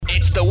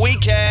It's the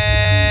weekend!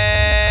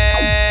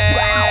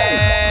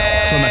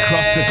 From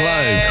across the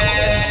globe,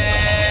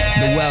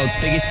 the world's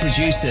biggest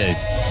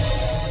producers,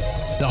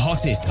 the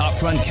hottest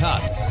upfront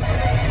cuts.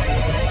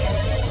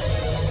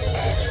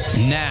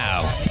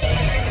 Now,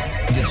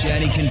 the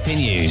journey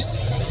continues.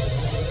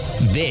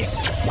 This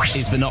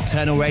is the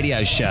Nocturnal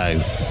Radio Show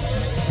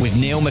with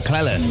Neil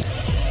McClelland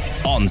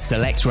on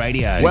Select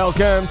Radio.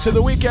 Welcome to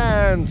the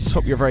weekend.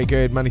 Hope you're very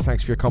good. Many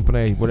thanks for your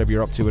company, whatever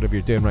you're up to, whatever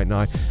you're doing right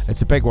now.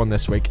 It's a big one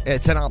this week.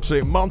 It's an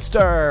absolute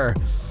monster.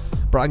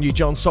 Brand new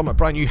John Summit,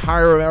 brand new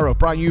Harry Romero,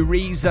 brand new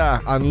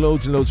Reza, and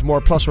loads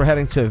more. Plus, we're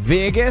heading to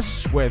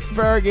Vegas with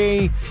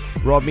Fergie,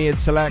 Rob Mead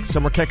Selects,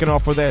 and we're kicking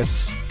off with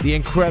this, the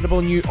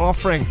incredible new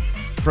offering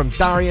from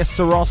Darius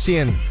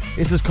Syrossian.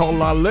 This is called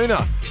La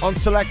Luna on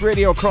Select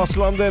Radio across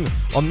London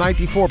on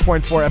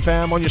 94.4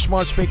 FM, on your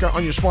smart speaker,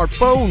 on your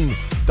smartphone.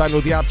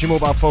 Download the app to your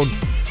mobile phone.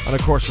 And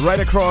of course,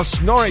 right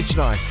across Norwich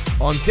now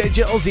on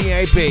digital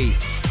DAB.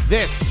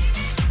 This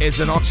is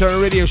the Nocturnal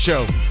Radio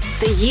Show.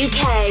 The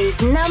UK's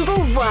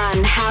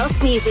 #1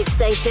 house music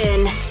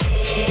station.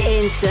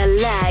 In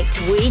Select,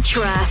 we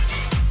trust.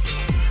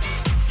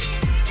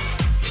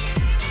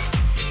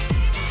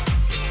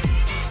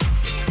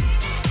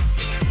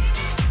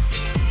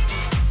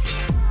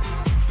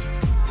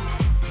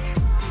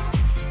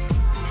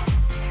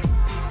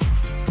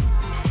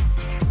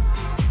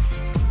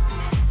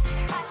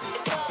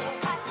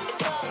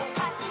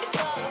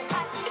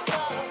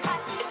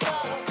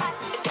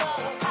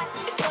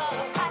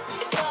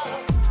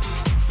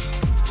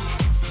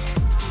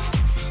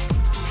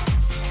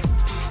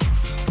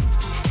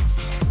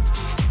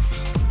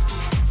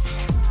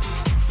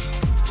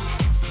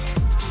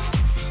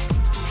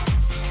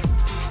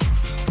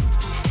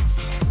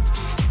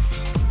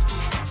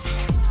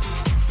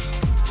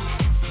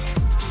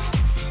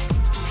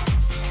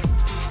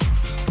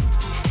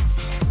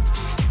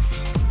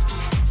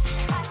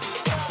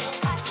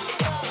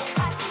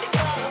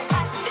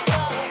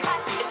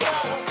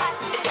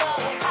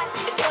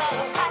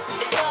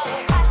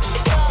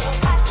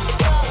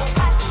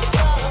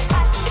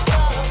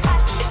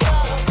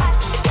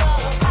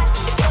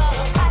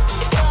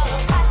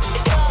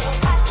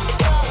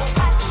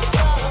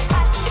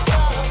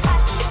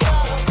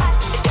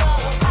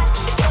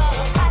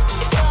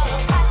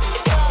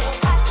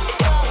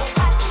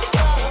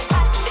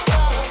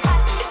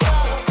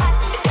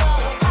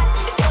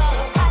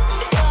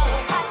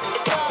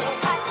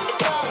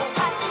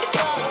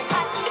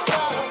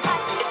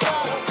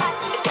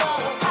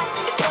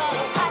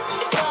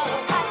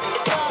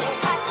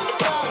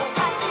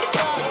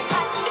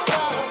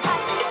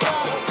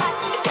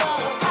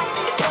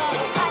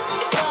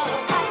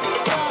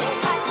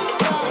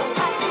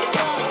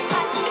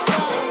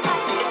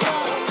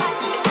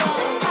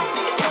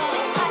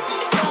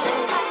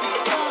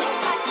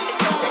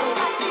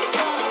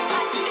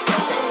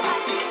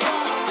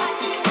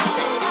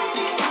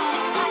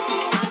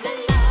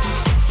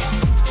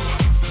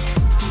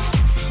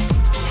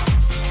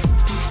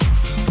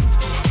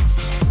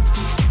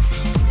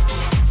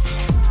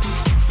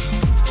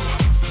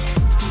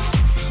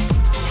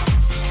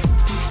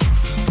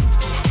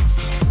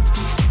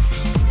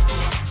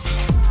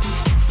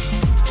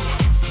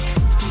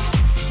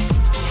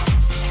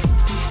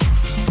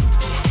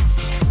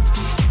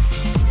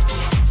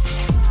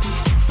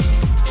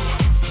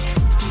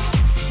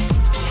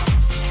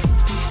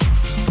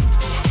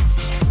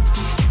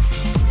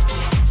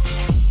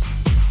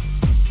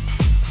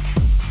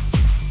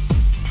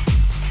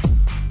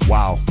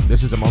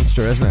 This is a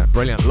monster, isn't it?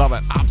 Brilliant, love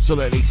it,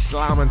 absolutely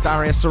slamming.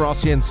 Darius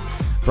Syrossian's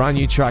brand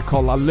new track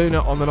called La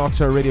Luna on the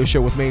Nocturnal Radio Show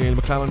with me, Neil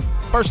McClelland.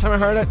 First time I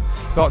heard it,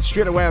 thought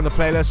straight away on the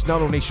playlist.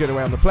 Not only straight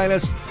away on the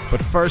playlist,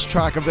 but first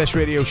track of this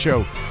radio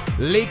show.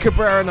 Lee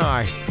Cabrera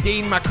now,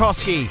 Dean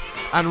McCoskey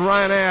and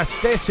Ryan S.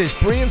 This is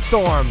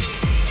Brainstorm,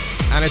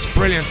 and it's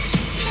brilliant.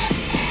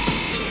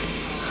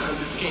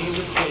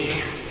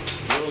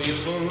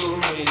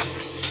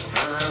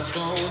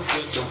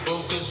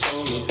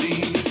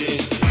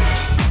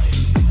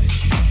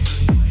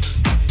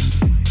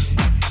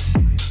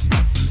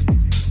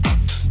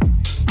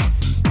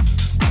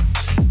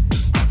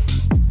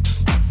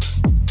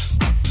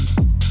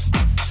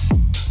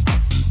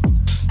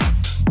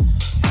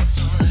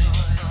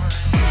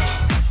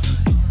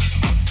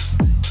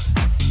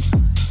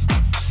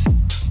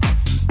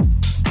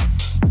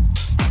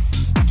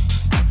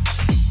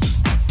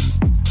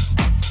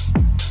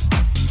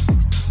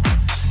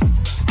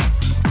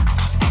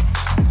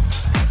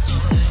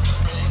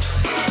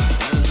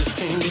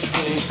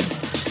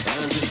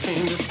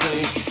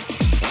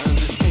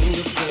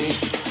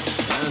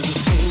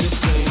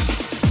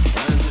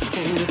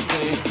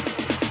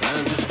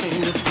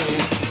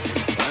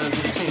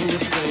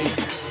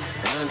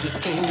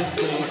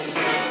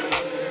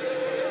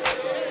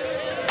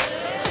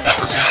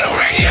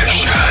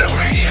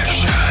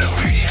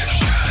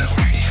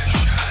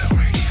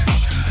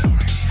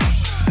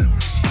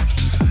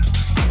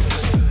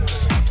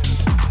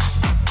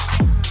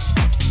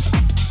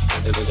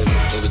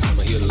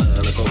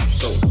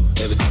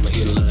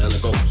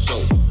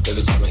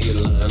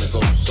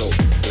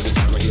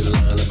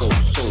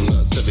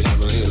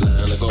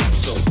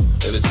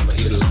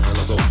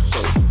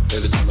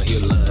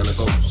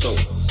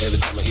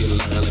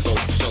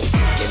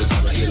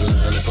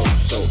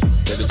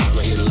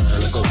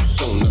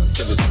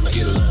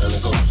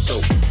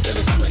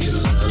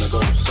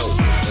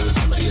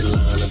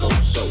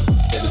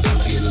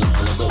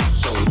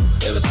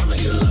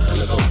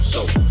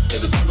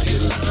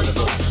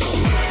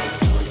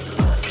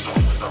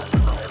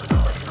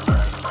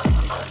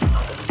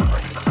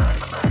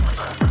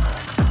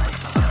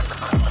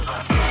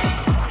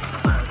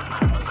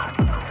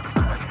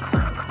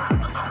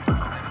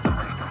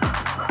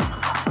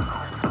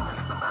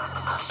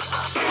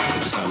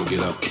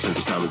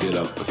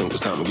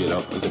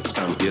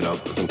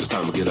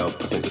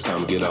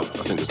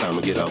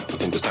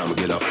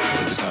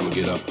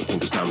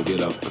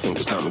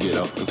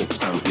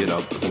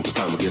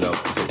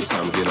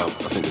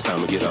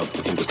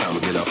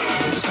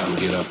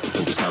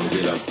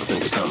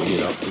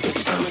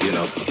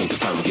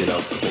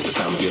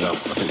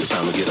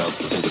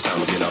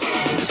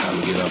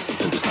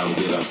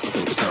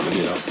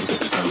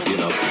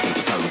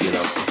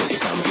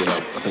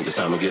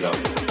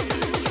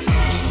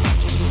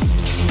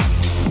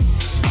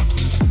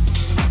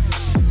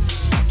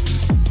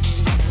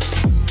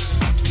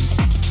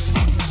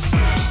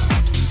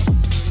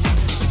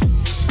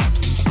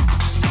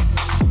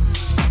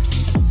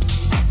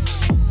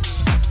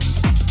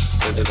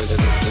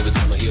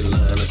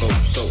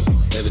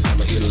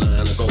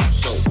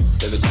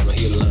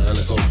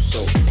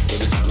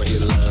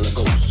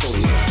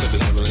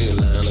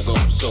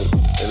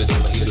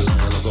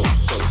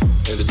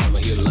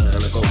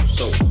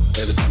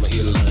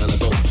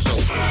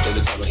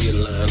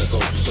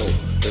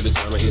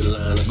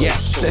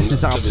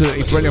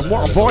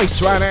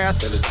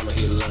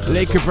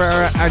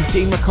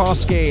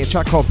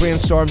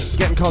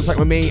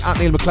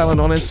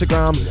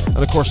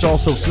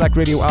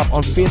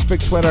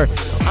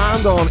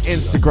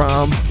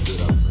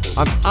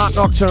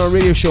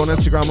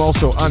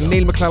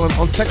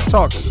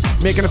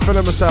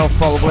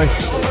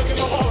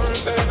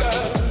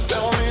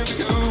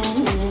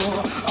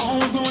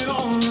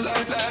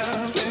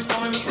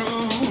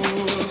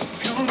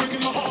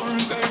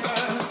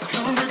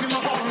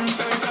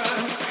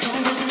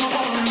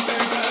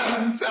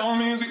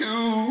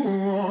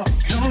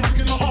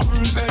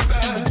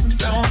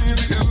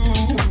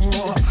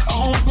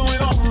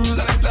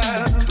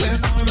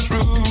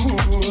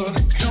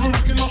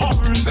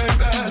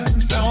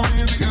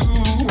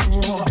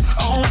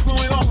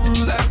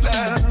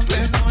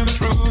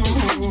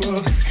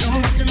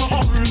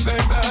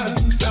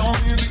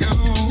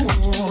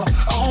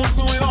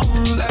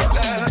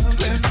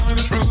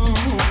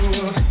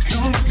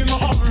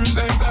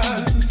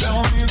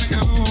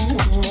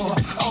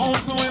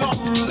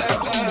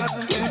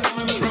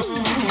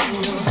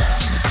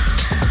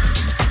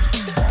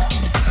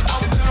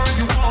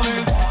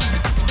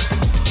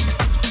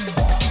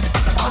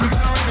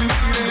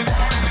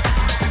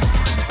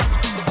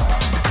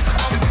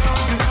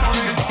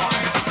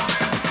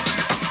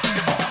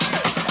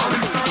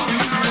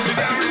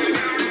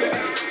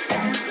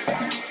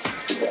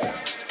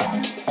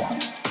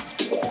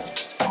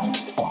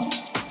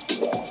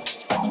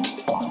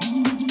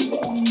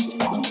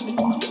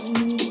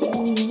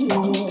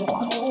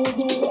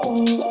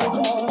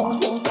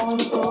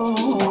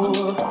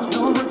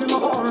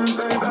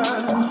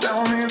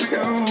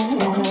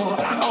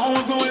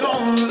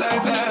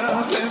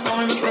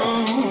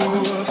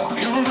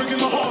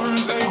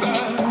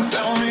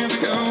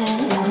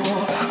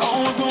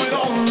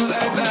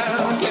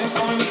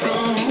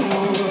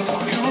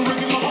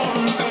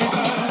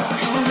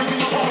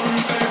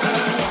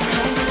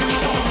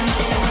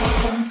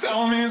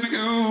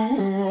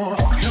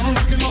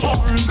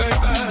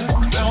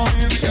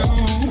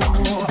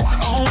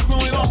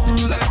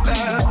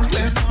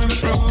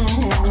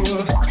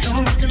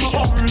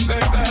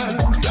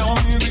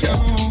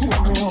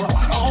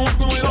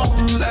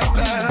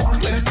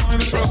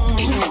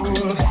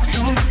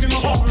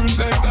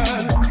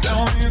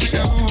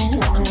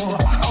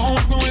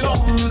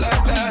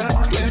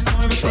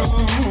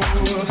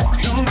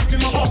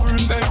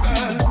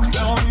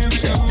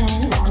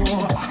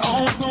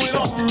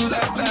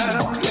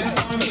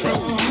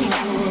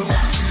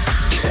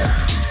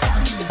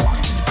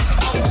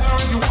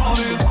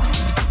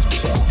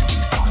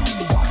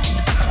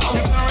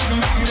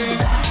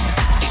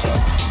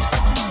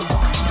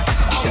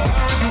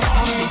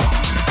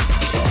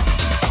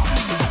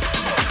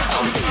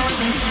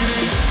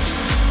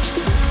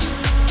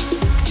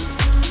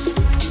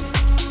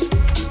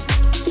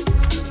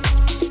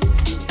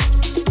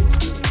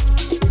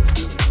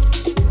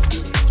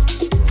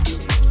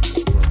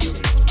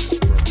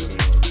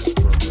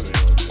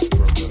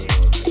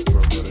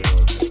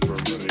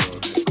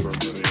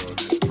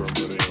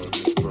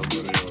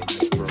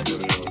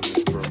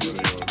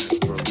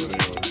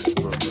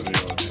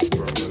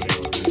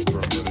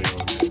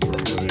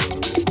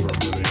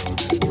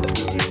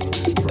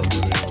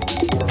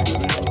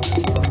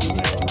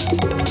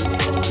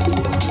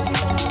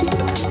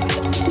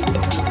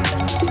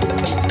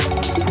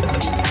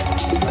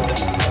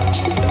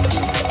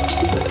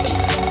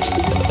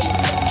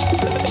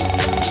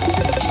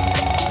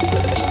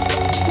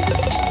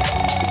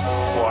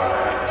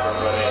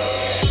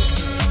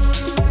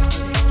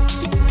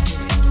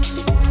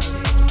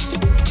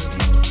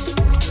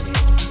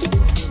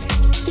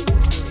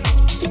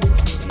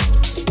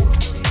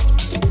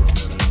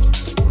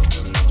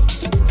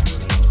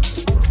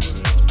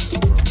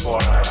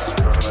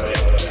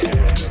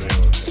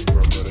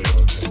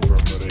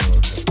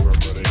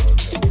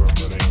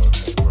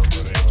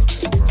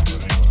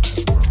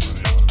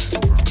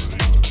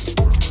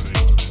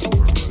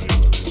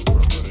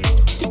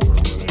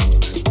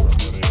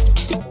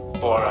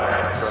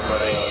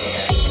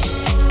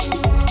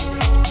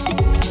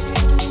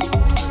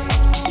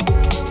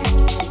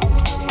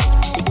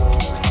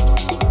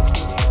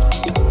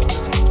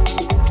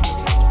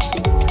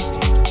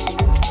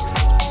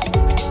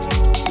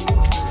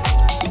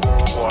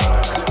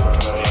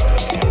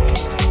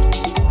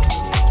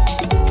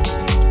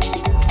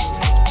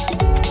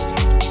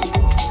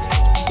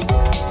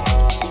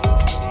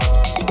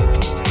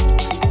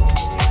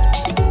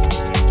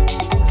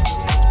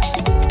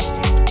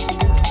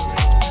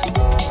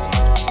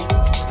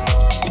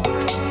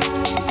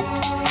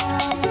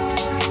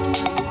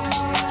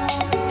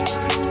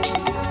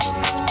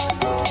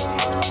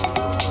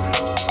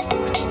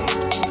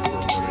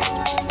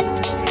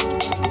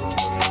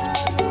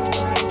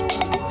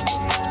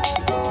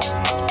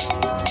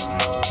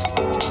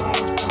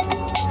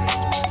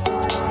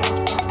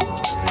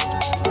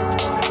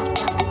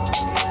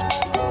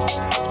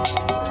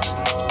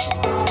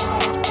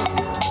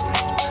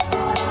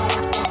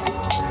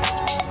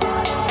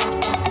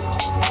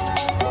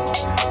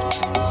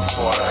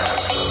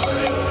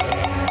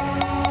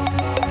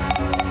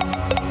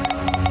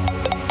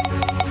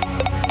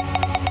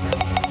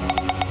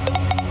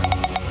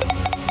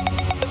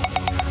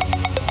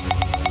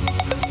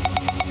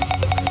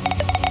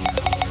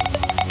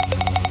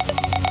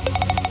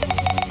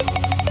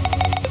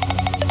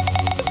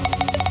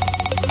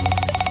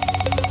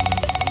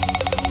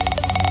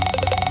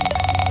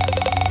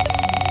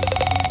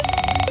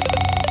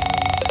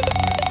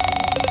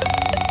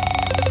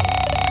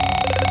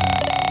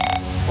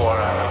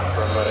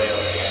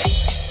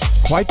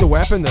 Quite the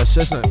weapon, this,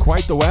 isn't it?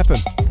 Quite the weapon.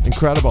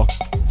 Incredible.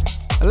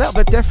 A little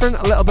bit different,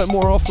 a little bit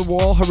more off the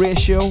wall.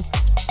 Horatio,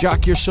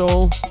 Jack Your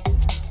Soul.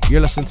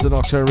 You're listening to the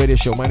Nocturnal Radio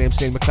Show. My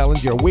name's Neil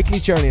McClelland. Your weekly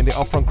journey in the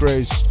Upfront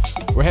Cruise.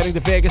 We're heading to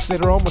Vegas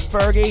later on with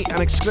Fergie,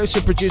 an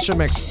exclusive producer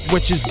mix,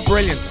 which is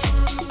brilliant.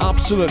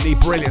 Absolutely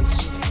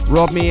brilliant.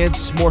 Rob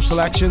Maids, more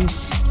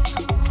selections.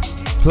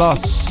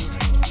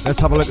 Plus, let's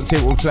have a look and see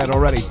what we've played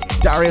already.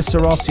 Darius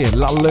Sarosian,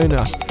 La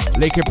Luna,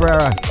 Lee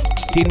Cabrera,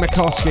 Dean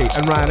McCoskey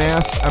and Ryan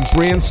S. and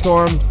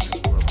Brainstorm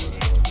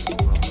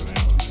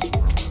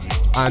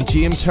and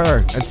James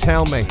Hurr and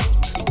Tell Me.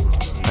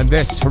 And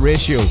this,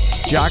 Horatio,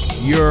 Jack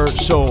Your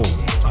Soul.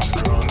 I'm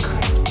drunk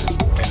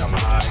and I'm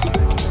high.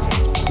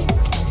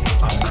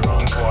 I'm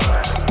drunk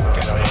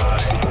and I'm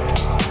high.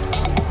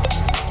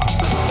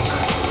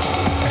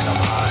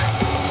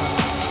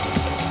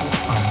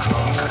 I'm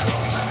drunk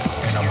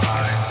and I'm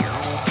high.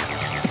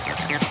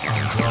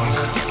 I'm drunk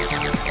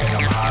and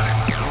I'm high.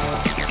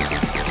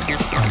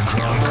 I'm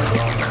drunk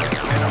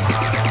and I'm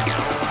high.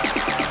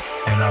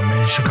 And I'm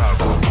in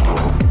Chicago.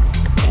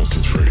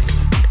 Concentrate.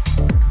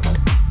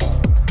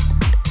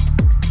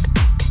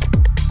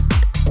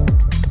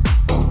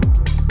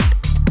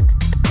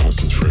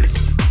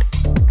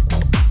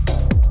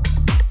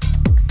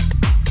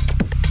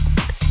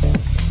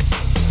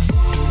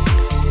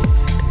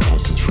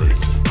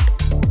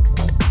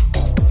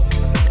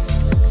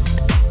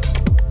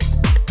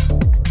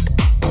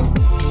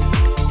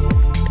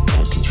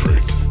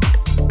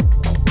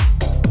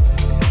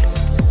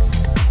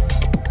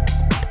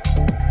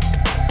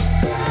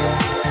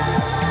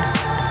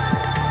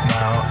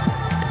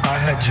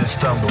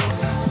 Stumbled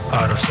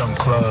out of some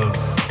club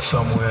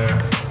somewhere.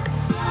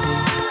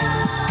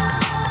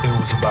 It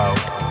was about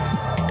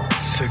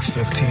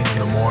 6:15 in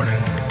the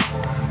morning.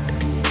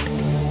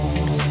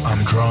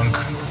 I'm drunk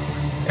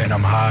and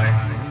I'm high.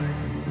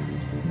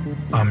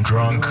 I'm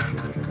drunk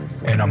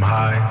and I'm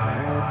high.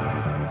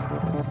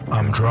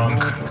 I'm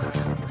drunk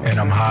and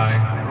I'm high.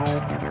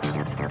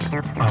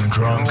 I'm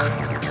drunk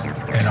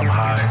and I'm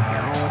high.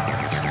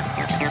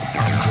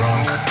 I'm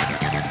drunk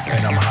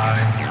and I'm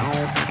high.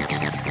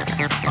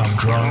 I'm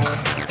drunk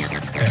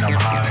and I'm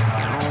high.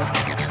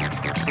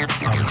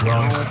 I'm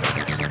drunk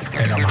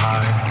and I'm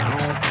high.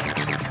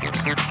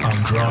 I'm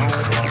drunk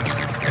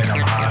and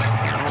I'm high.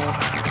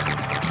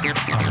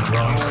 I'm drunk. I'm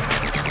drunk.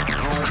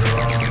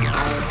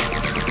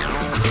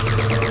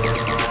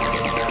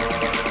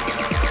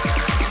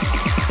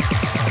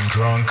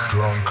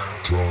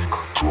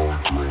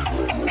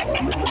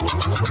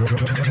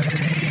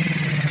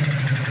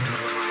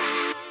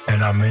 And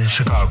I'm in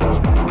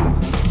Chicago.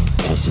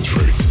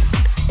 Concentrate.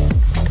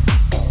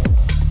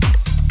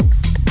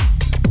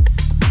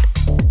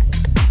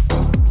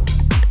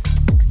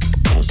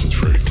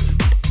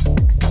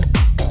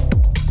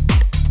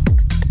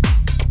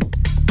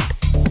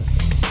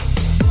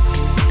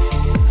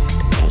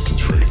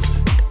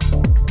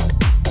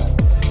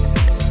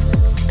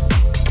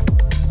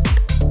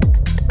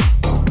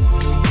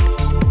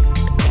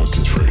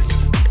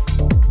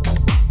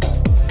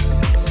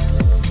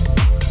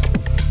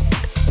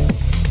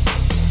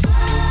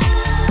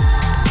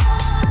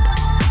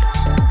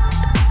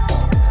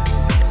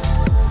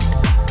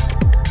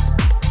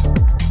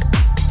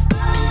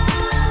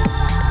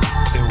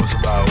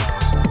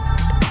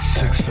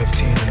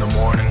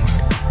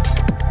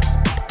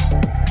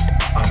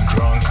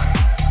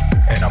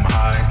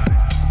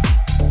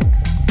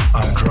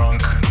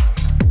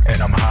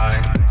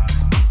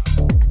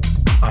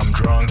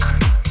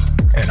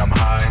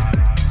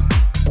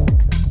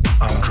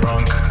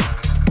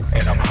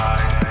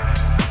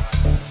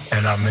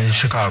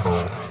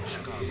 Chicago.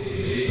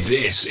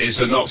 This is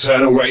the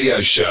Nocturnal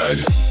Radio Show.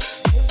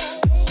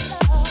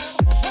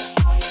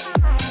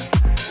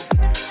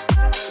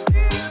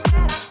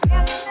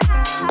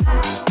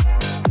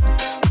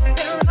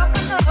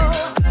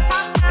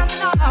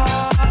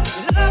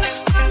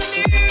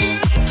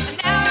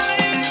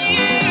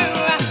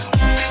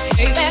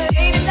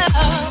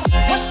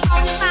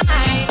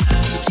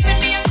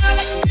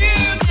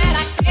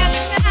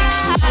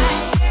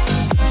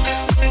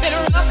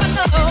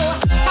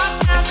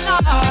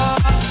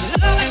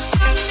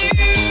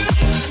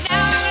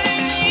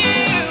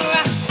 You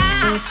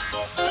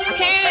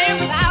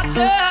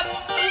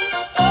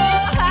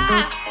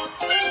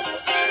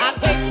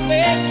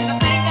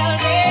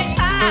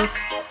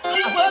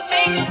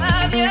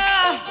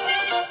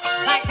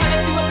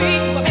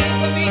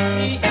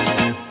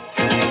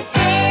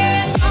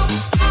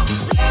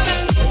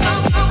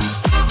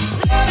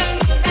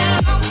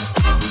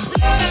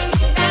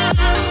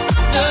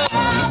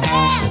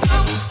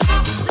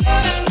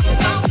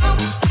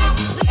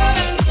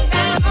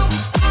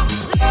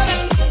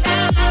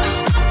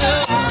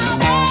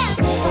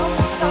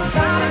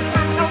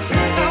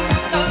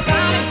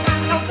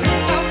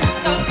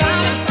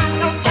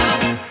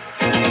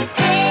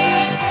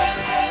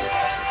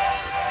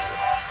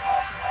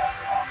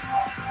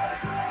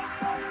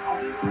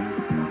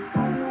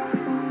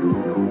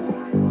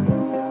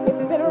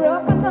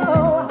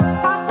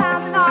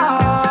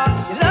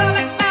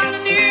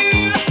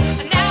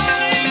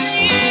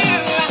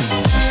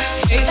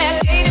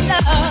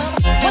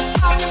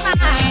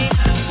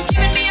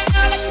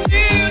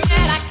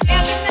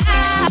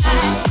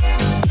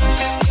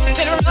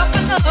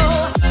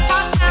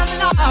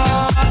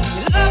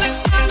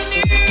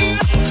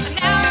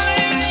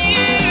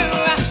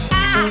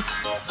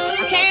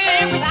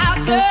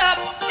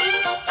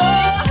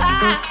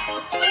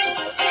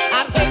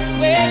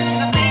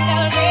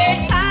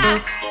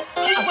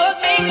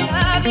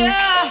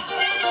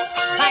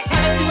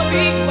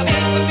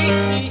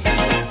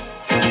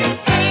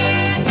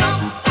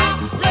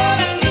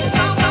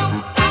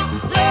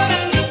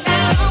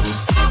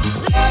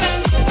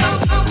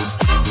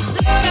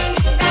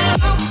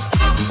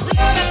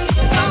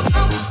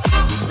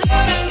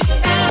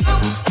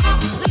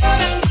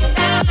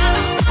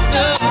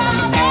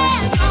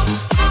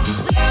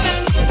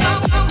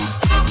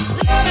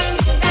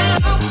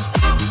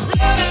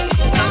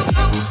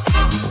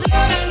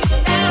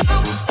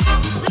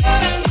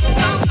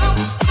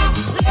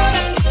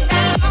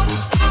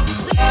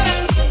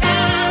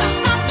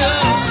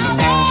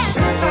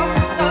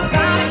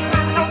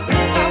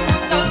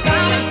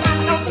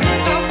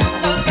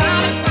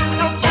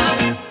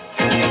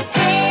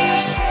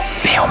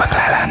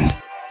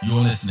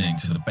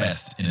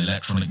best in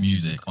electronic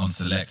music on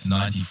Select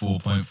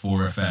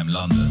 94.4 FM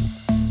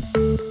London.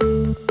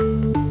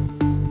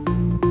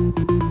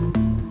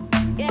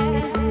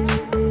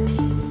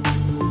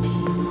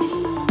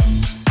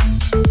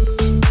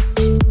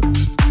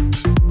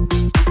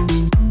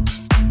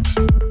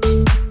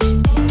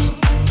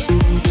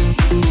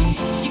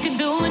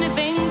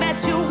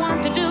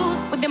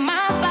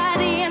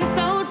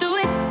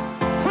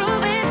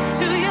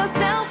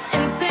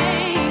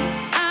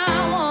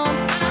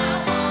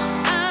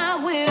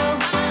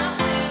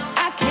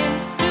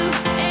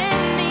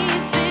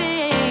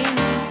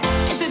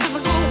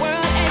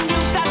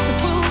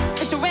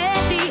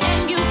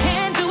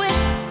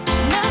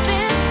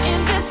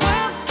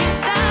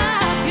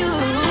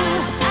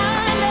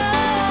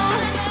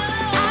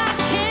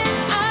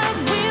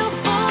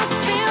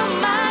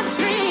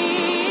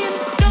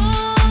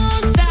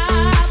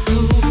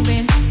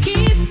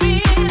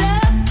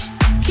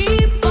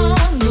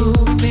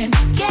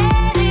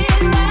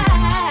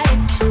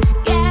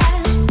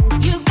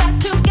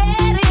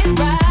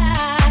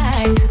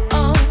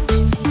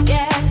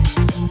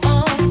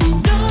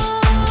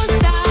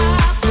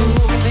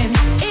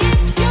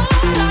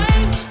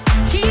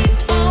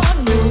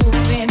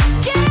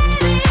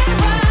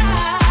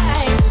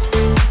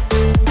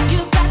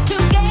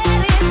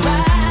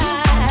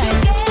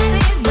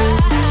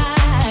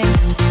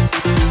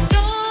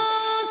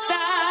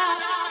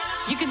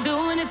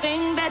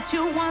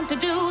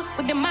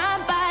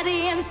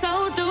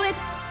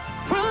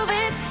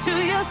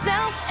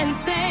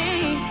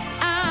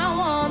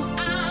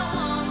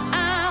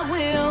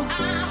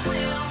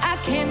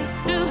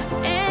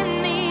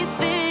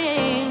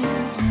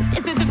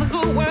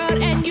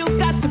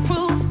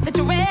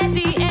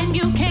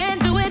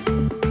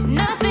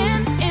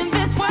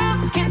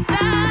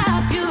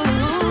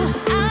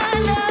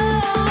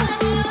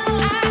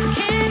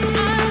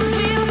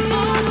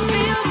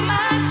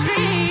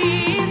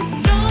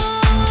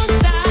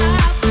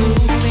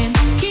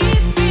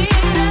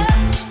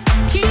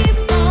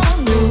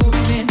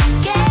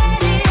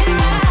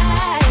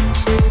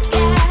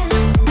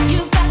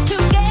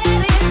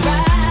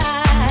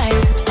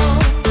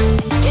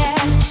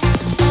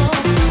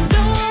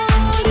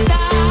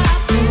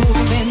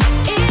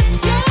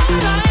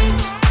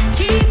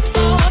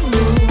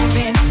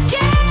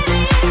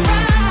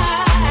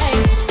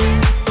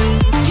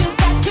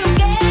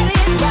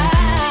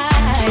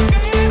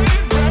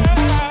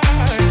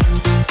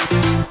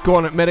 Go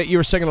on, admit it, you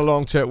were singing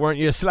along to it, weren't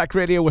you? Select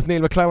Radio with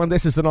Neil McClellan.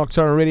 This is the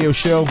Nocturnal Radio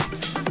Show.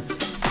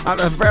 At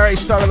the very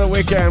start of the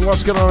weekend,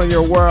 what's going on in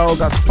your world?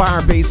 That's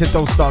Fire Beats that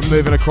Don't Stop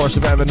Moving, of course, a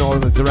bit of a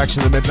northern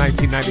direction of the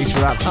mid-1990s for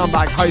that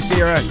handbag house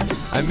era.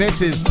 And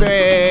this is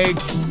big,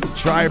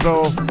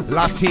 tribal,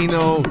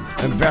 Latino,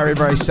 and very,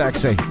 very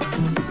sexy.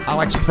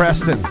 Alex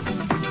Preston.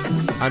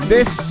 And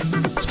this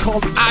is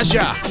called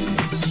Aja. I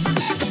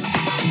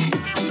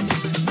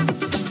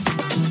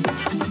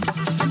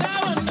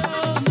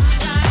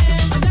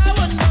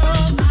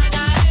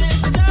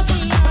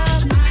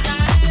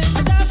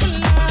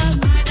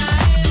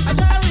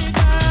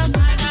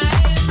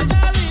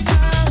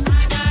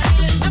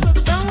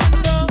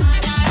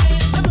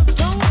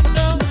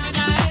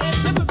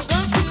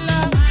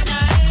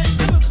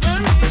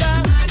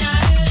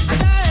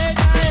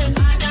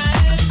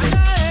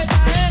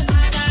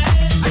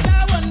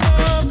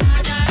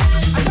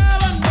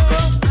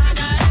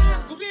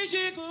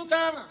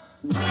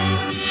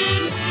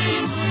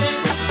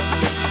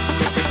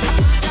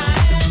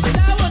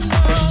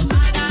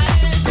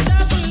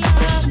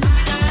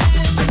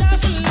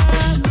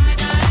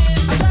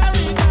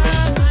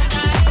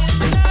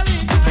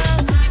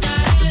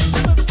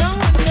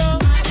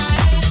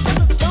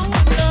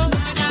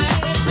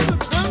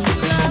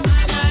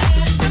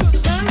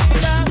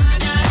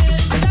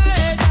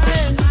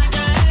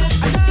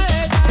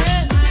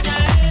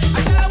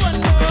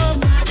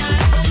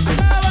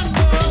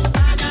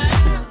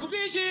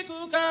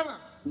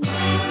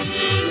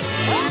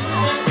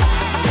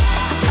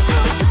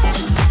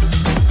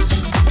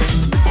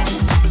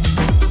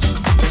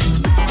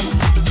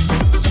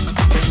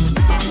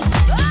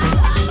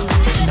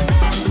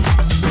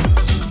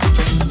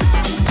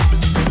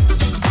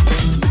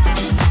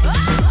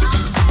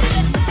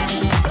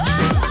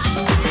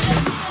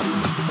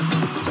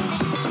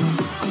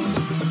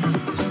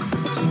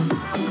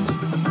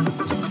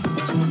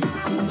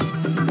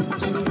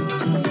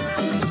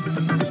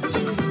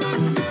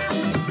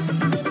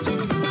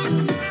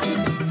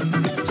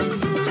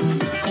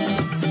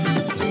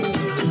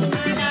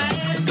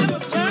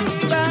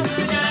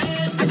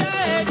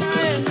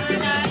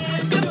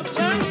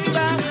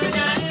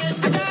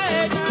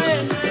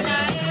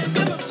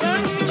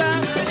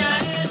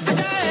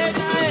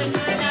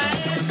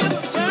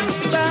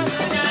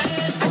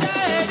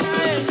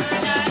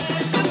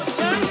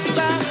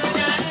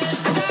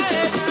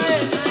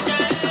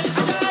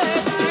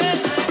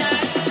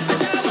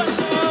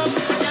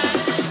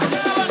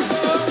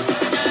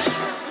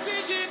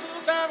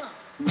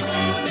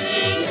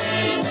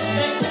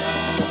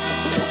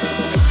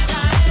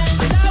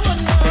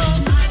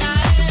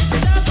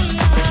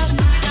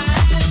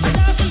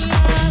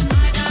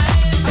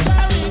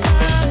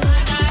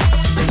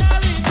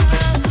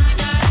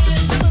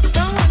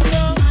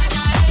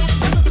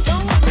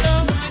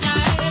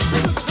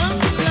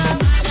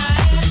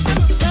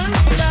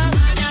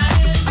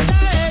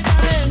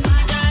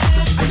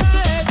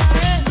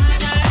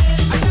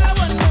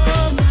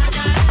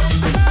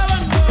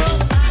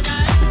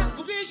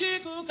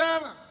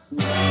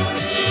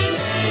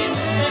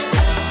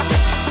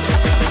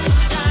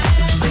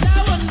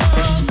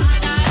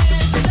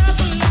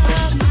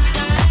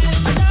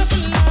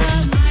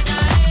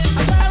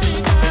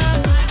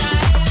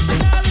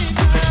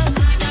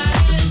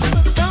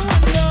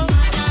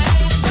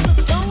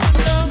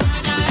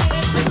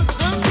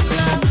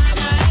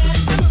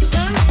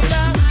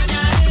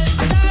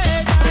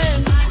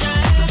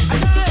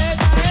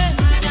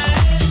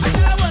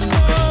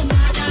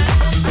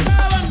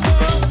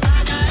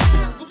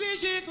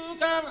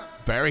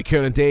Very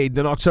cool indeed.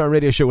 The Nocturnal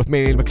Radio Show with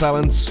me, Neil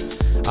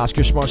McClellans. Ask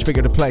your smart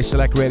speaker to play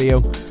Select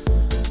Radio.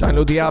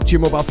 Download the app to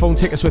your mobile phone.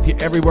 Take us with you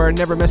everywhere.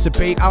 Never miss a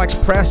beat. Alex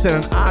Preston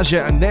and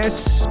Aja and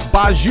this,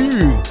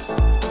 Baju.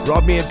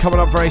 Rob Mead coming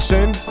up very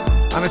soon.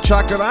 And a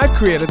track that I've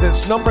created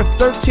that's number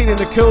 13 in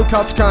the Cool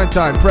Cuts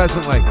Countdown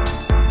presently.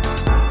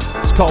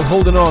 It's called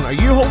Holding On. Are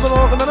you holding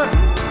on at the minute?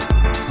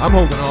 I'm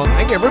holding on. I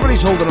think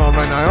everybody's holding on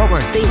right now, aren't we?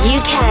 The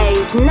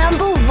UK's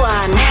number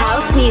one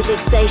house music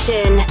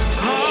station.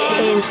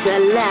 In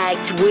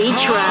Select, we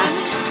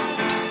trust.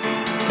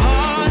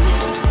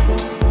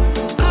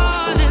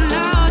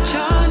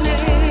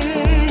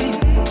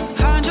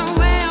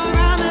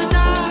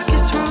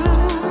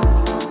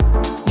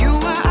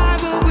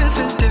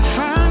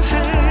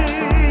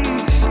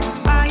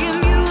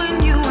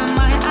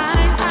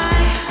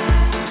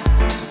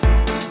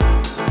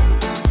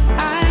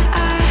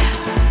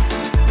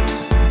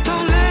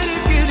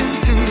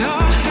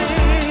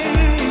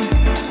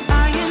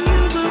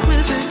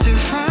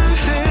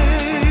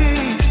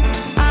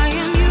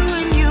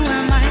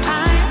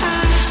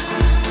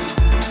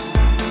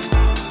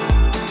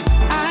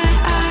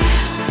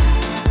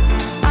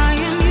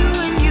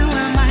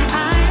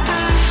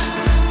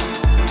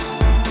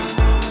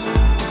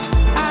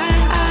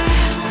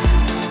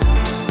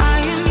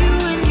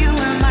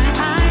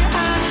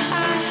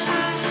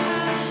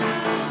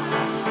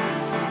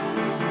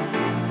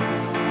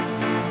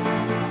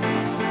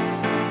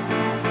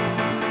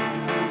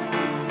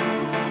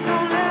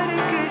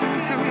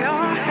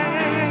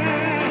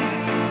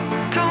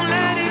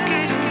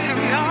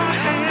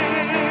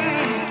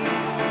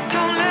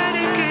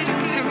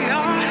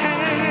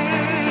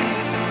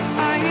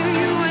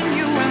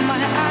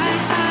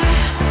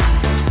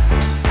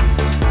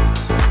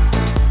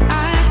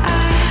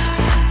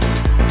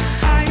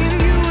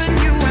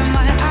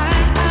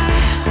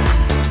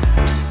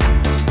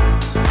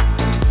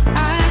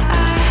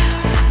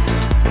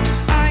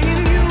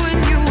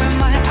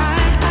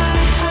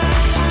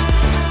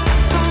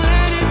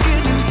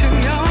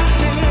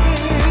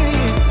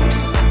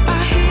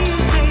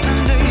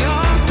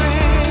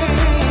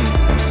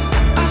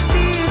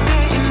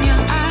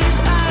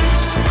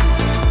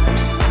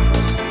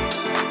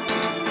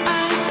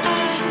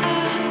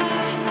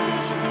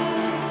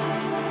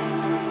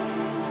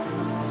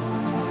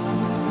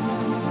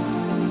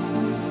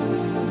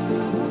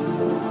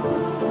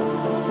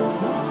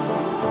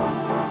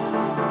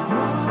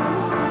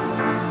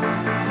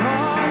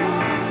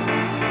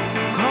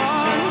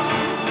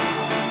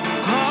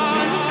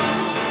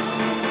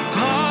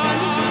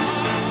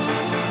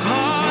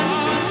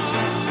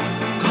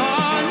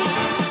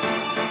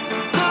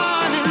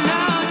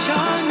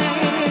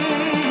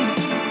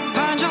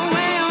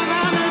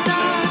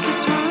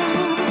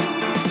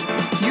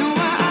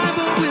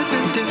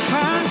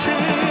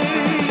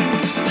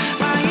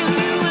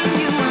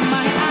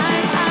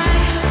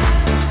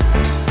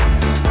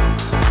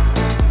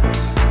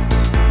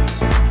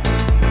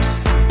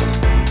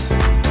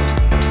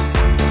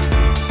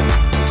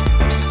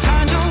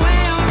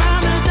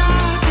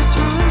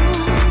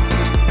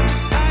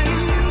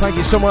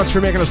 So much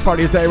for making us part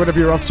of your day, whatever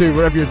you're up to,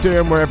 wherever you're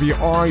doing, wherever you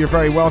are. You're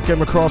very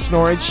welcome across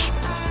Norwich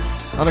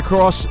and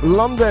across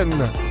London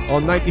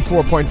on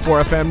 94.4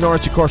 FM,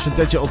 Norwich, of course, on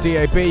digital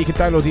DAB. You can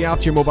download the app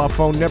to your mobile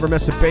phone, never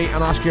miss a beat,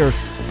 and ask your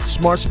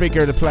smart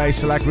speaker to play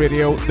Select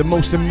Radio. The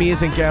most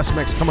amazing guest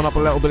mix coming up a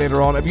little bit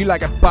later on. If you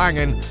like it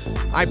banging,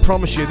 I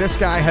promise you, this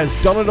guy has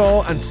done it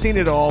all and seen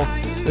it all.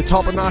 The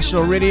top of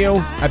national radio,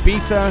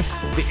 Ibiza,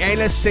 the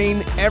A-list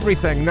scene,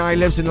 everything. Now he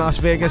lives in Las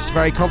Vegas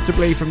very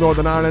comfortably from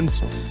Northern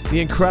Ireland. The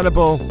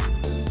incredible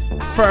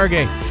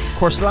Fergie. Of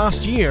course,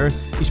 last year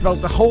he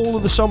spent the whole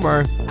of the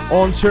summer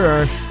on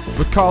tour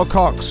with Carl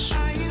Cox.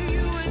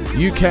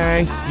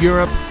 UK,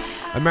 Europe,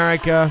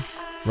 America,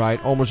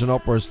 right, onwards and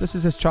upwards. This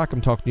is his track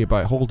I'm talking to you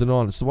about, Holding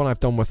On. It's the one I've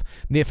done with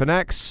Nathan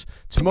X,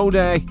 Tomode,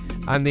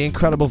 and the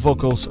incredible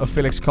vocals of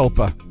Felix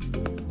Culpa.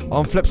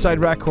 On Flipside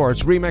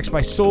Records, remixed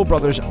by Soul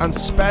Brothers and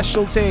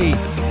Specialty.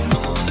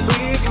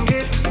 We can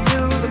get to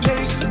the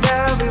place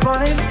that we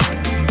wanted.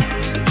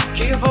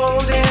 Keep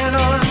holding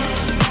on,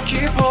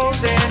 keep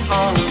holding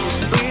on.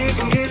 We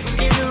can get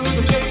to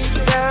the place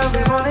that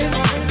we wanted.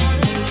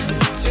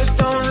 Just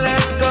don't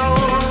let go,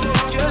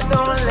 just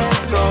don't let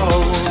go.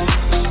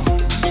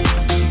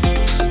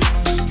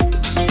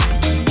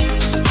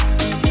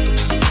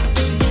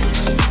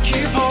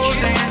 Keep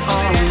holding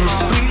on.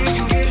 We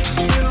can get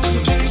to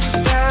the place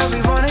that we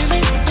wanted.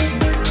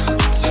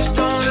 Just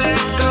don't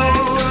let go.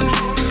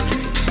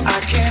 I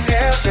can't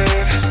help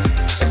it.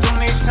 It's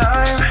only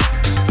time.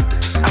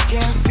 I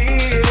can see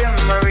it in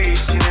my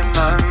reach and in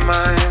my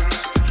mind.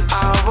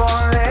 I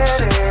won't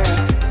let it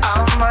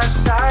out my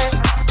sight.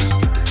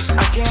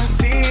 I can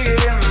see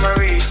it in my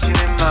reach and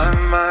in my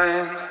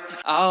mind.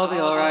 I'll be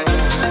alright.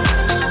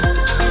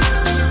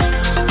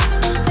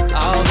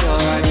 I'll be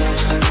alright.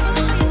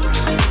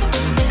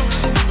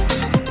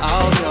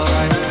 I'll be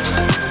alright.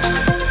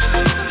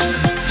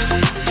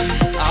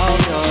 I'll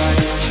be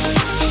alright.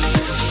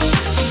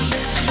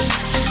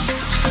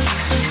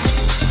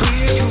 We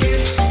can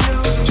get to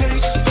the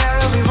place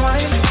that we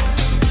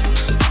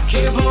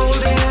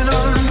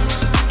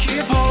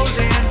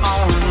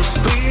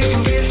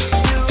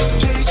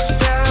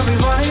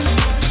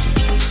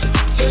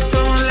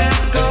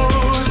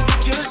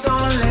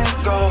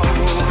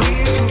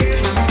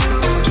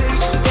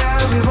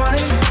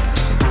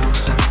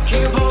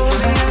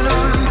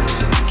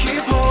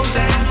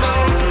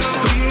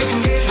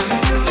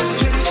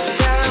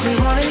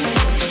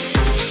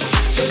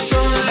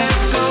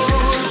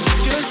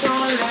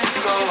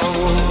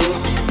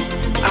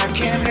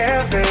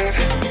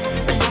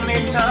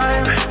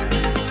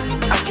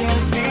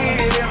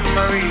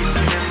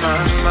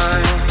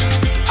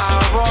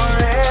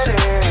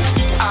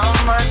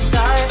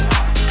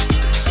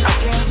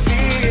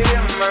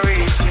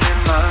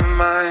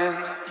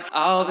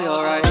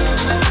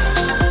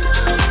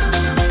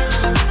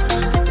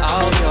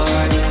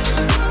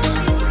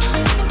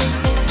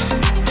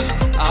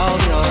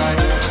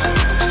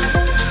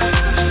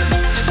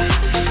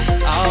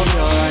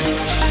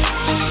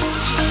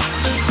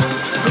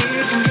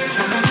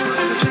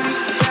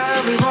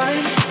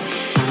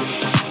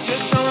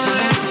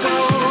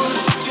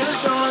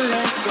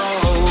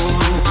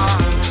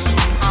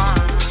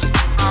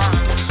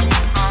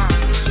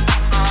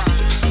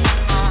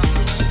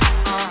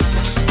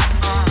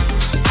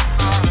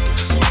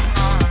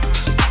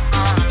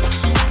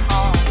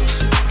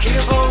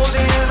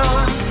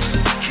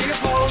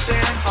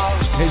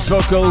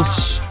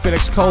vocals,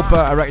 Felix Culpa.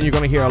 I reckon you're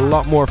going to hear a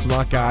lot more from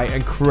that guy.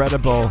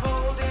 Incredible.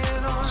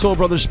 Soul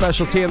Brothers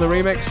Specialty in the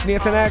remix.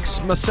 Nathan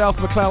X, myself,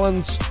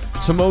 McClellan's,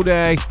 Tomode,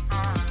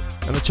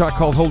 and a track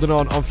called Holding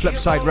On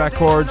Flipside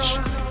Records.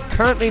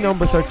 Currently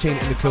number 13 in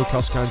the Cool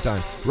Cost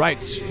Countdown. Right.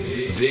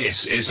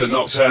 This is the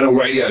Nocturnal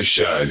Radio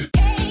Show.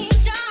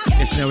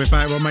 Yes, now we're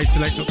back on Mate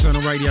Select's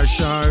Nocturnal Radio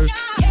Show.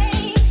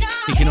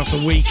 Kicking off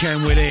the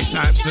weekend with this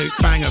absolute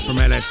banger from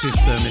LF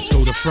System. It's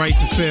called Afraid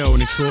to Feel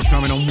and it's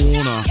forthcoming on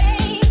Warner.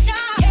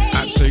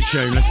 Absolute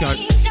tune, let's go.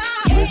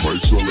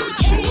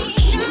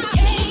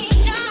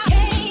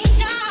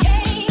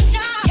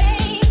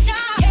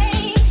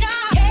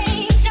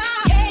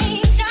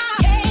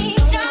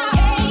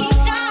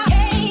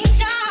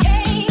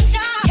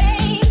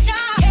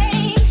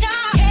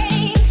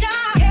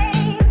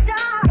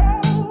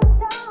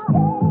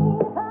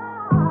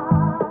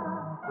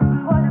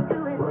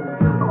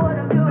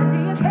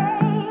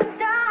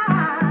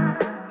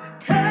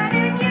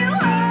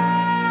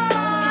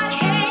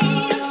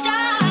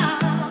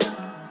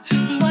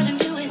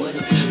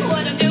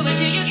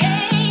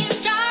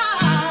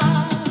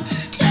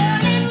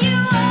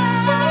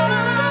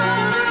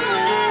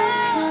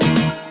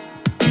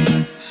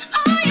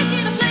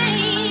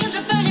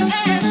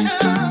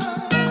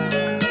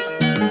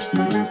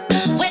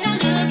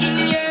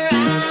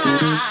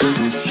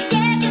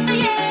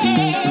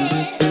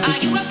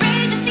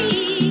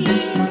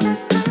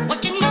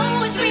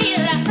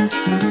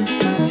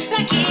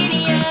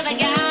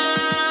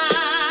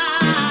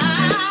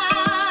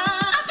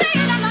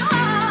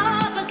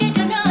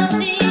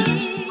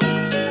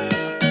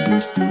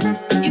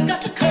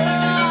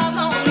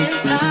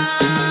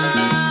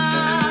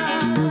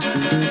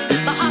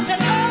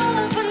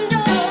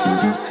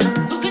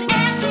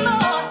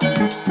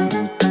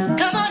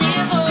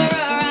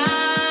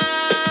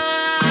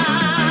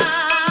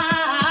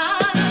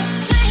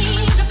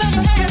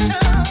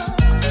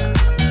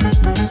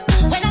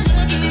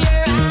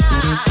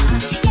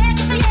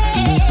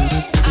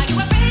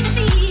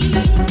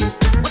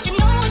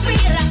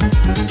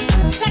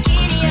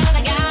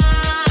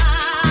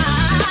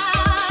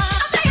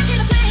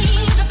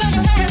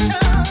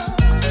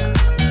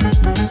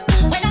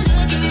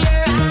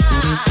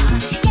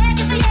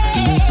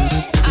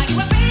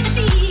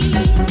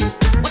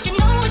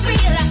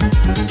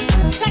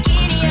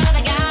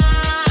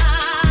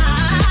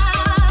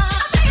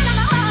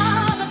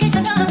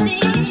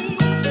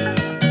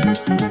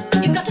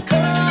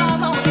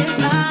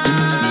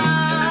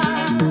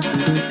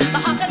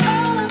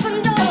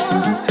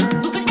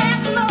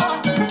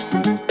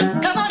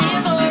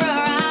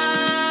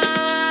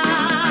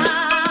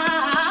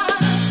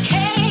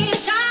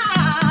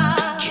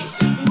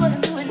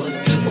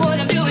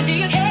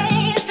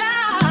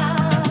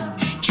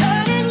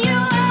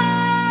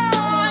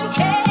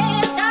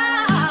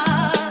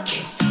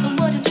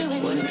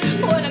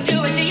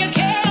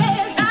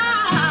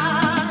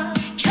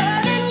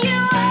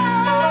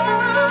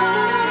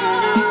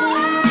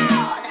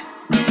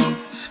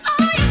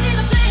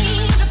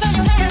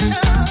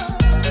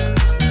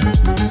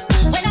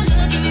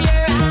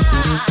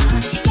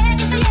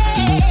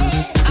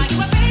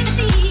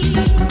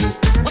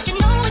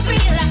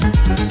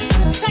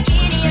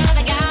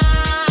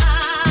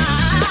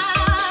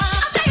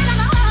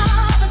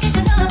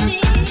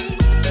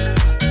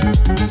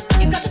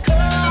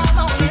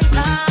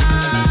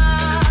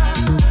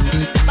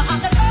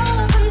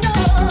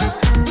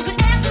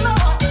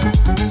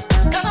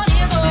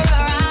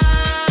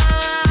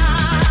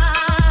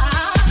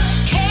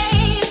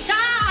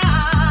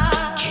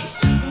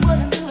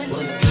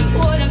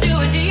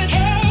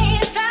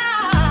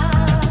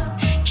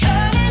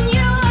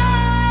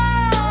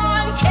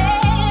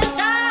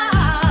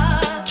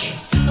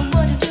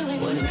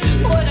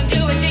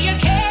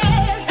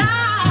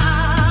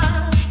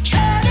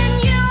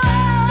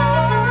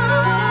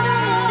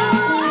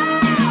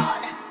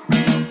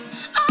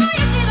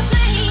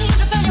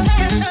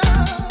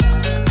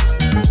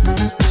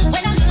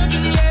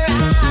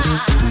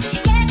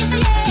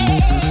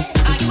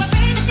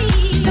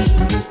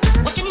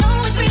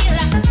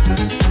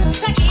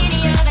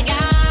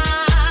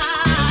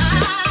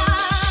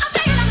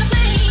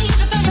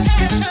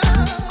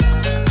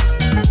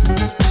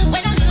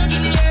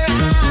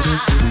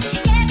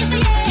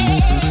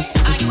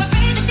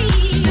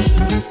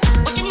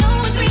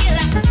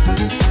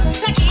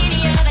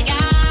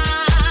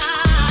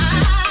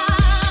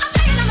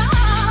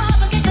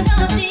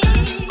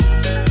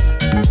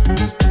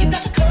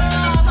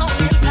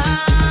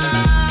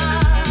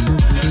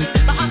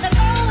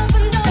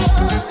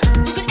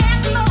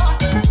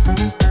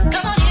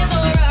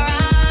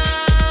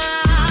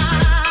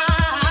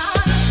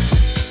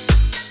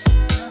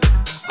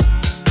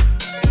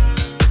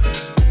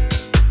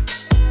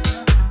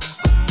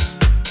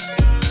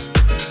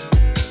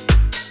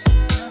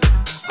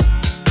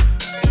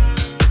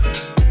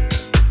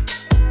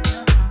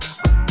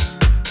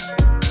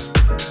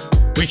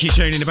 Wicked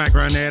tune in the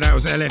background there, that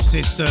was LF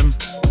System,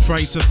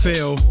 Afraid to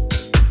Feel.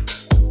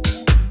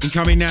 And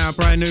coming now, a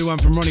brand new one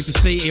from Ronnie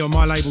Pasiti on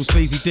my label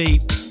Sleazy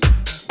Deep.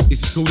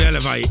 This is called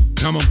Elevate.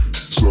 Come on.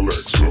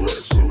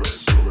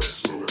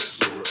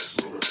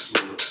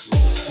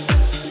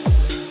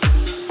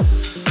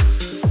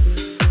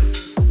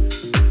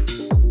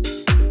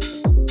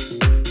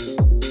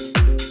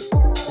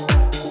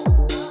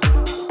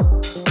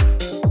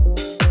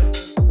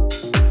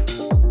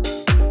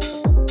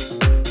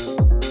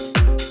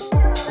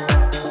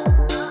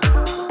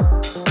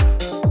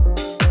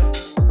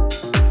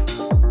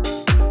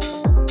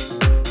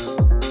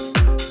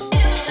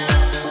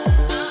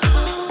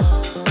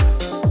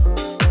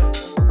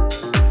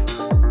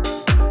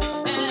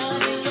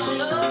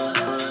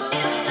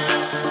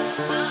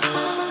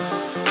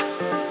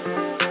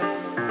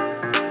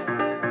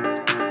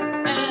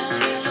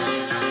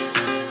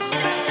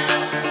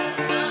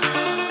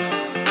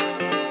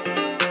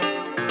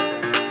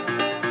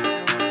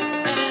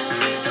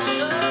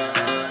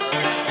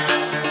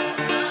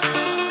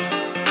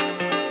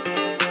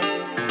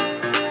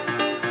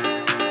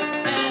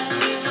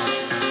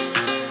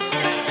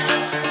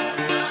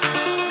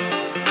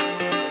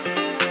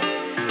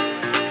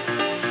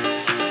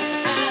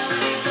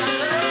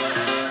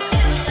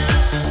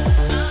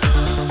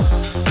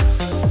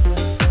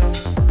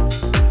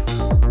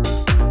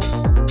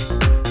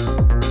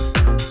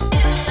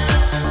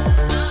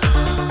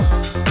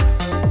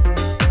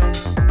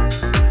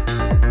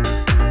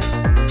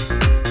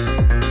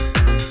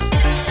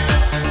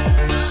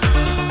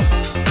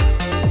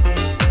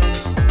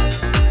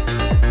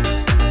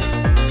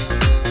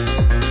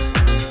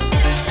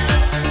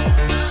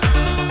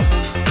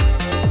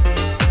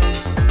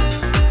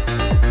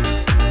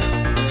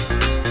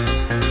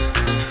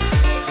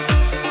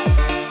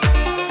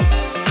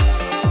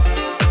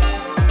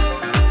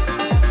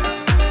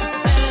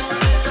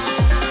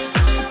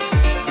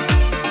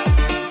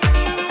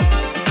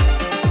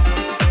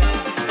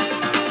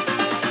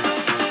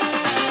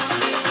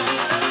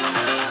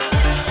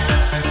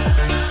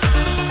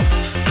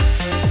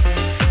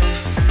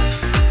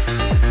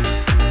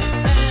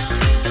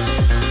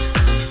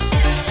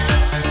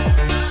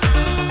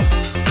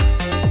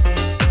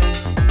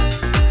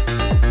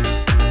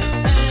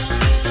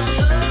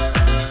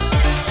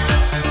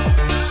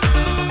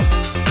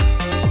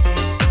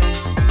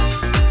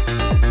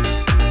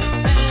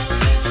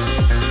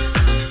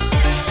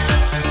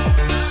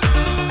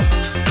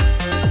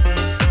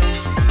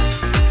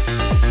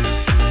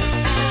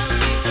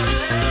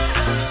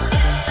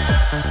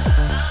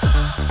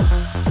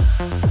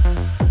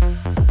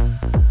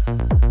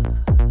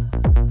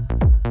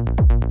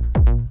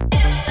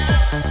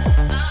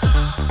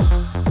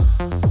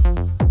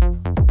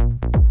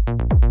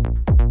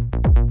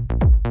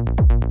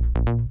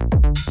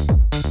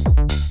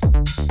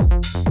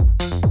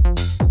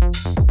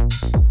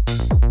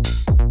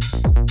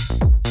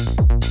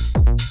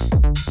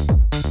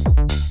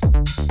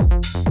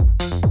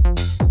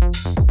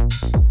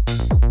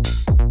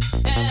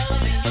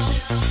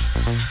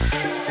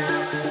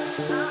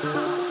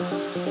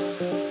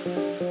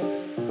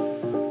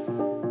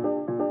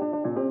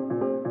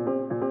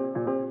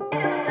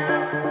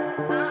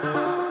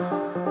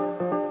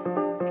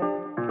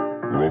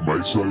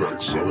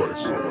 Select.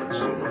 Select.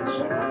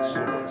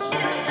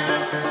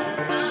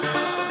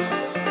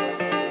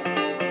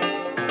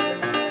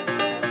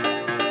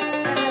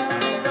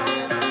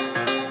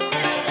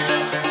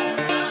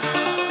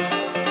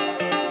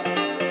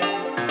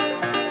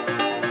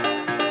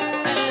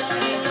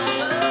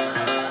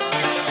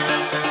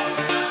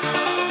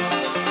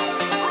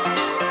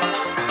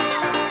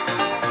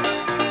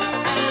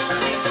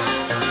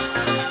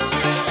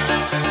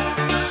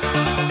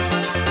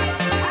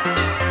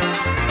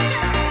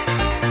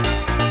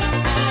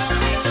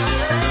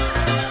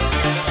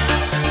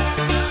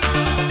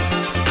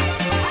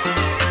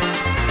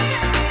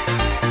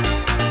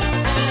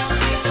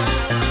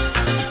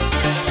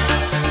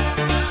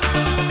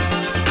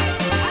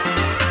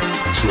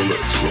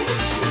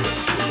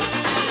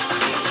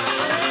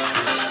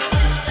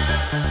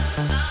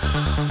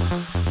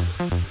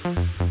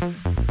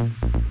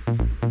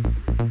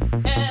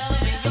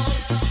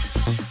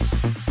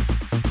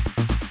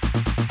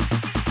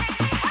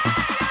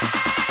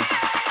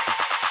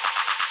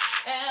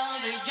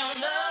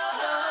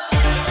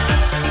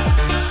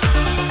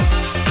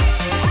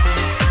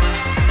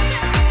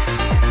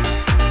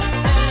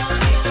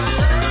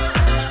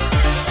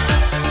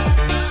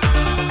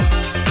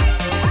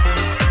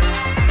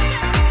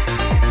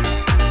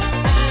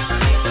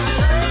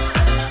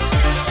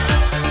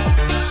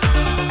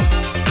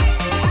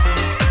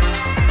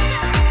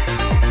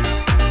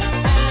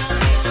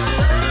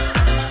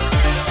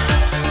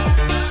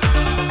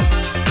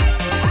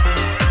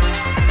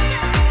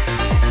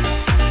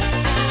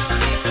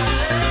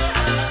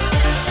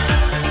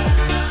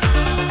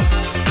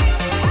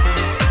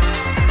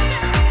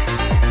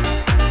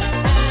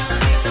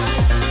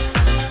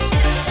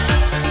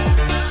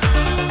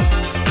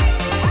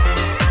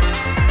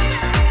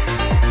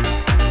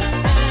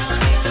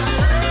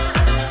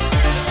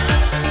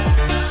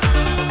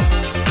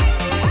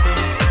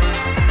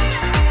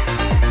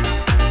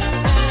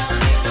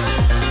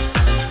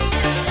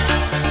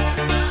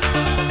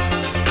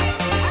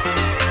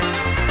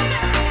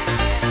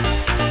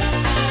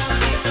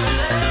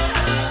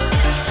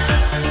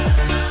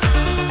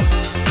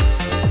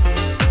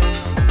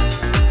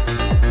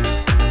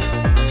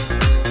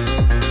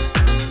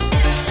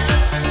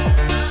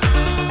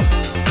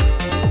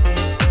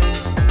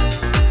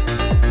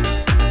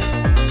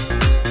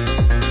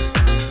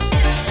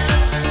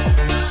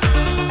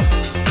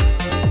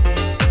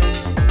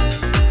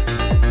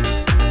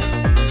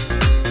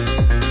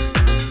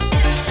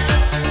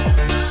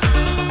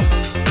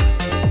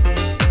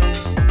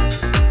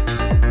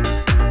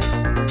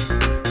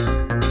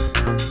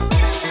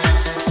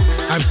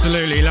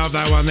 Absolutely love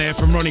that one there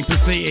from Ronnie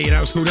Pasiti. That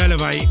was called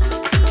Elevate.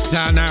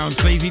 Down now on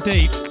Sleazy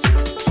Deep.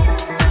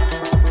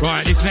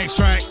 Right, this next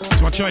track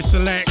is my choice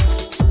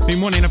select.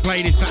 Been wanting to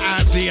play this for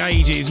absolutely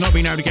ages. Not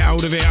been able to get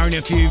hold of it. Only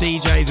a few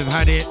DJs have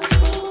had it.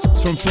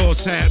 It's from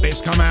Fortet, but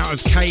it's come out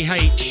as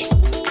KH.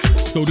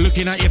 It's called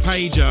Looking at Your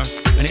Pager,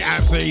 and it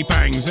absolutely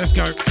bangs. Let's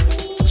go.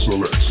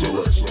 Select.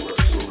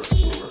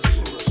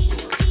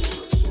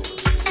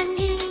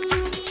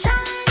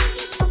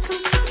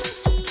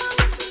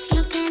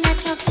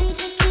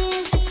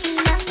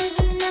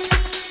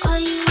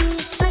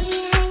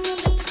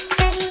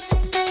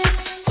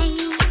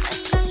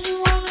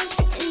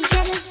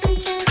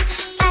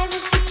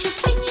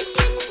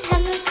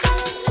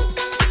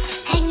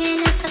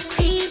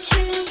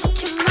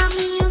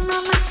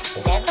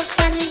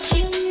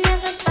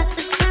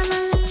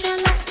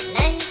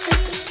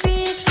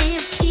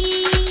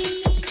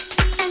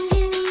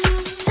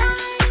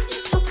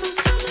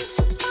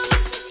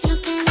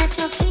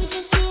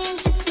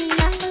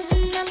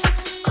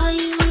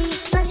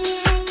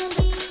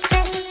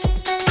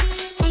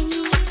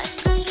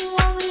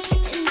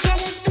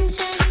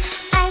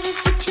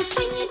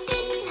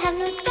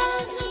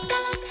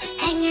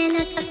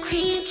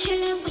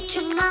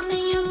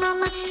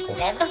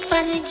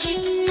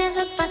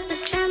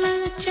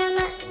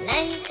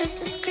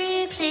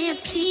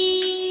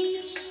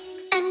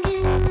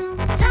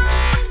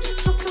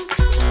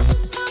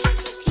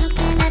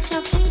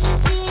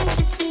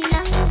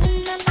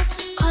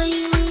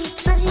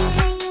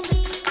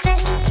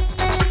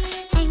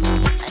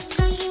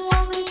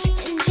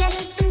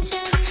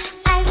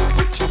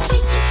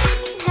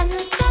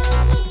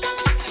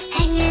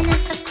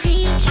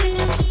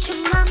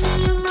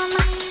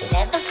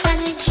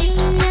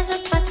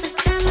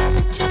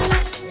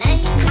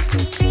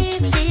 Scream.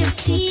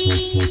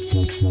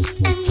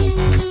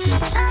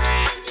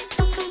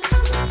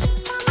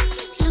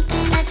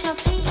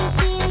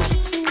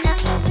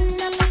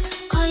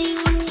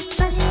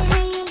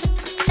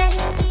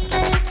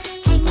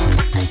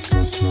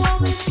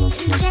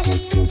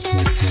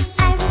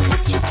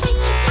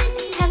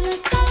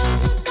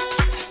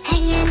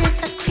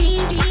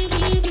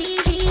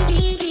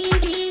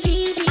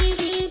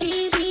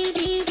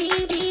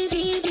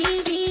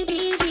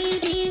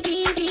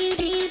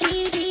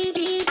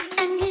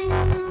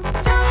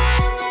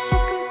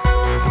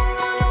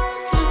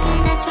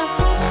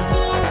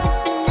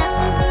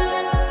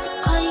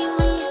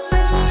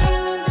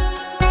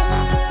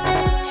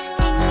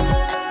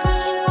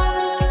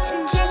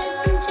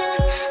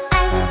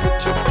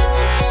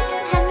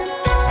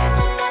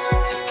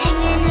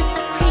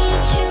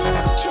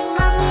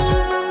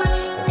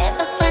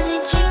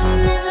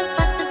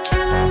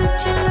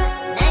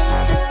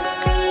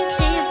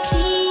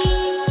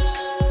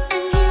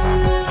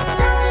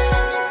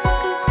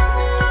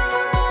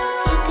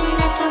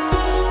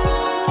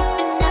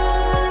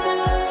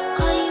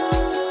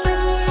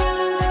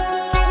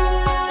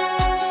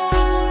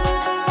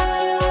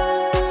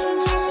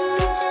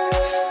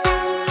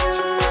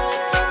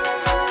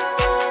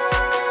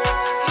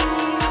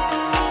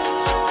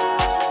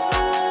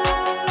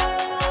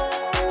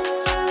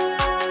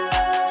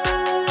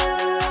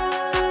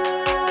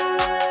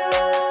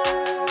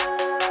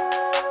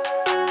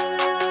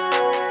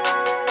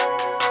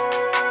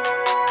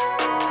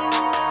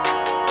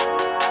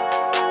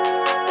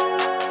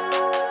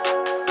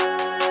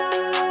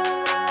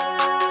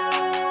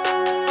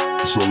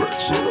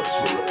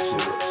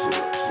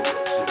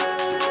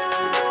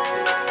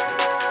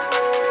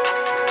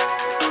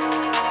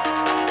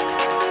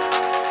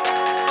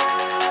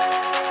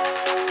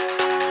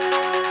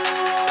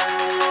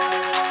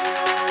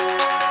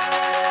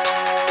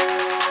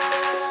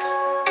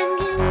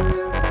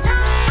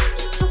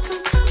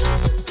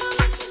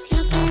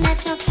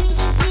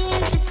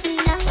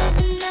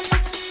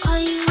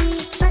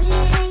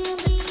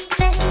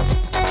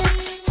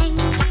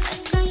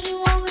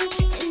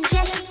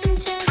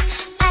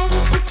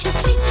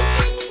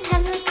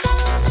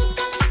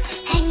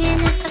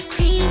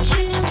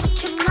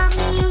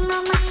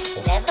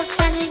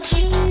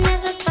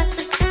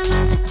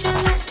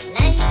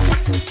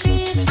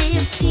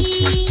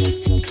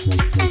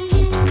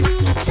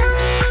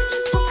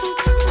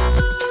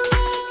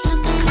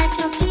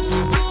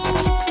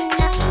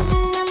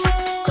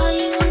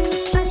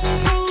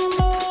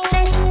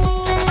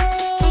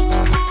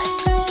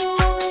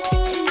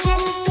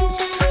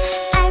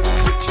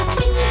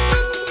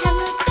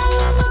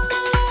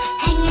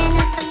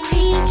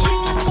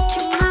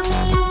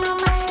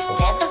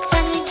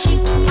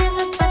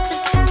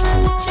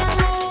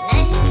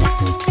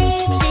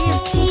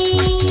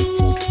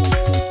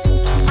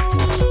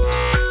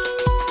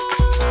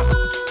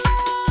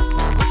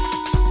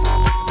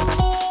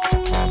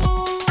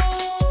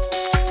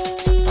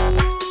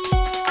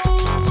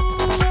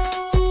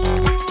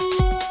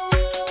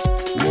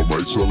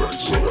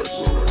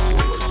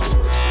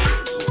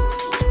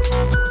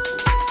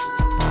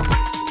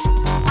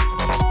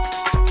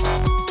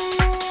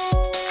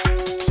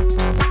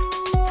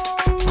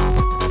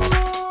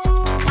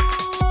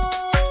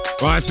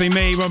 Right, it's been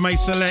me, Rob May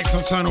Selects,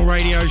 Nocturnal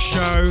Radio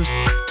Show.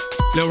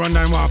 Little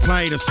rundown of what I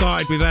played. I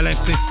started with LF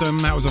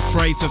System, that was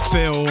Afraid to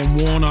Feel on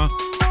Warner.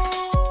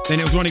 Then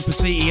it was Ronnie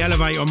Pasiti,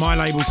 Elevate on my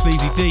label,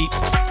 Sleazy Deep.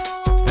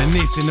 And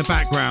this in the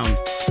background,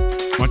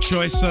 my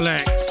choice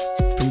select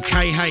from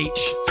KH,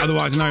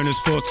 otherwise known as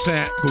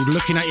Fortet, called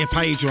Looking at Your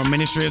Page on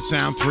Ministry of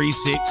Sound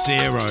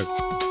 360.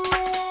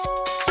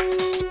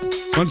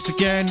 Once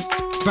again,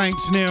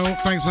 thanks Neil,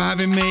 thanks for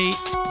having me.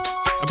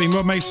 I've been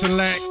Rob May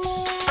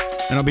Selects,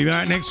 and I'll be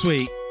back next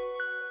week.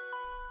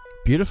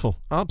 Beautiful,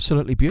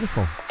 absolutely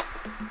beautiful.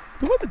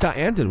 The way that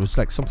ended was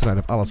like something out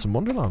of Alice in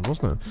Wonderland,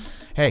 wasn't it?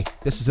 Hey,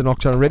 this is the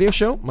Nocturnal Radio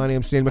Show. My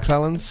name's Neil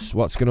McClellans.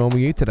 What's going on with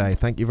you today?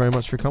 Thank you very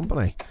much for your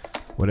company.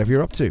 Whatever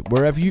you're up to,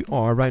 wherever you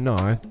are right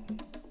now,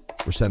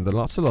 we're sending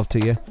lots of love to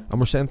you, and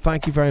we're saying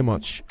thank you very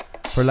much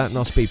for letting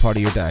us be part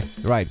of your day.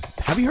 Right,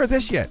 have you heard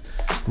this yet?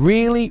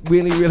 Really,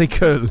 really, really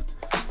cool.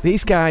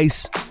 These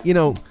guys, you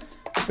know,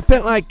 a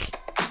bit like,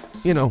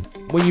 you know,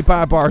 when you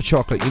buy a bar of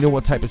chocolate, you know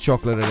what type of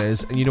chocolate it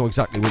is, and you know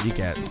exactly what you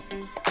get.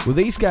 Well,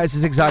 these guys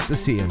is exactly the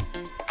same.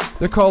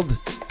 They're called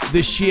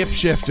The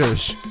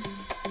Shapeshifters,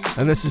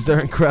 and this is their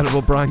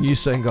incredible brand new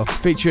single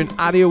featuring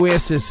Adi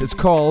Oasis. It's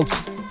called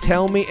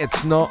Tell Me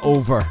It's Not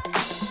Over.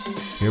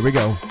 Here we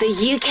go.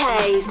 The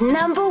UK's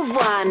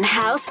 #1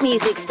 house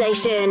music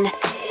station.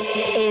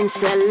 In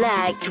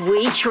Select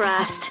We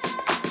Trust.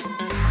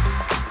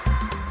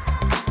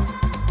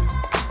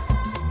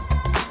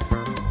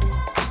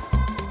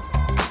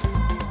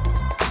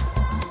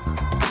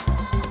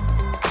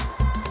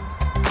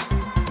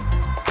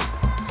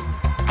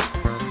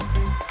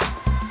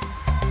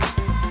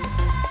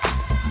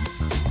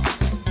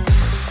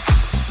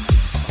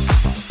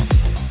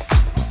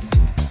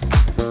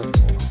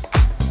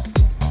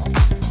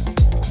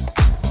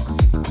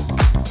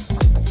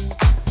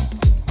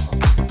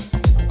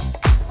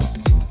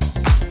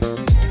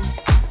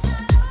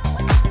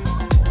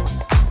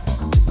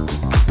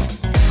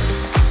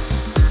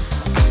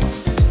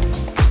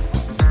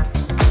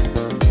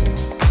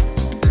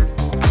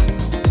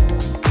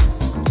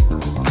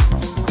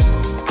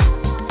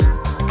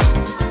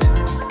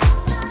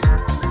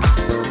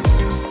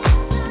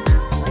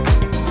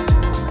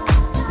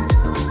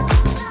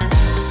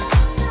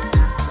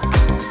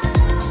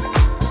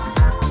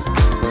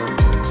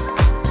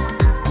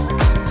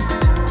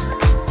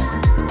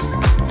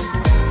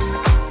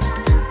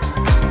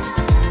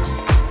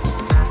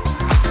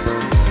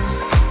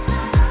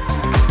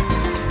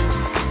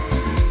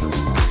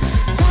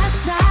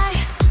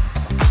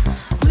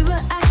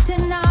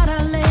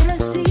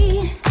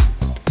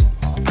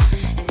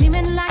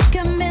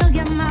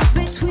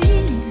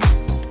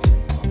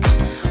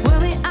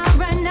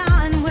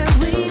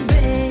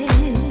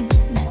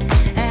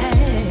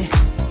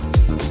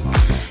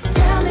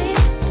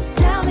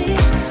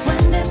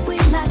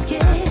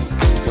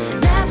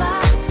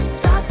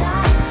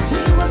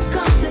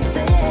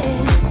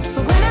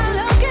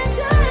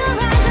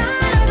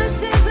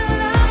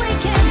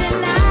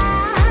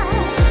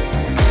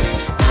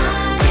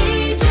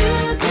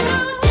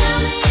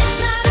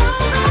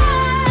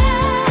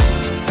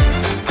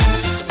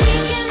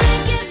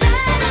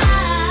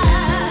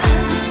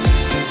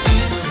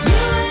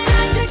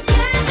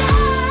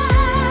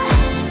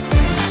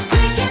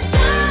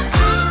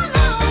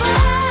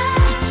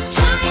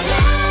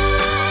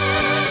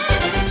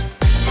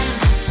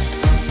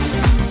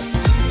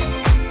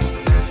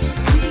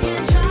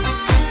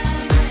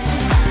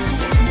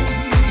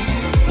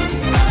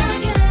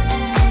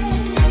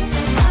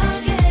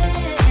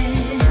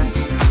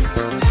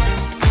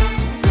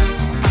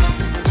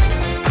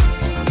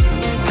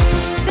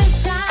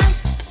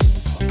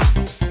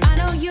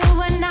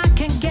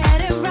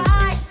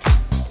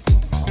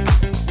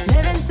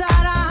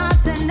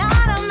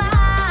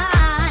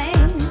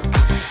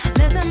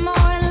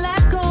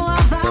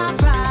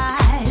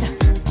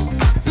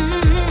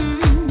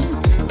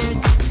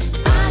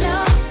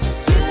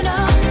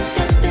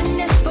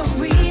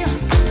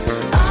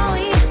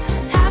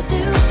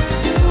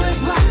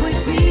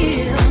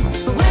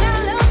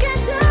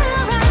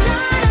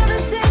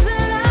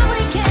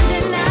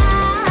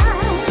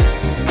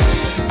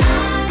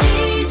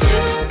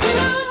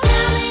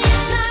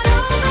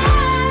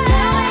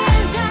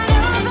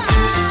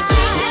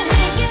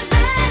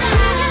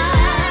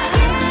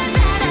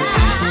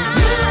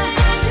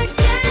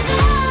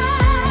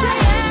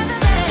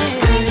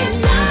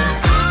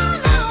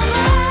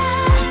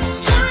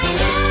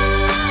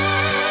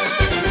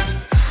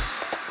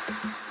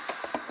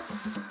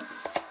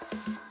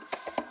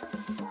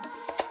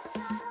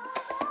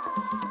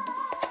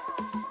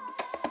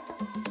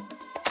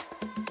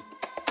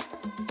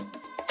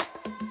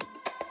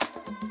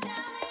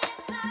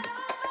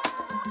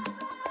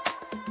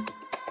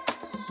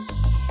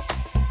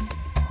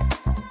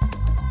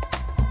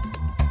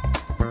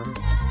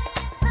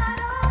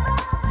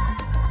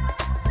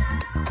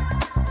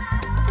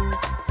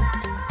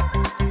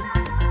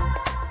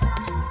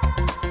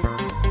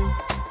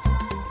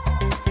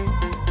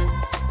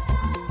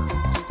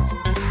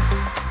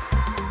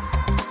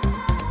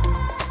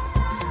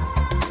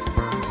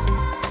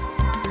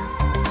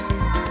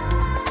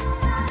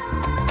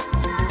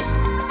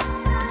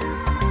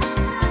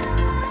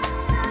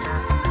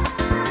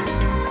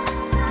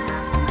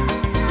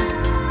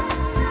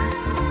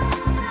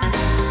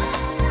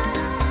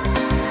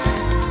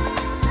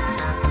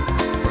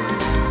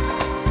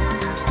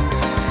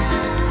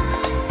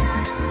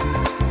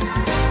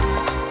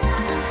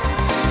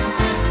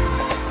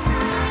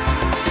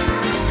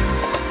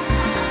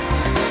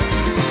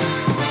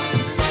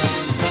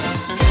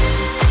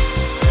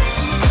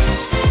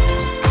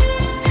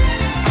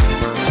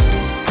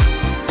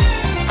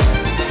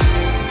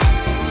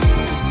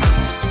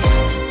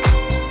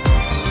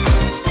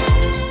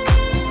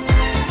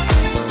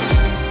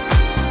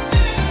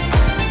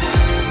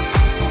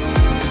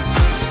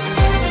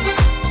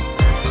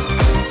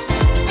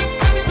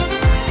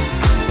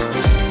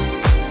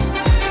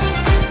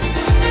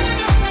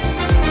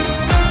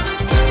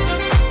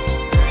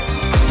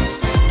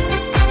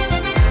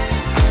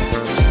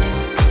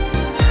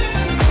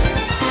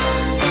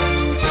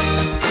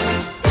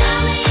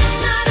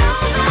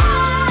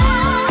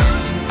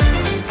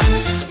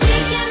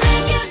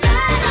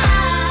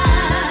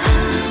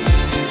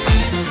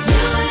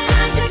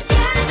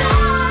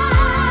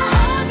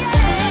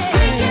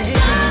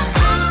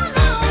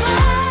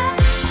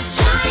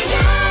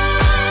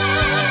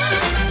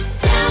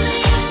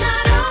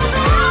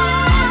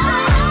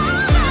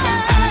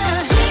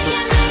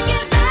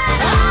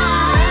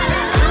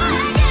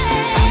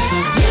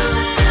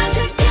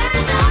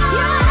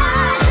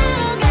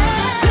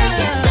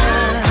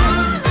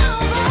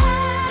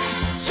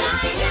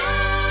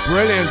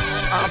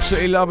 Brilliant.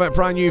 Absolutely love it.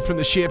 Brand new from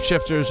the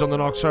Shapeshifters on the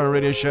Nocturnal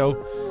Radio Show.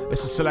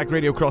 This is Select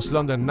Radio across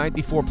London,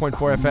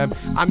 94.4 FM.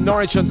 I'm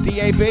Norwich on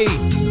DAB.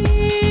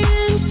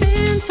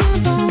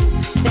 Invincible,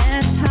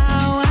 that's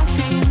how I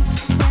feel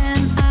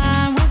when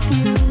I'm with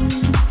you.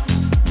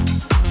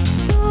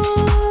 No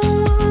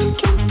one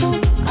can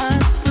stop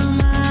us from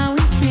how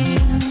we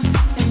feel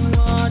and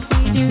what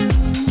we do.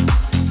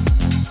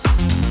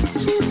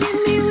 You give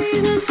me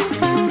reason to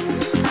fight.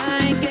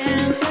 I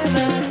can't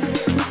survive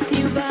with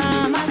you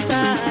by my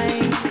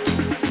side.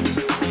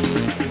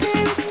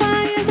 There is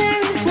fire,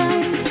 there is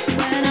light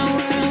when our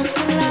worlds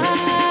collide.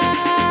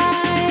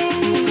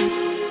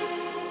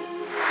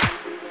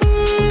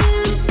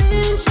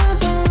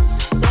 Invincible,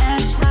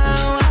 that's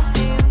how I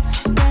feel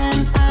when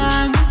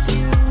I'm with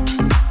you.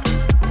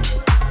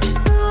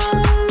 No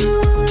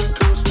one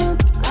can stop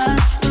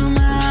us from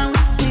how we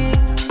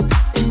feel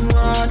and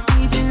what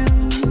we do.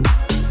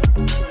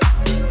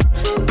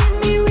 You give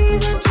me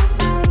reason to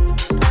fight.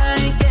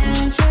 I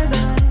can't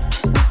survive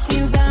with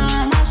you by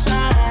my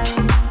side.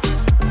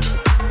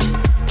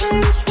 There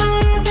is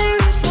fire, there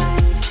is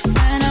light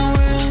when our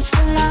worlds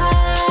collide.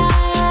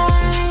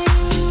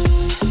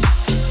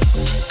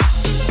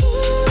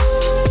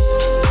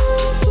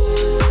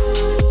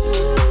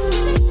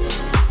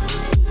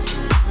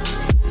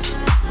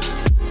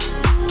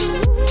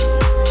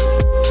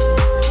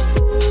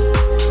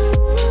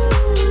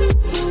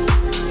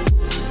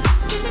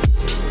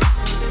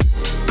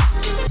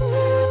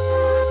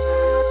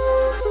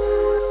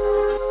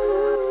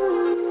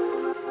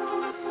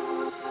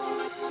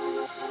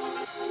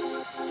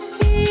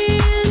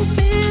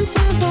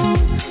 Invincible,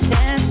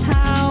 that's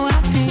how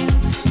I feel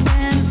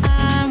when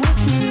I'm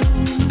with you.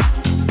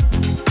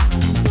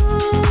 No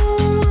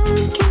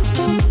one can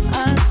stop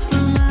us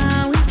from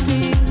how we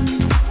feel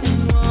and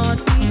what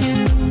we do.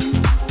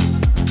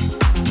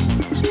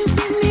 You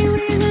give me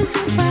reason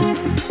to fight.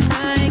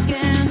 I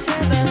can't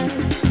survive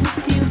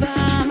with you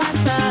by my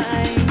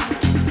side.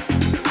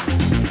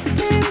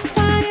 There is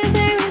fire,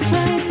 there is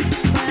light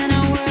when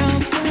our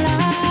worlds collide.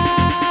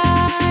 That's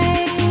how I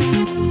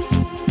feel when I'm with you. No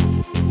one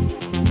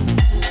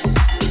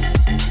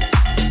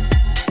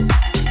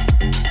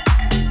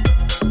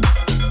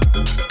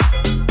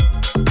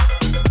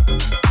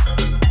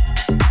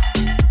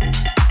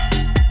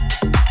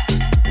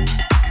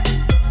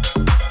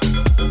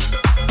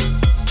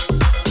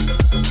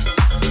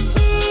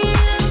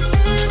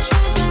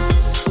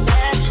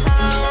can stop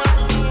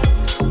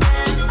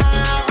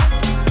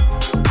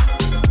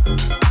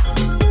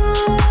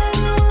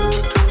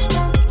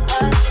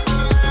us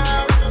from how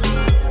we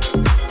feel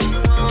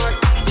and what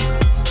we do.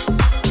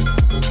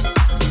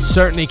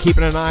 Certainly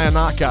keeping an eye on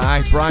that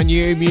guy. Brand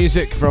new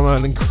music from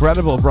an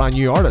incredible brand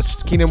new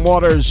artist, Keenan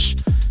Waters.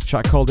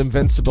 Track called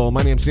Invincible.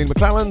 My name's Neil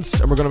McClelland,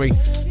 and we're going to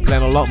be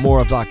playing a lot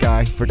more of that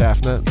guy for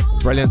definite.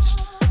 Brilliant.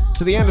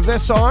 To the end of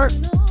this hour,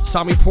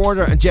 Sammy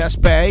Porter and Jess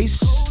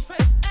Bays.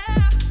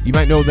 You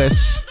might know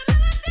this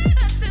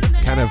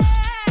kind of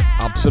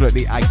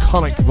absolutely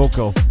iconic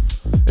vocal.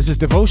 This is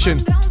Devotion.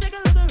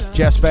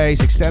 Jess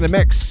Bays, extended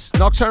mix.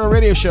 Nocturnal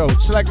Radio Show,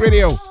 Select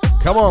Radio.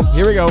 Come on,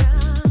 here we go.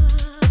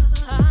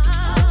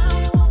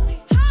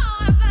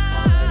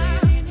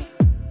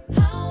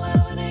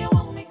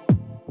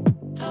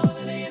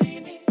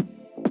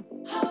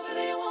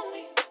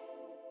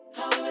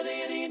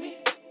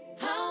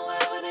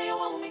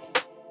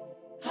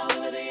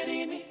 However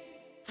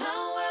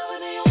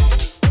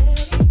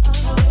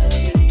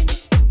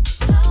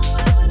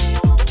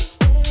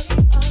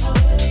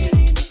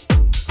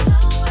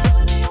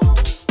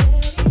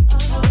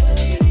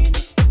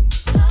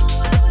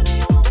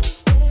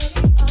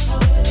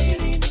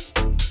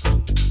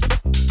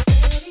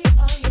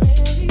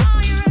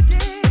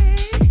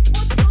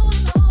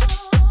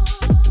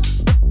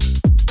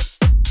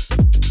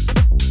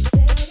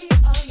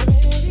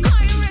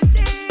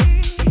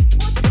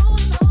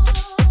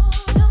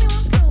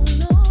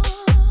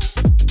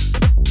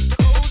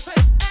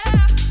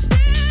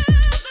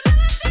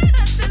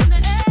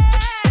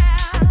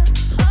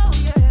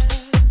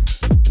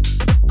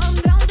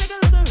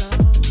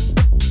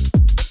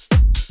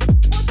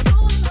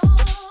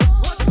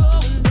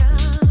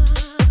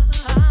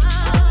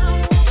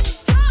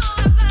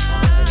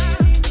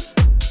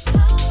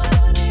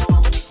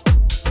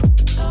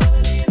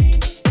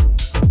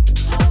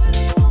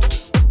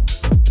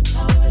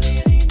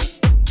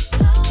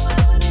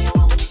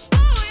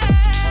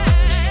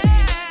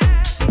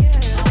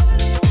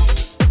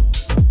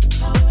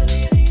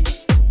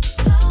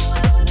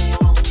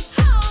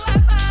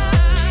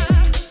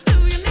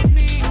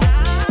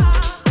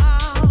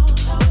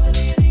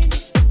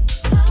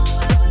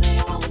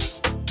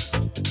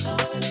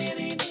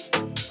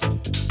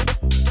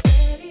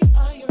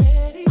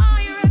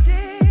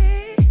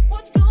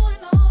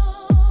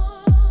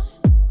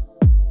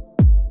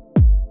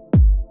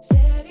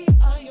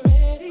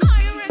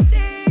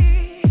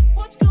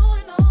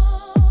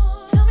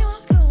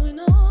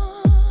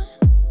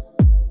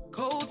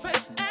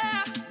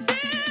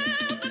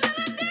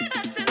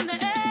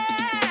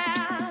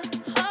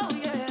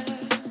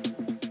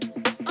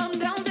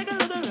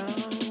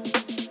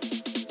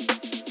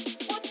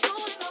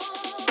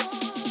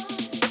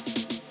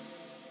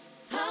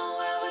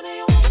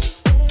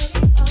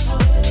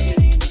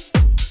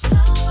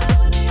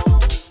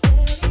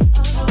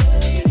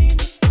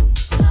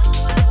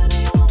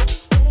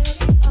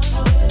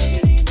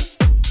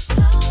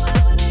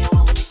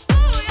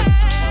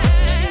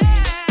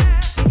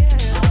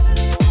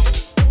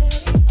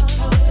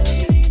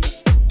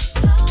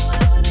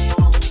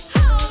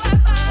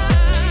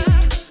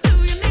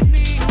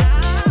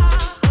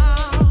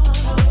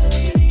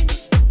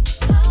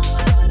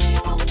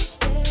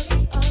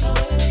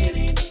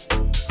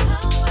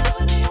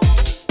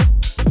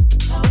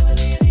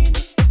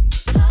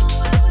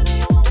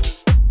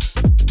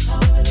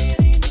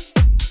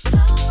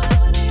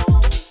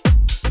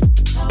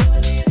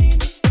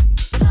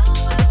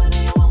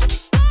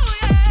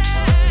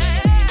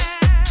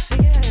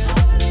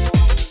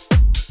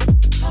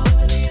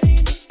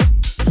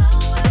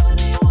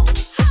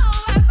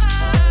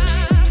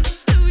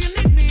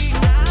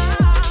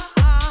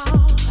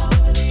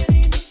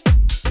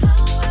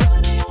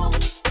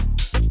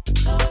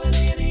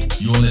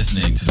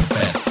the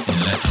best in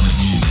electronic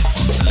music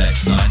on Select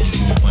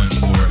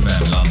 94.4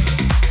 FM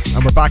London.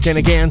 And we're back in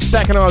again,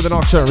 second hour of the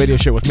Nocturnal Radio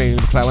Show with me, Neil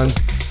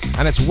McClelland.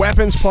 And it's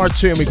Weapons Part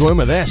 2, and we go in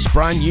with this,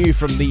 brand new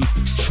from the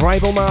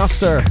Tribal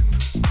Master,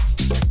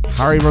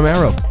 Harry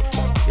Romero.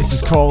 This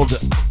is called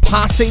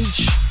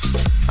Passage,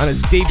 and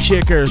it's Deep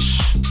Shakers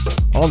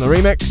on the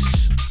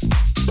remix.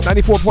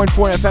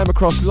 94.4 FM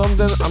across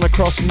London and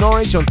across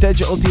Norwich on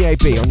digital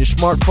DAB, on your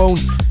smartphone,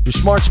 your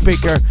smart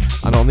speaker,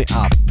 and on the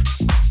app.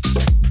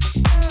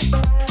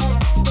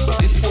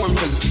 This poem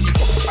shall speak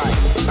of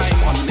time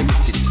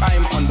unlimited,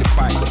 time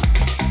undefined.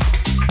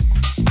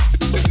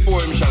 This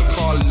poem shall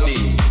call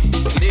names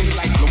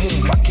like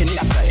Lumumba,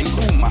 Kenyatta,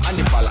 Nkrumah,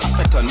 Hannibal,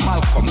 Atherton,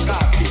 Malcolm,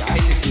 Garvey,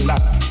 Haile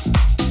Selassie.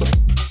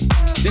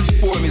 This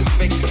poem is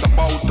vexed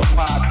about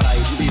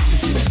apartheid,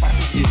 racism,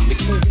 fascism, the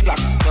Ku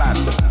Klux Klan,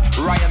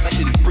 riots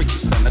in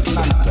Brixton,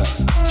 Atlanta,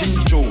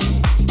 Jim Jones.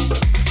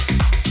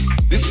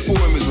 This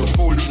poem is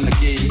revolting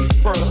against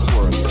first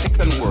world,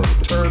 second world,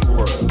 third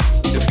world,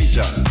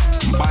 division,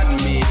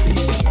 man-made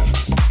decision.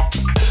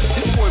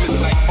 This poem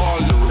is like all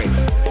the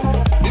rest.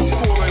 This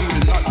poem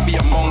will not be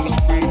amongst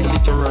great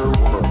literary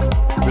works.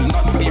 It will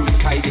not be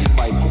recited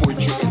by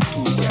poetry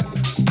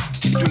enthusiasts.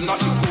 It will not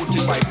be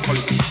quoted by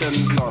politicians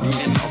nor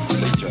men of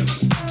religion.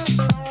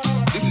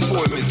 This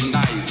poem is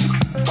knives,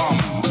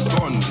 bombs,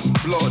 guns,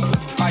 blood,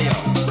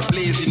 fire,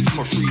 blazing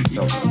for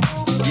freedom.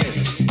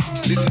 Yes,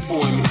 this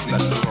poem is a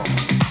drum.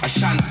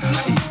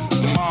 Ashanti,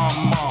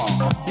 Mama,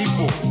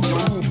 Igbo,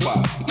 Yoruba,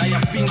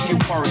 Nyabingi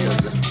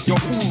warriors,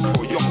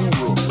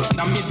 Yohuro,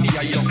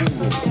 Namibia,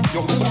 Yohuro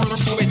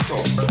Soweto,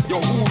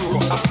 Yohuro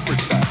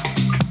Africa.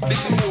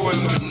 This poem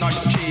will not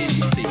change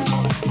things.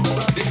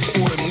 This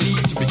poem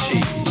needs to be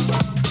changed.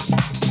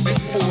 This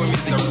poem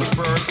is the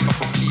rebirth of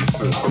a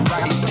people,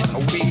 arising,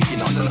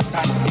 awakening,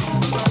 understanding.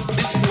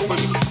 This poem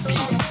is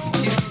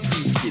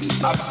speaking,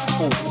 I've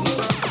spoken.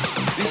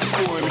 This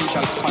poem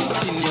shall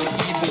continue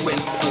even when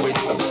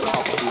poets have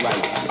stopped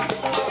writing.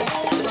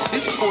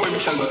 This poem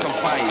shall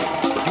survive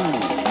you,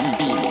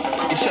 me.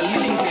 It shall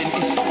linger in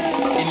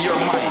history, in your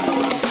mind.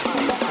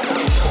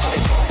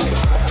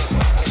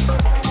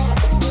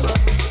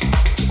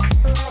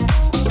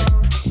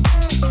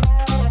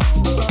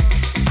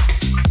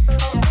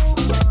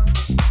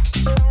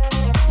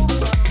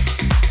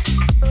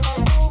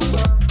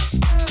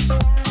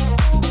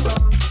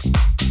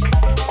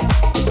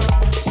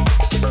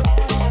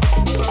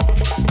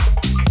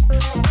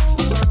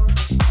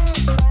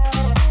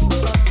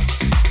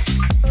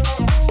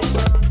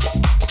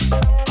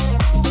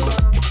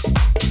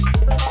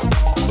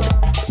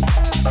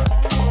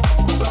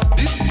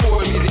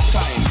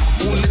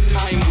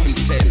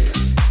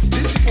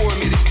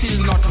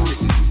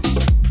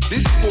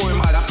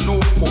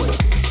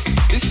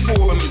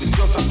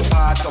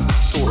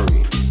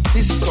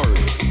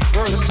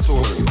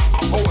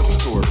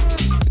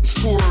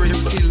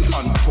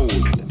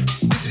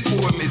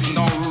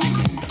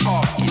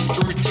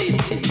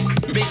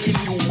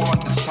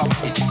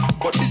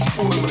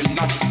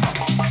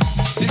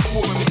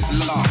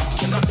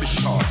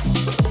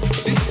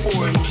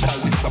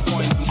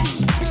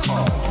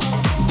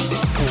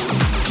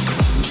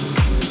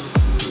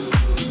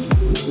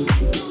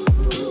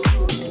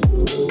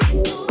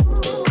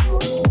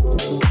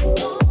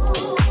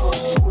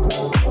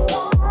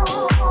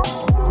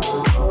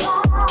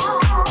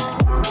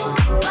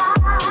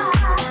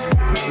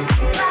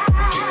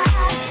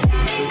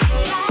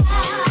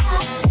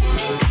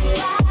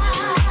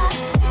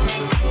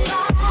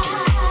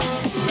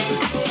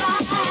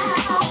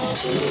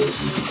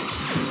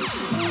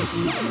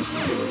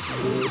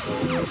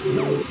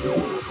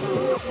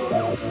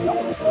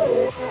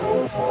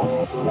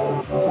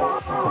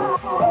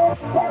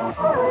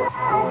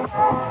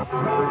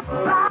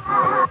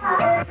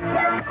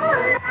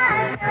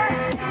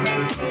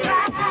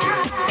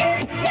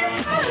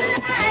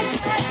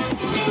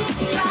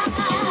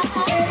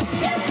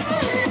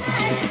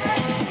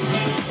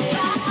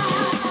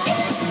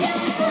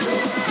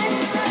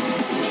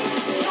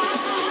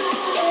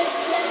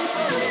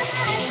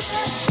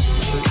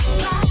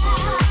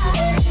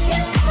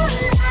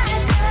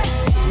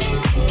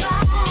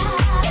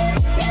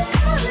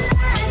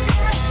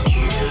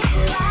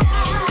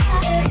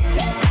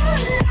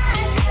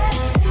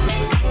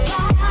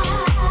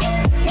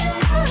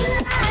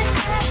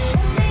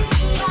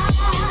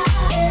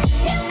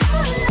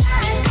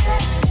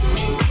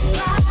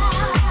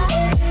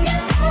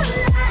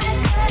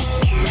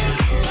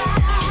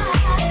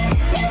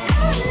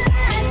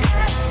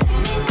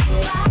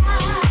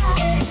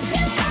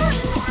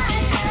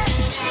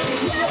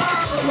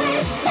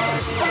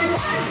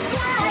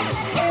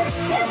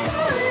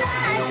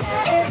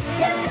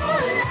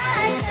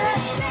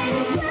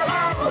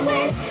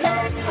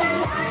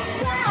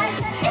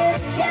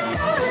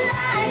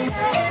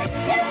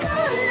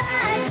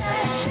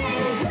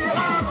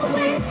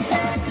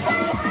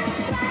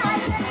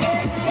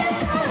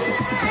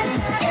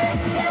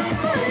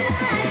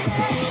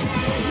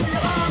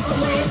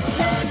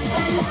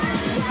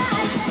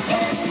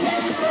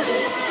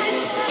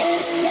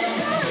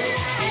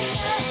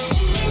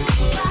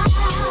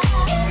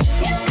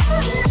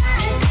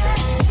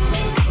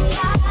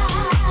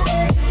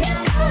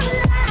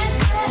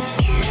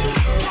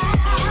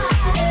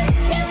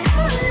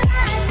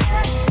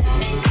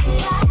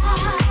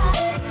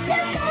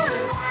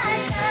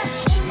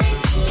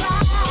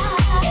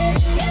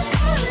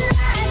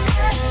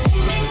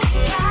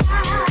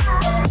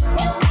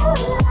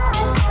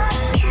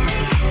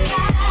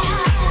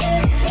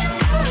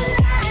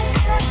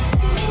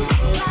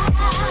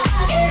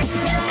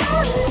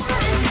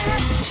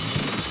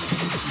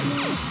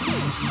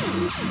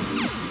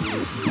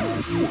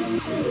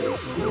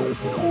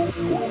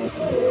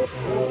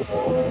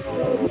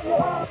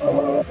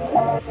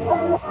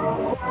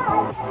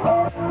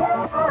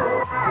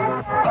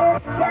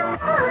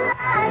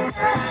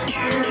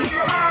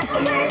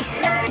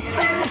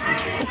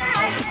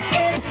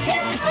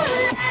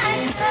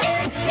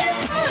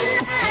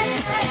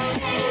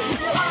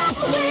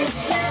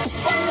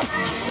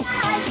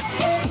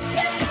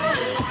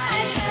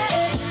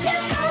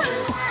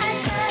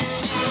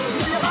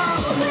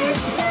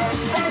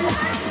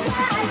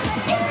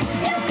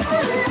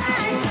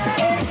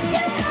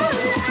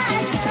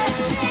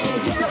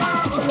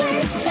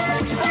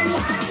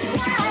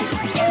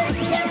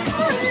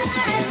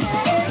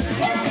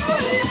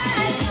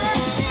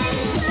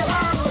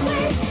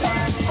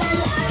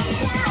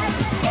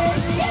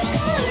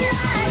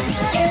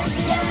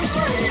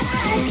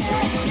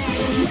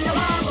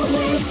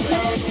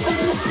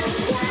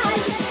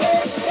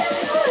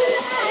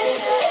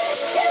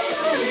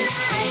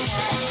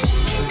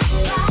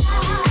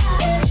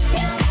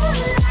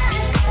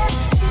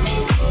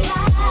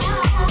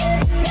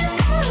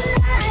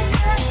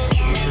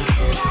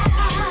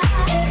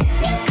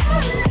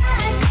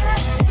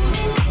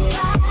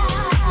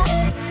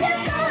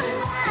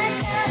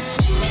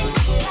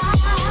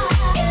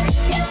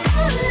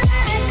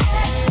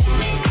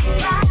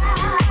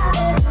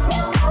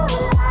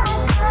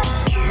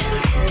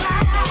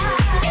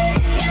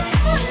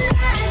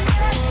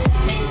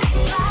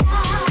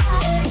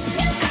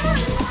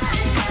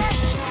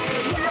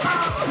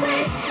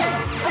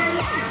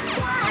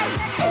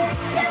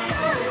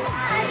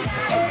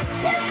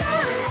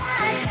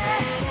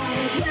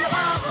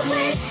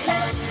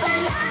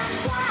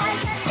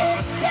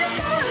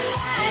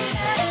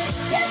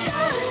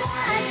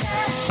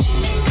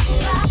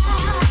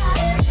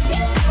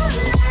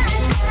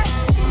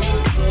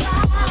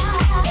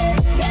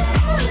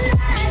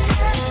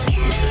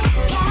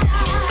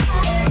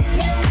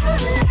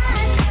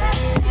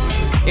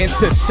 It's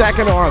the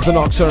second hour of the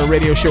Nocturnal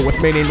Radio Show with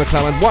me, Neil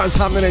McClellan. What is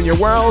happening in your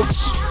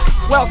worlds?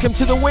 Welcome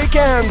to the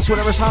weekends.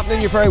 Whatever's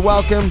happening, you're very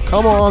welcome.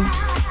 Come on.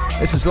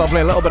 This is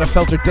lovely. A little bit of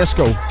filtered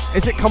disco.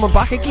 Is it coming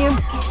back again?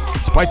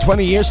 It's about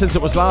 20 years since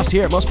it was last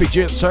here. It must be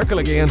due at Circle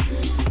again.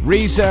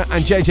 Reza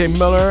and JJ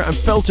Miller and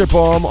Filter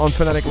Bomb on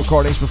Phonetic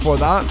Recordings before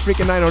that.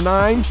 Freaking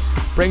 909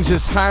 brings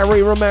us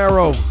Harry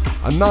Romero.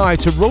 And now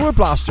to Roller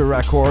Blaster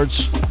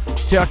Records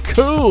to a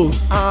cool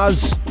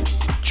as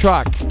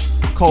track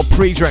called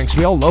Pre-Drinks.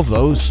 We all love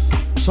those.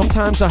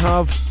 Sometimes I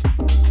have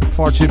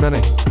far too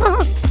many.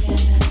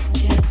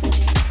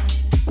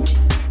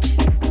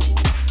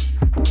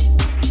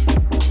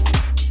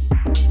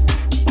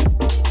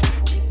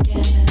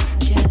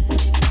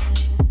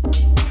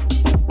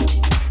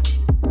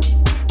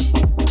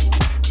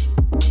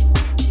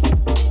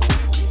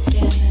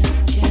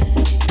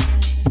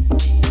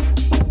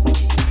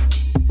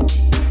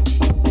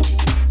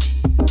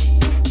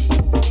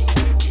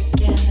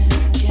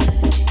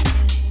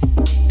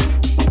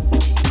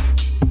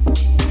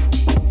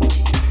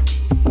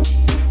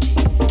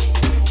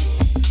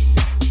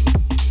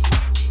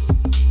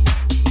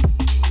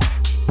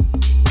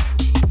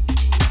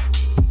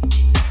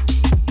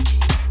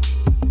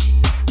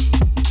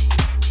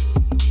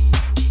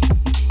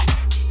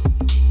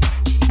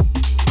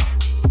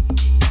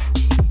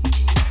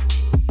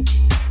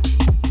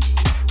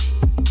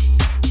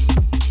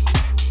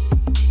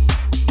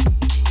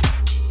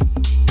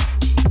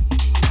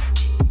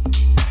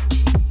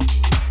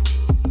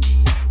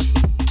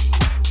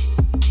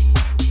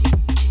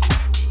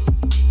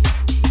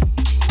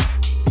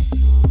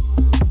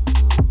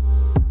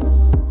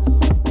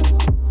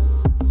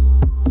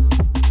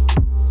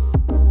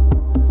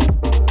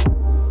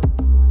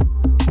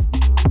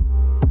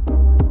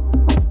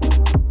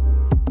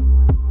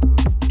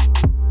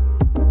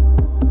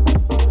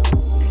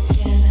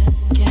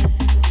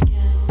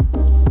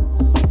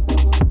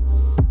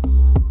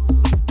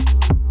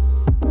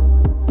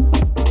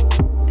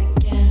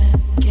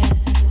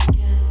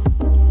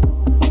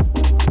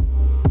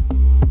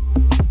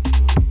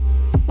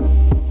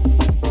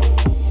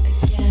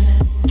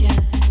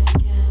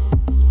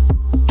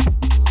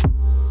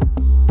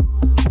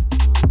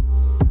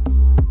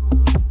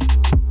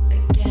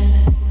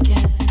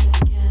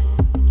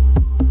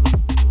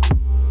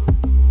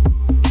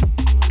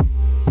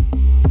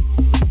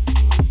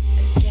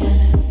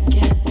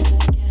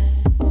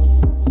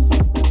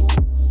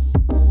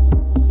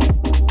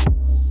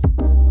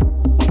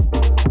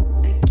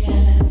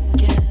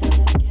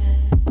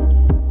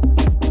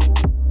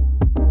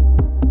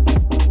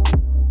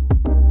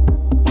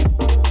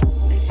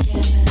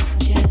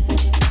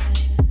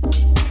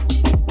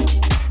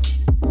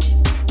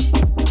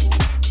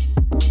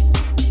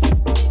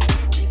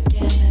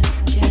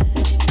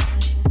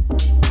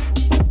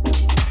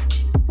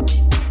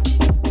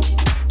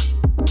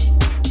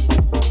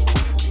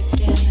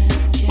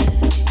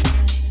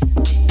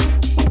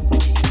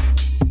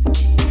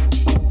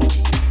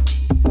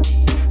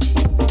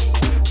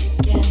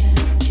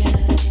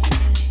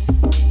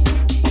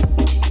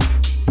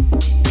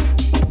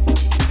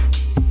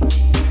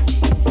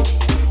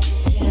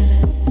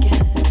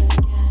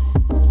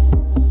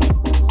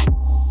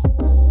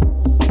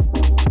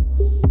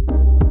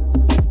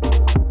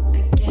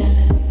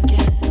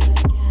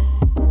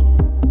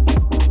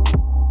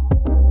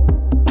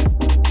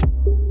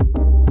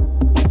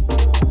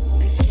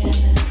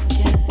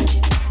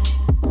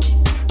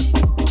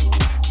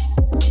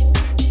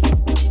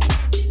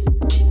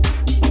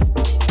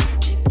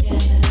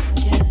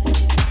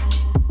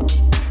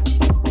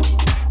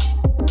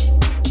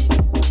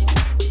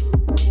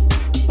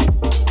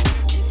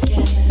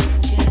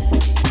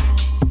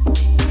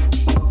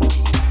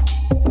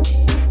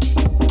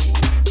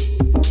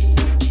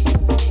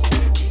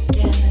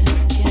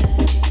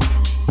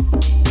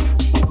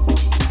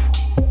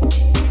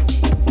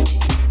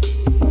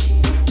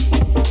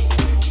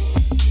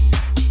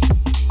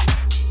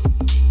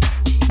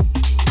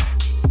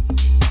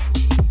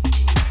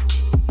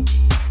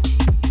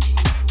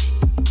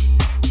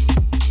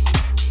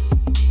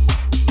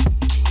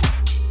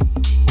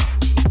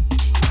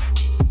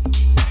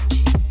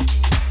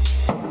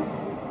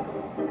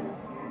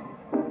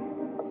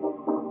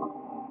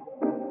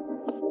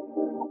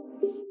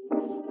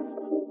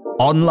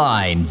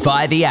 online,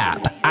 via the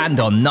app, and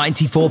on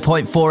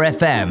 94.4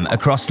 FM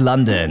across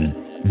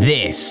London.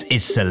 This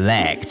is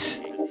Select.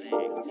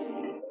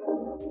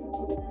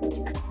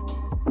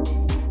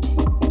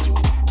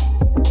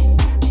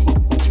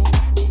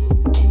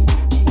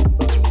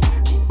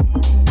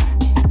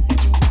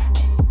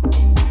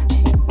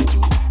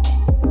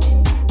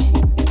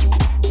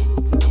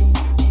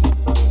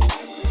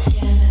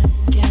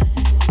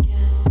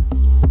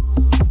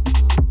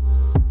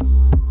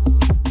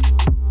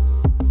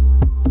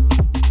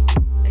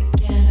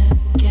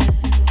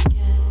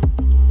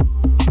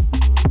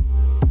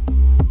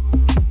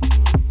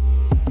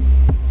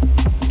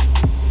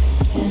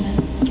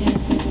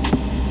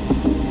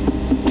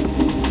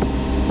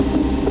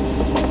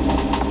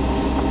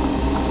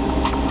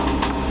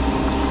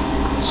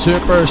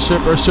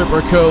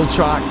 Super cool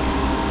track.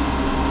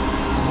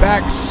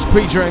 Bex,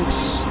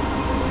 pre-drinks.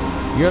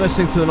 You're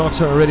listening to the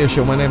Nocturnal Radio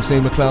Show. My name's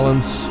Neil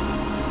McClellans.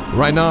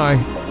 Right now,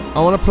 I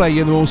want to play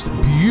you the most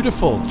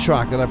beautiful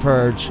track that I've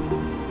heard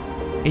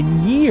in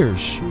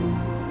years.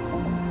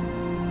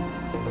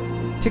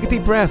 Take a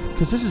deep breath,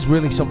 because this is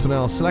really something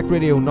else. Select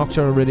Radio,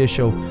 Nocturnal Radio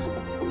Show.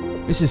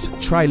 This is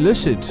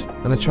Trilucid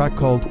and a track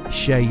called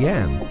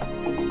Cheyenne.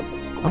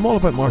 I'm all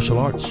about martial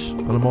arts,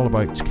 and I'm all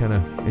about kind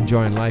of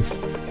enjoying life.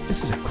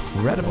 This is a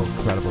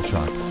incredible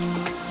track.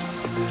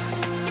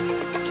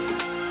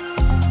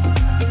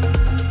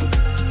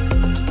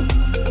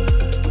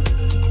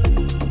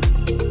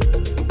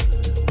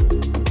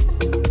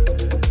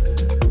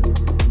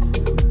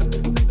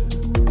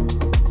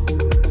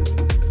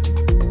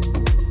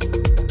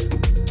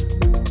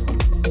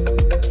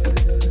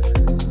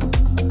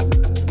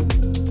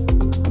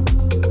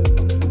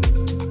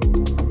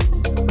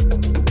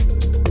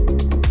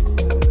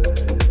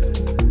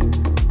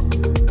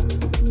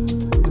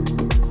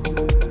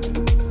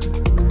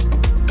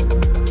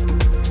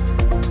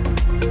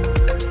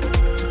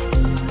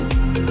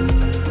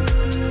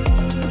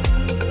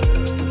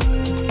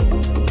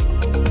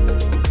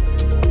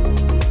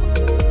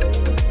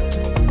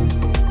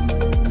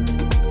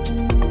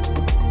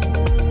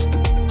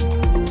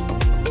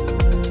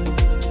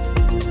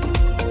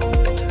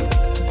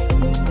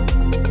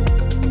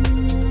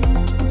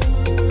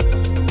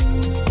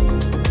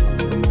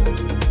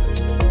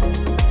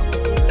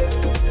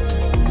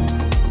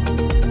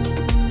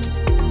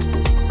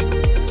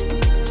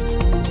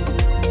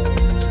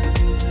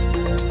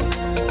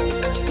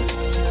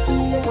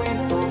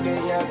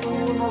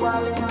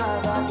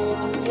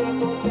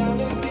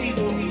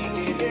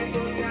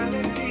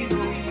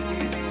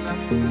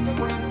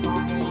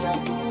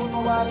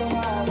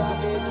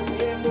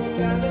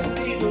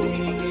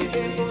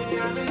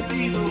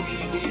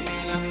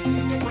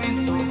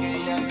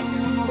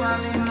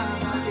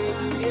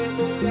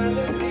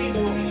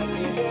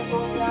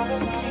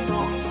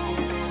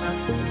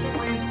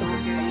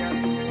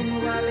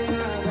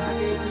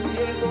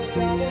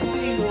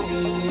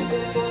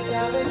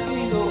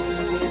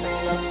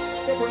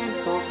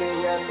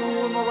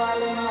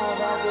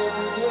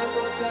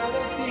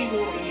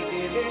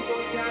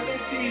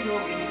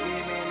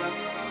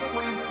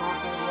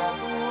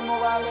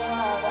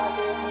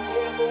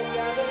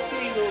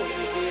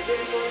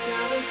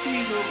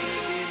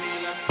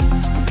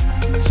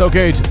 So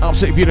good,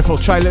 absolutely beautiful.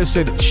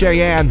 Trilucid,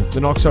 Cheyenne,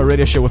 the Nocturnal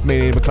Radio Show with me,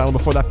 Neil McClellan.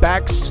 Before that,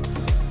 Bex,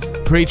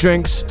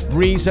 Pre-Drinks,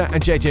 Reza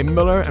and JJ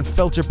Miller, and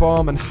Filter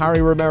Bomb, and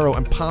Harry Romero,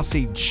 and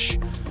Passage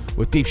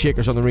with Deep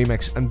Shakers on the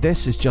remix. And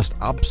this is just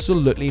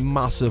absolutely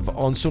massive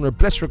on Sonar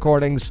Bliss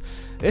Recordings.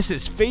 This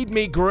is Feed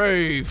Me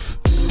Groove.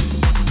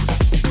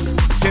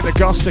 St.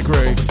 Augusta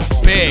Groove.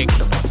 Big.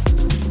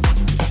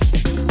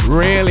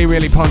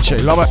 Really punchy.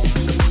 Love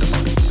it.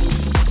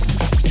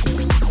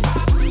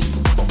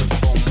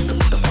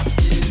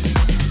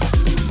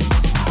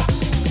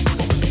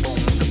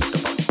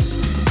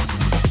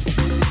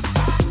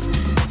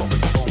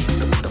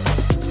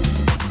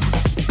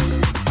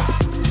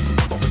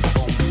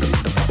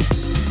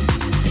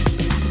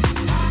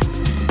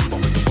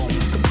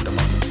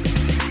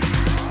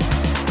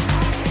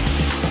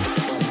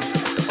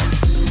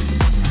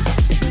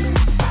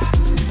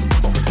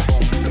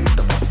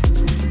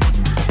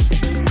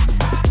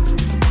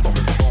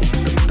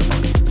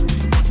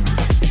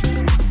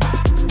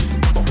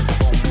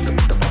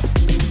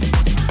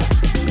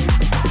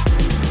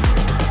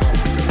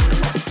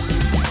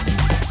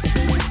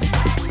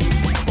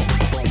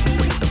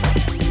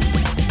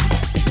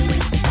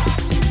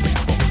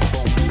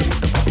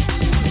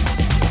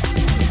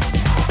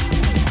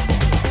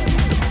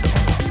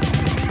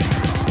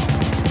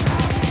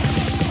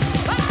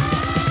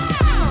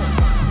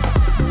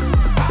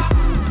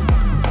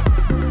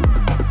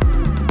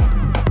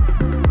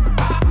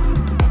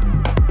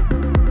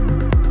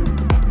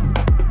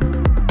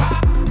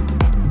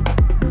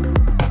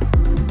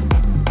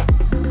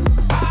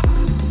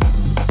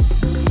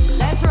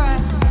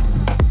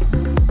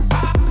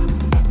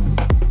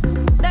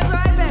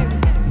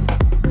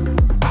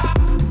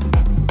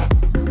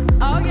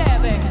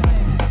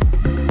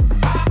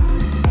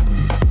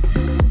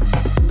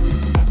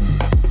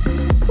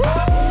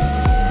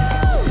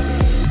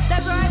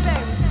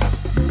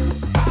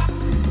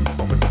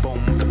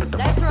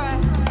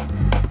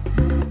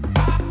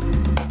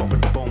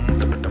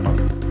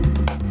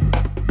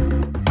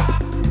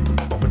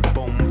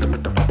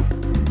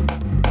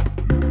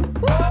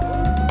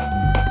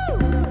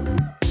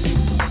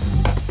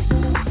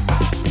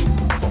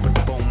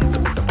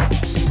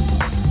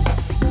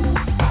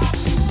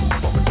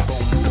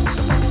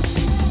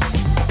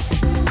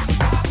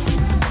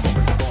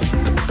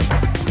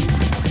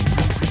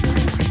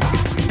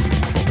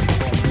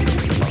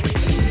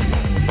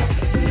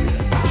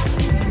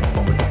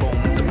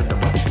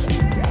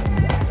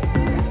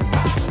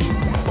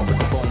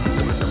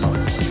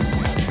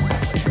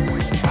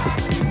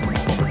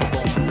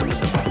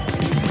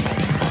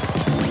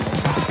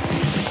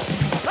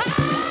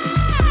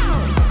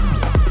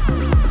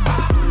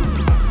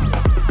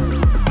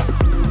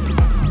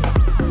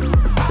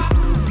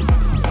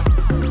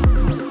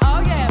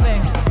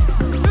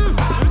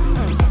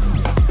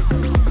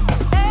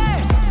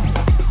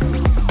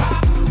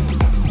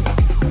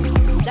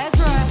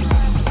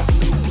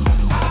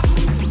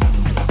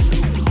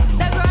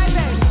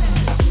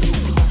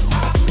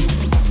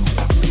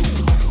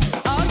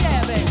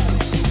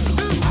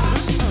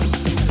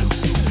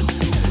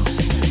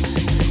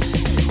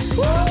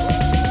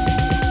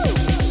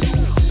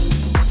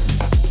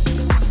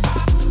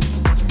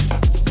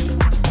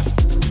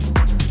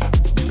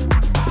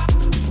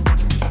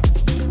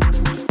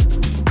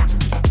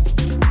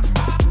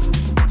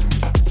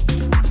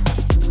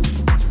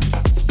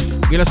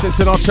 You're listening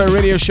to Nocturnal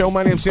Radio Show.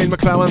 My name's Ian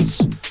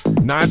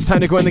McClelland. Now it's time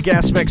to go in the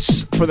guest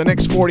mix for the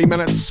next 40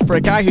 minutes for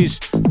a guy who's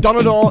done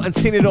it all and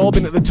seen it all,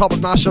 been at the top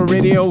of national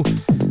radio,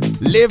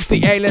 lived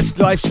the A-list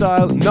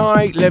lifestyle,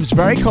 now lives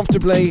very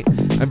comfortably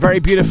and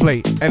very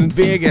beautifully in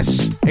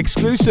Vegas,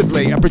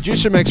 exclusively a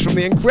producer mix from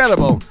the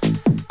incredible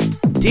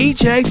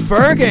DJ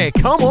Fergie.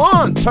 Come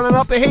on, turning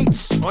up the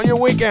heat on your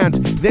weekend.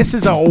 This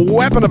is a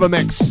weapon of a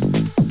mix.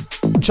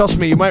 Trust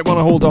me, you might want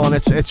to hold on.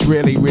 It's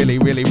really, really,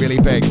 really, really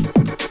big.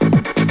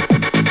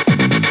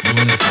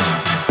 You're listening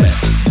to the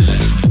best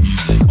electronic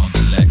music on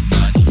Select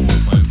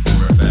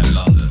 94.4 FM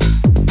London.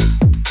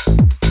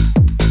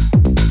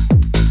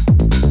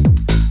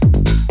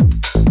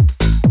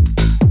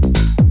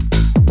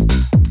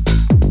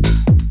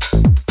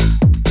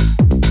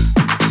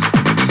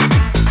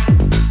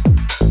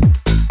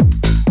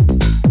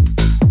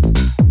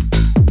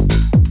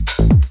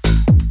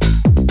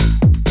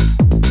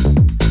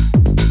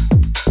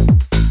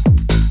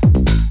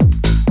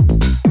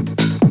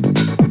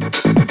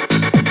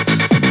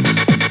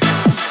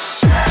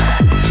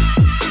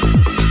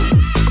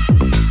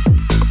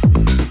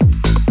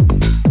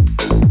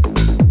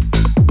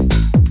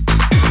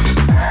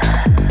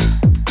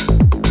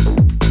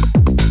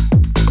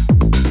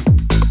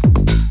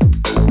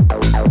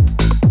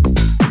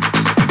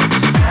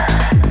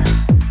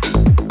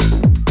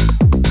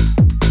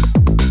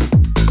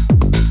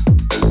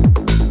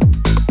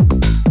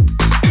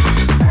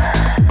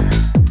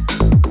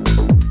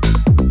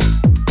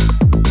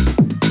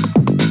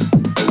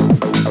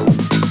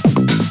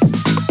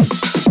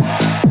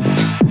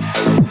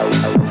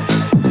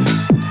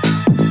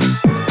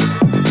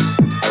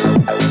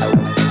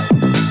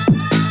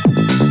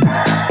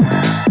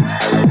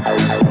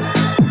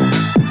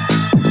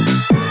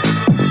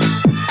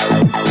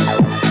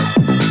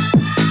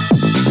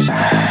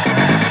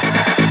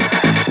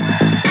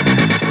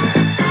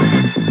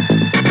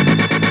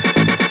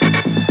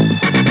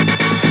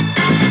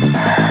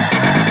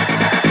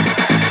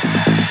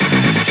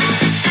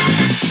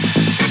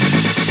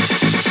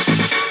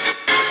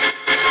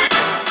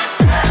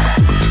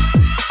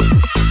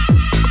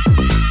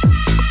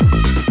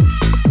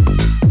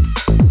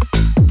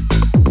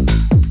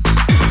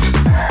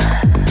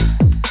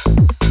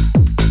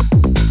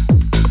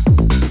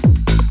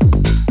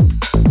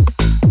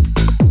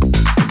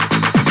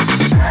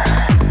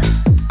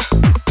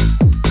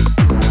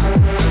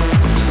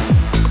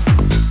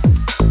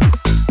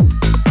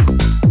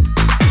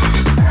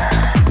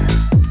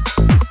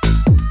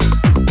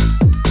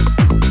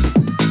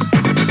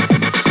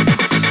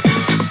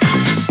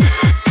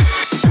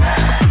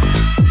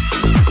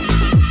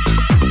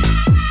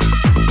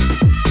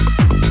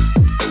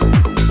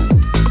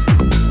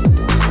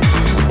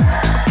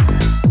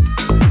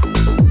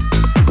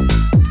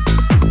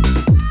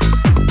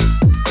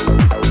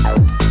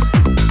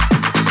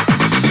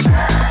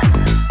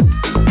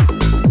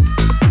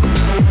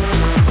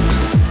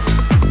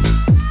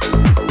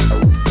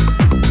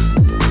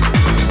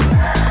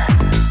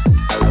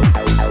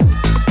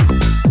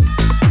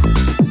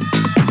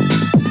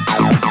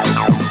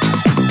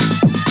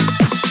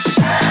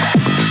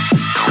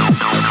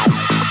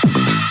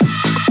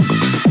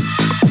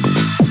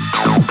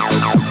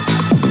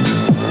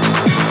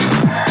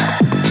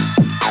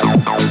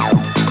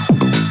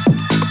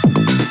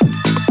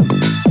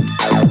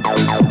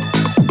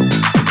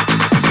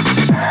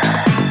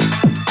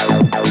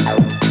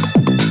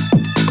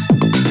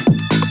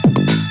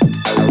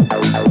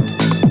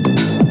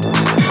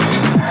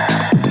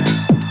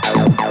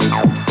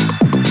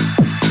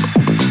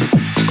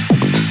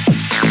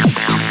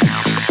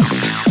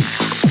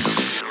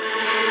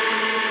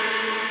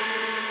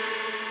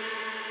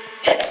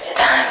 It's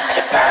time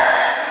to burn.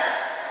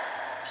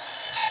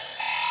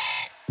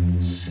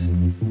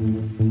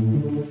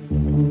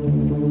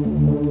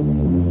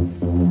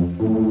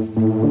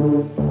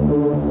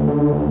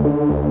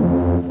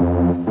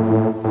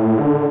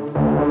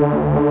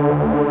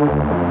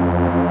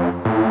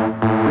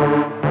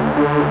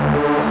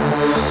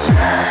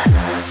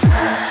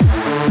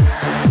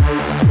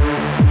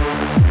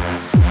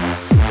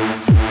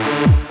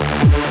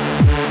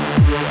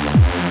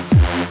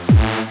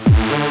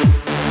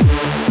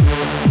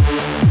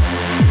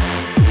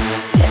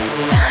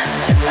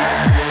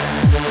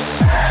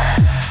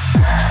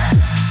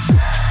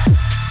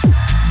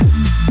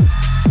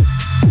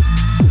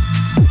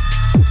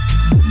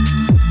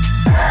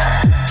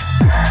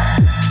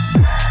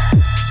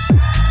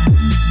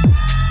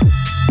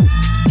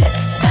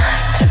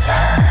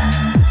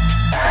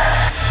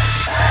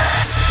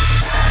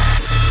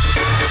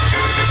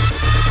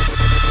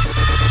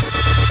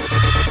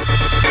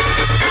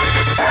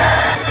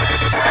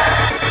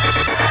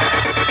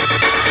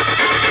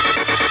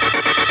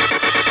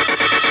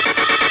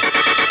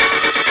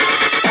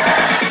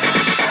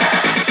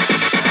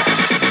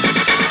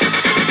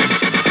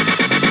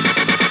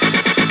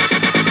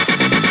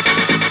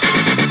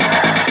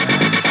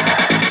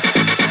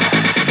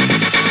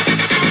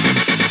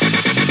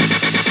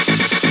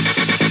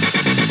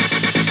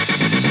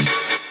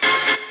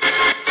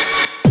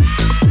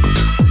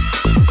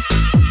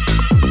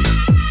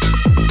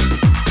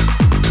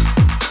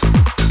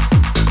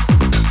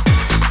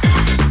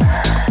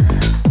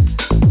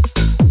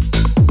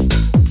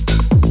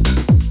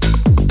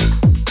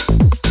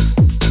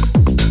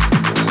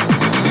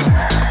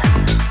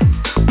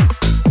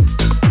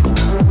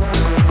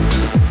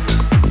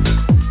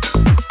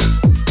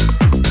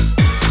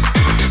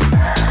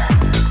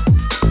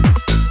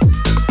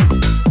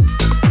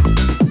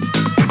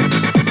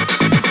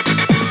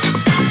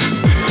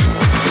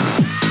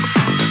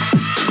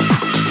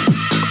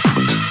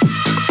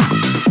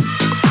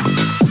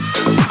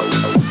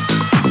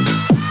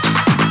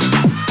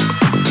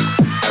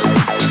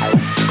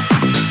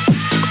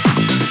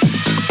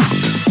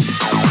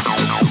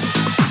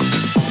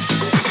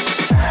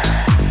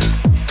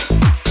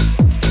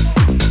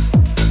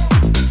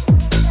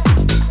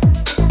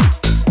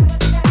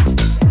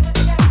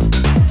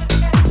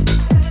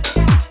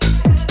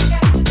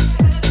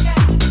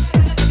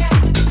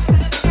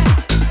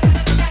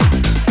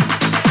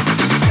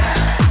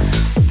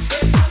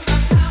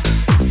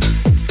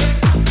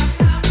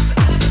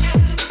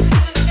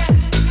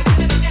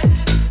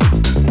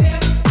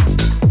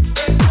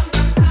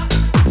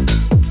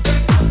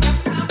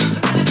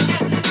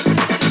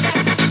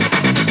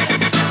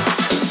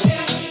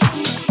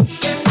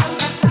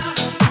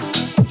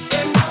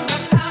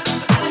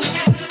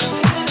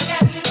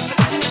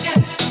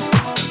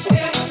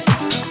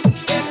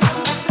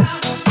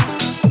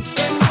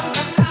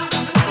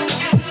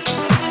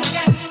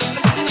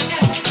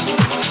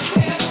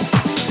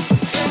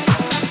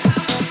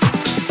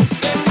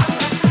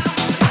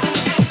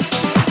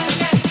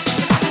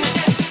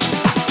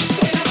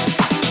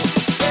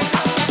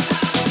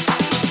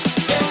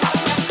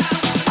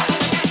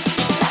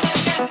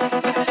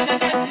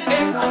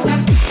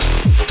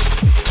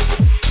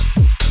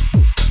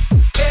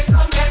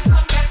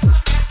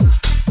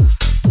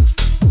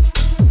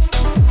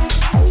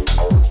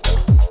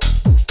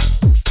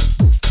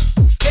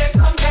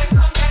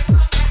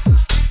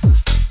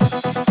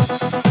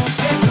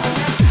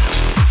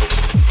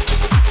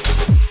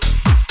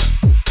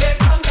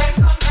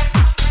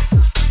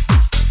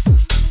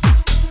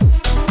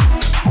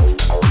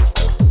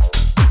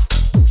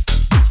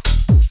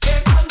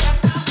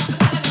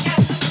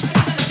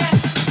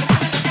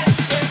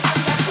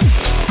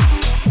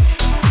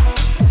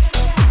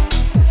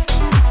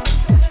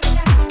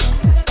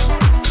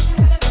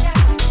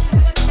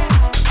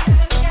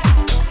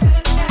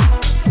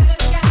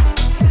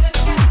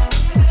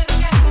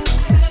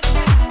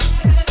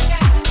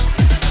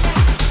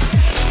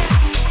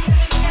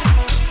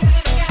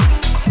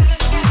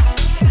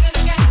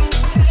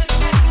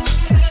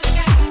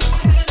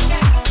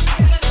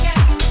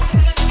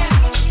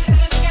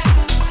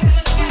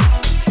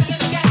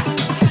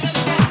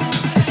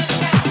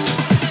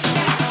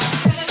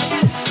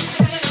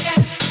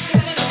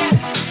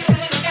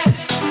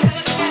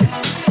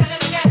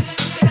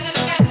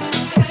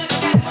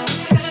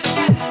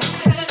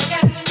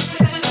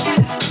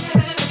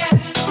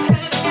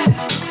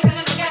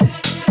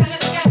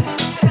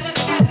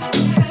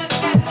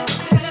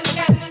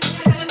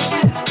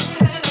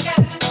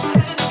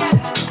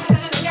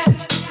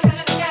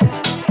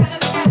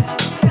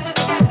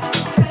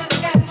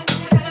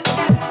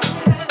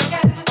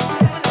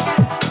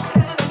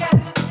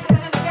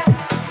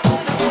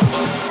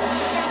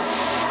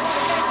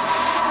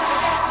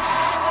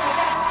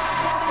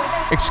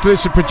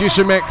 exclusive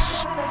producer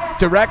mix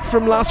direct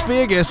from Las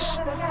Vegas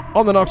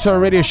on the Nocturnal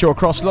Radio Show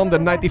across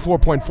London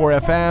 94.4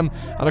 FM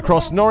and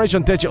across Norwich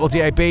on digital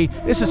DAB.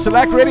 This is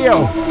Select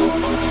Radio. Here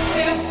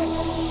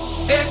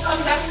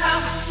comes that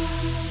sound.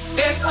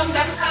 Here comes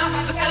that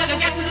sound. Look at it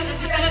again.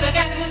 Look at it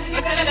again.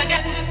 Look at it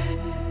again.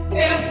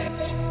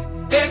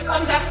 Here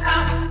comes that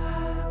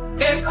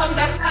sound. Here comes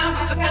that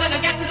sound. Look at it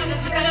again.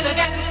 Look at it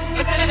again.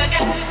 Look at it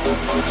again.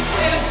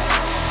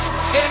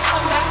 Here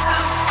comes that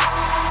sound.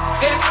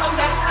 Here comes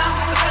that sound.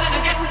 Look at it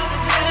again.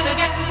 Look at it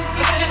again.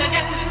 Look at it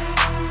again.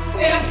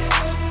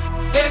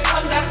 Here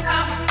comes that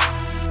sound.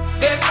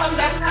 Here comes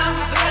that sound.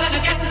 Look at it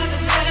again.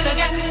 Look at it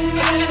again.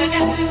 Look at it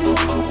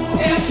again.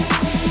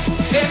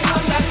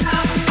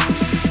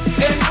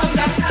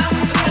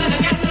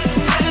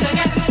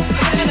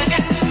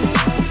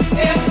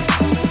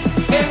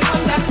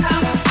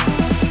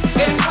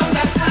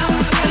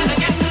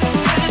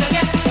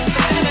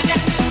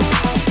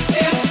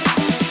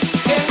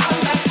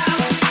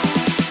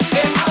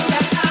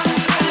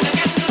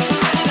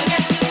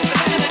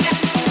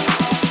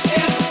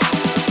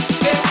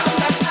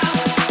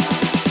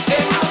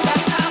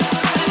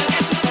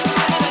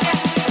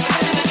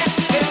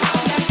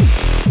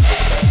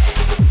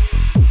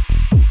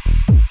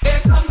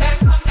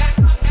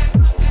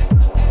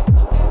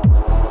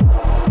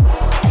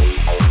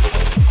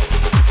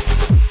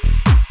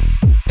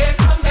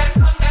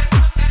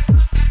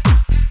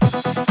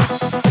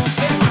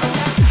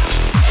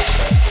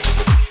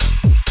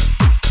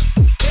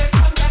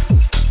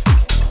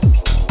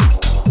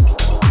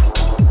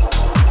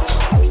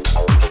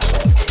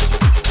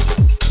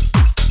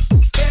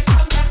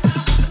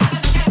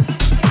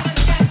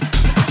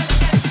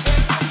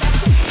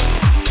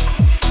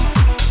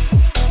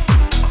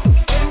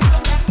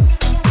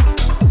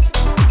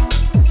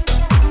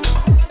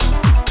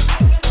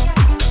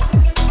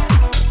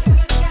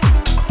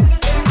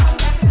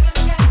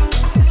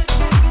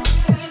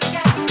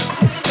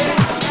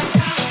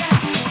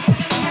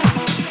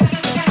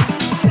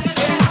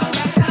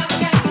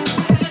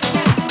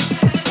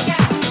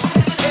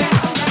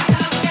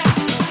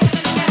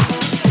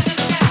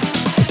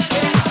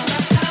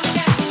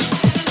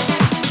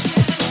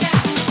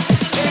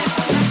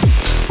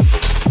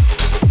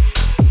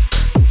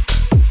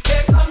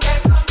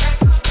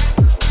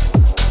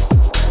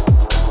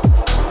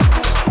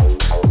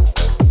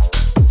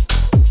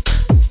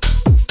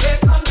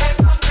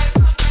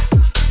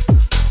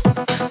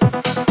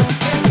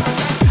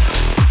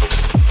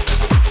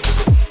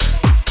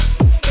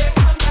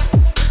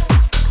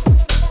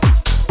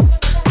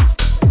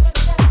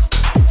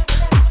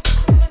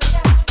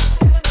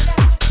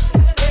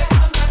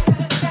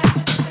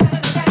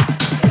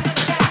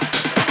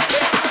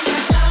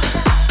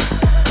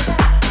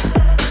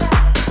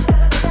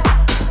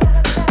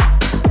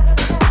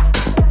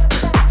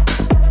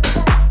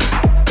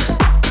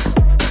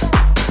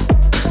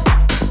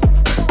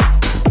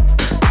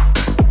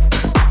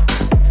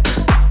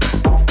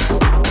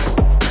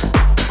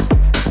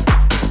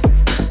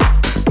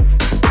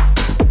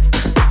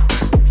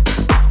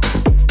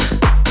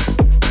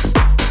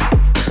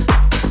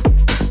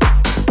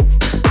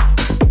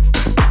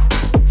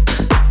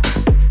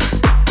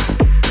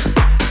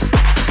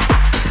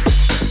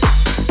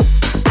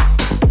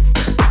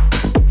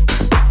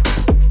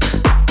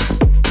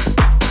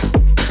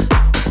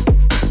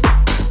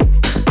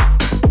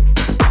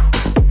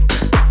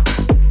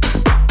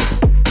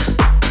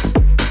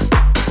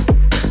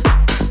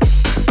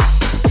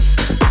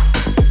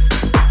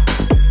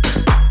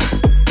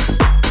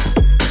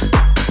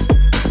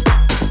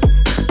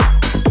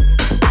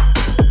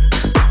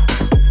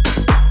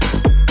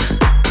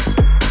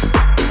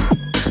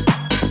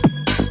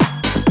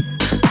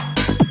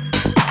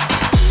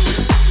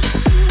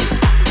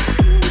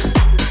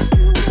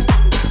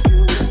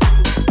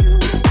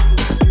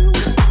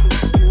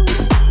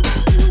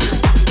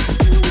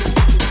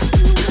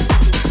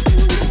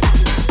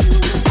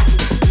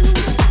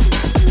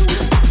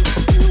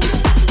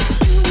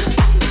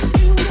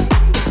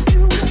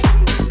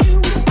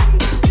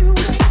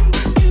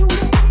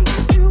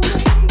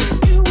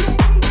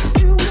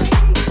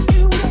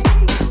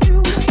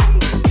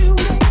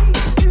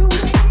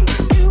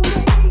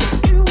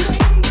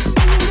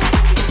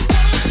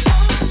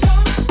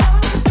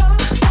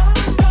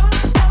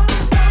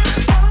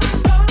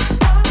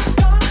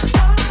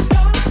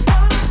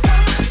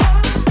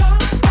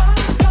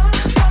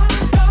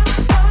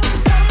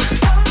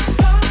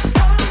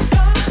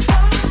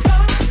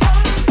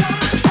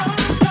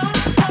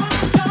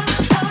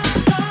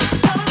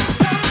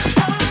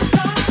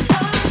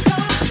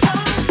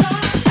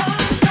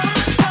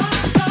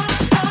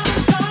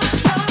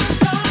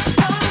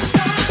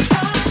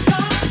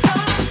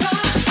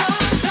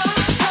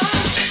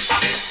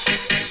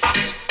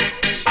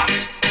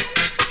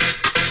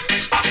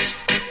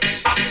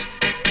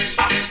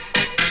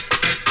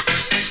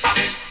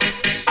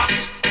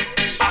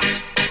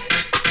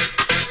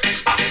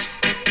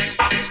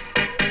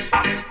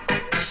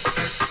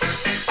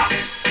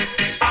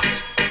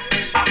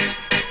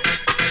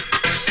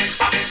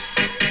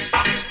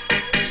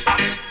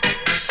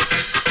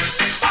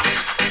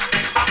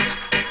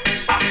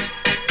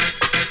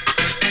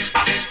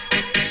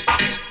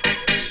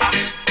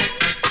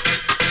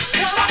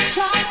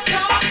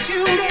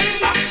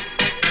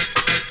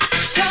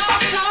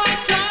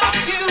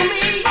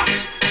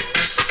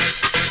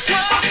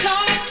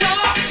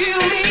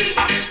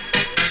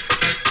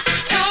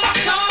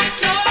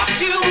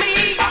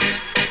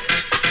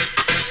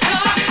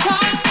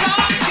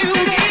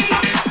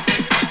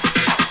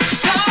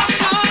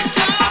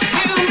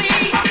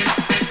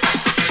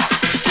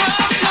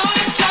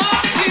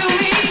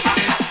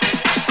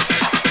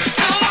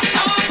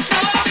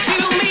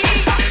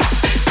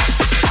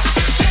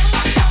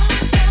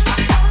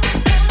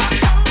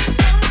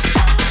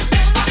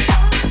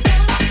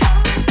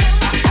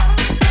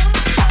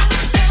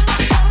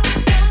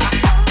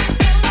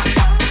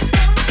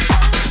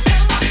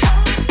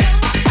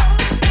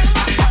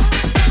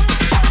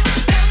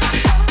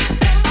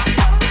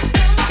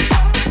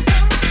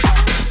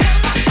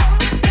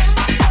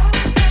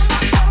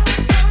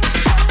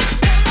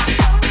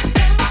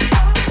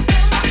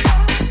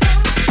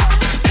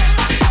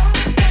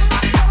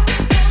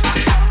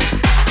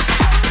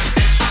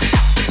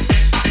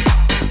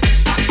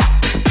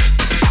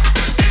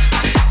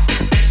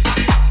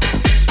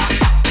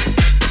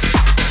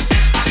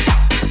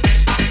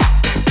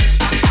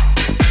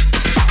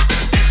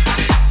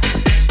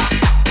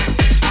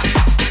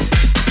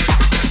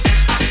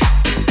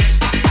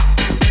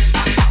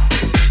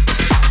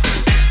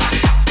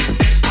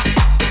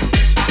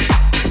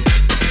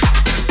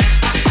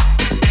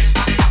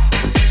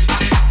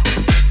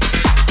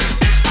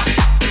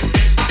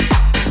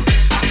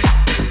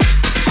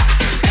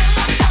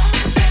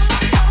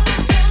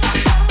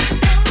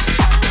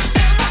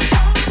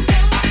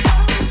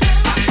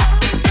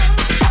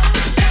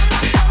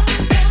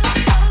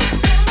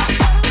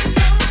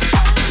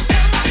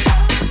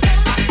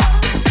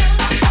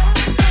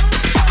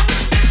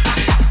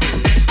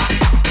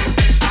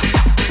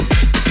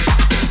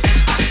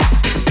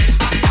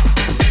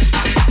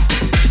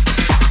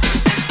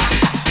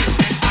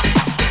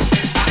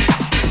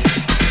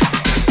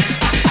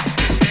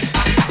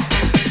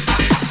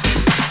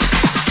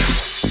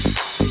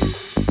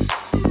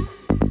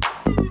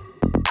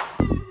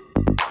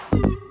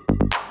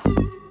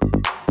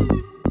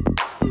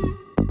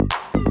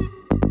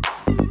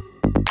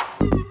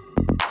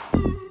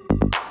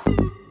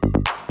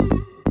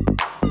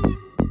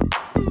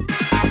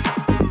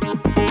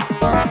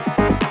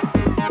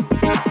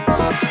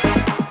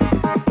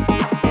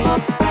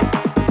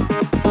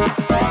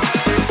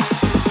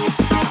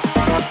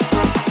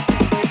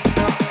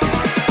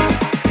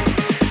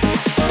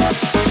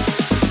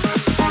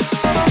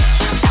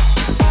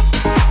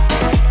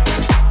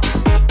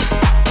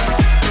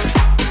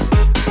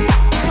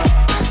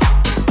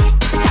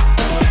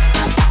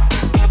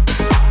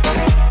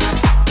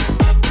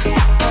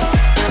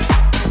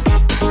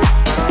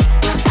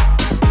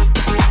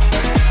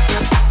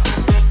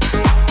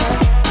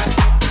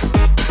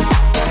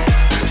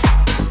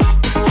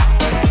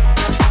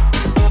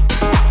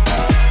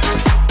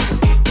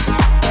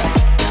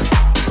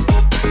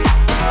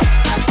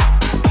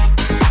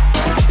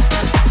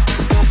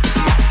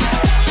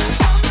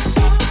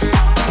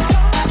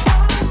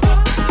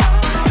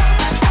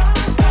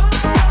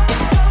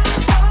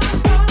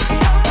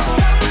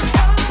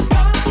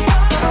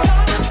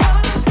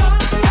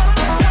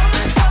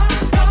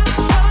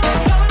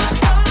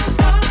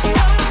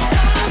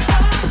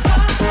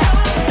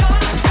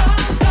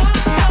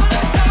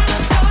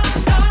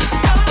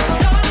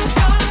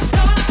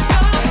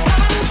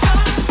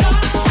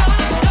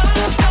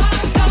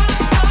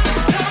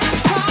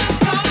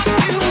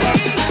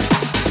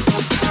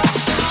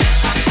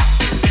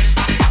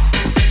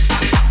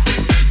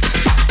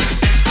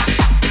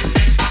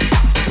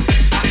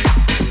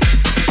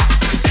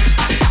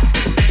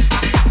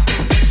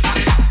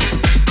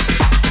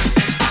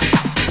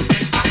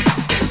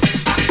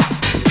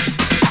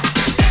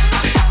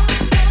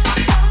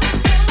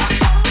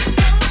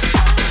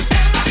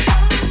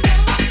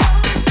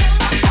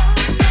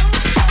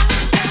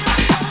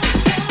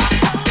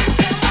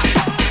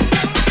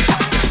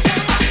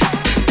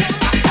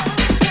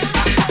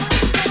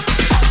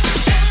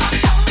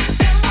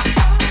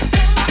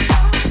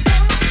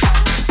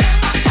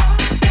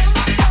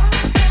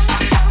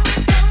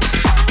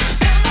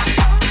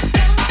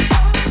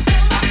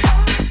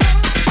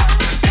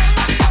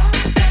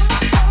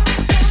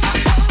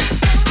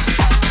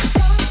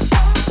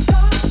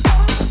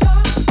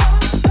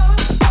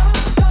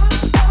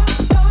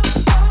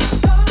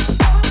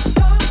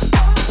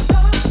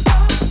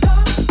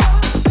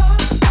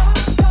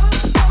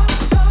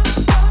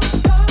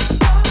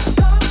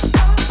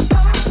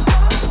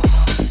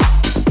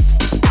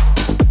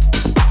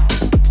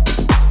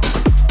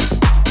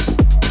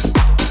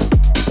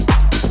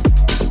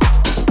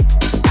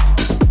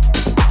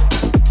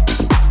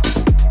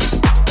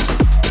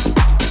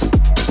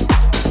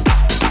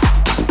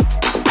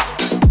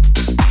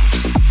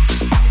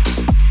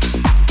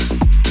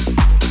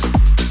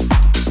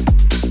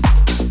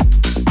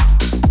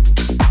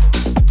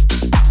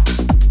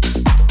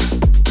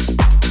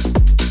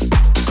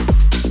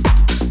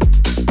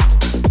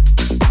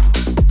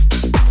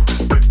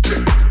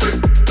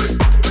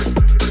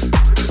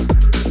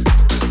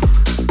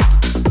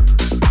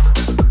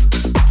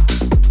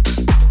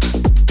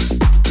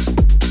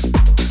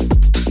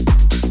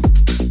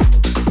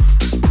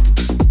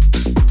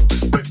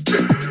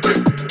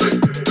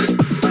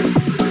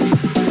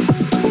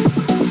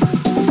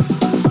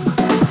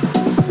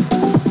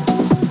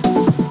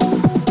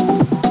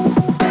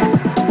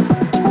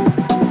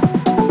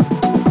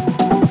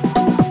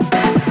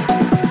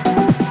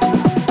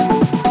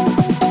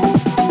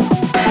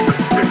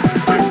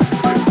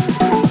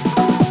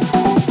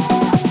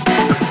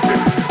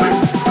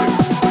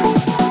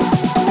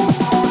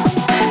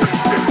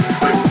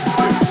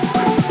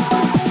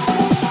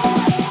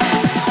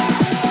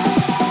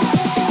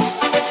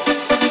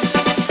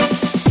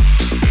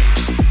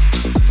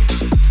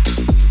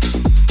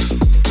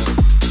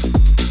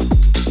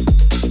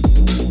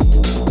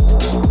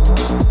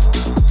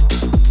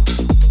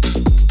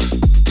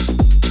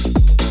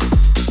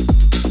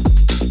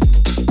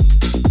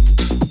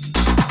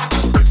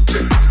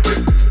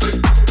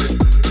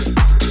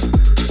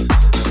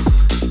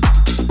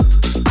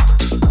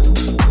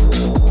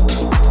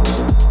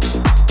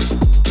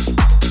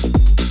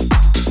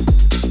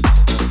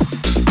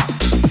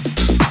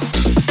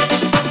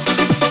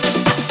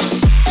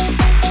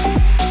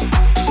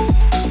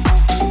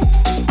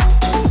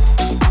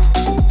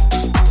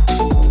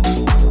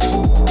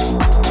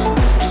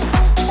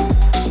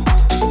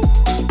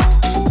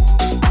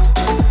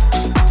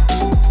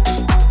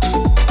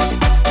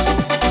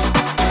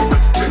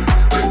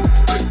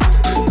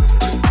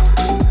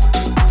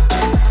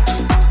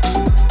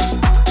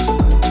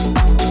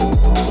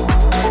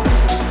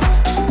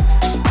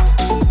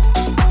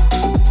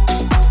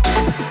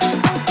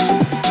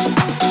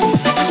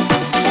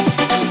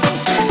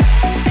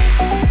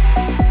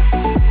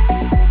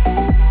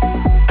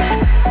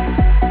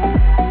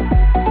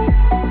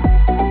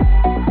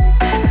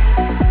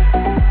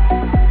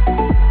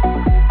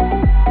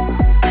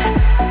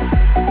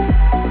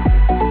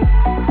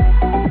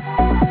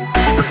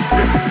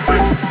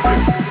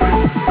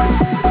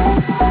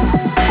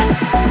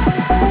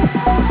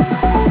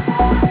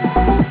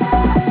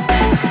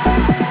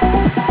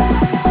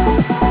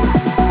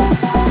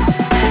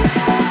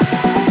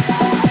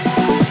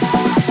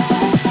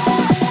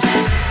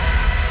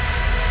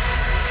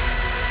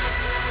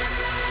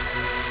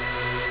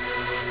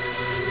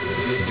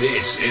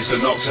 the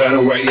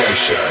Nocturnal Radio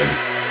Show.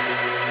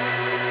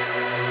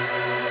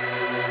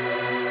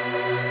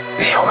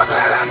 Neil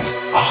McClellan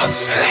on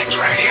Select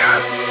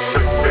Radio.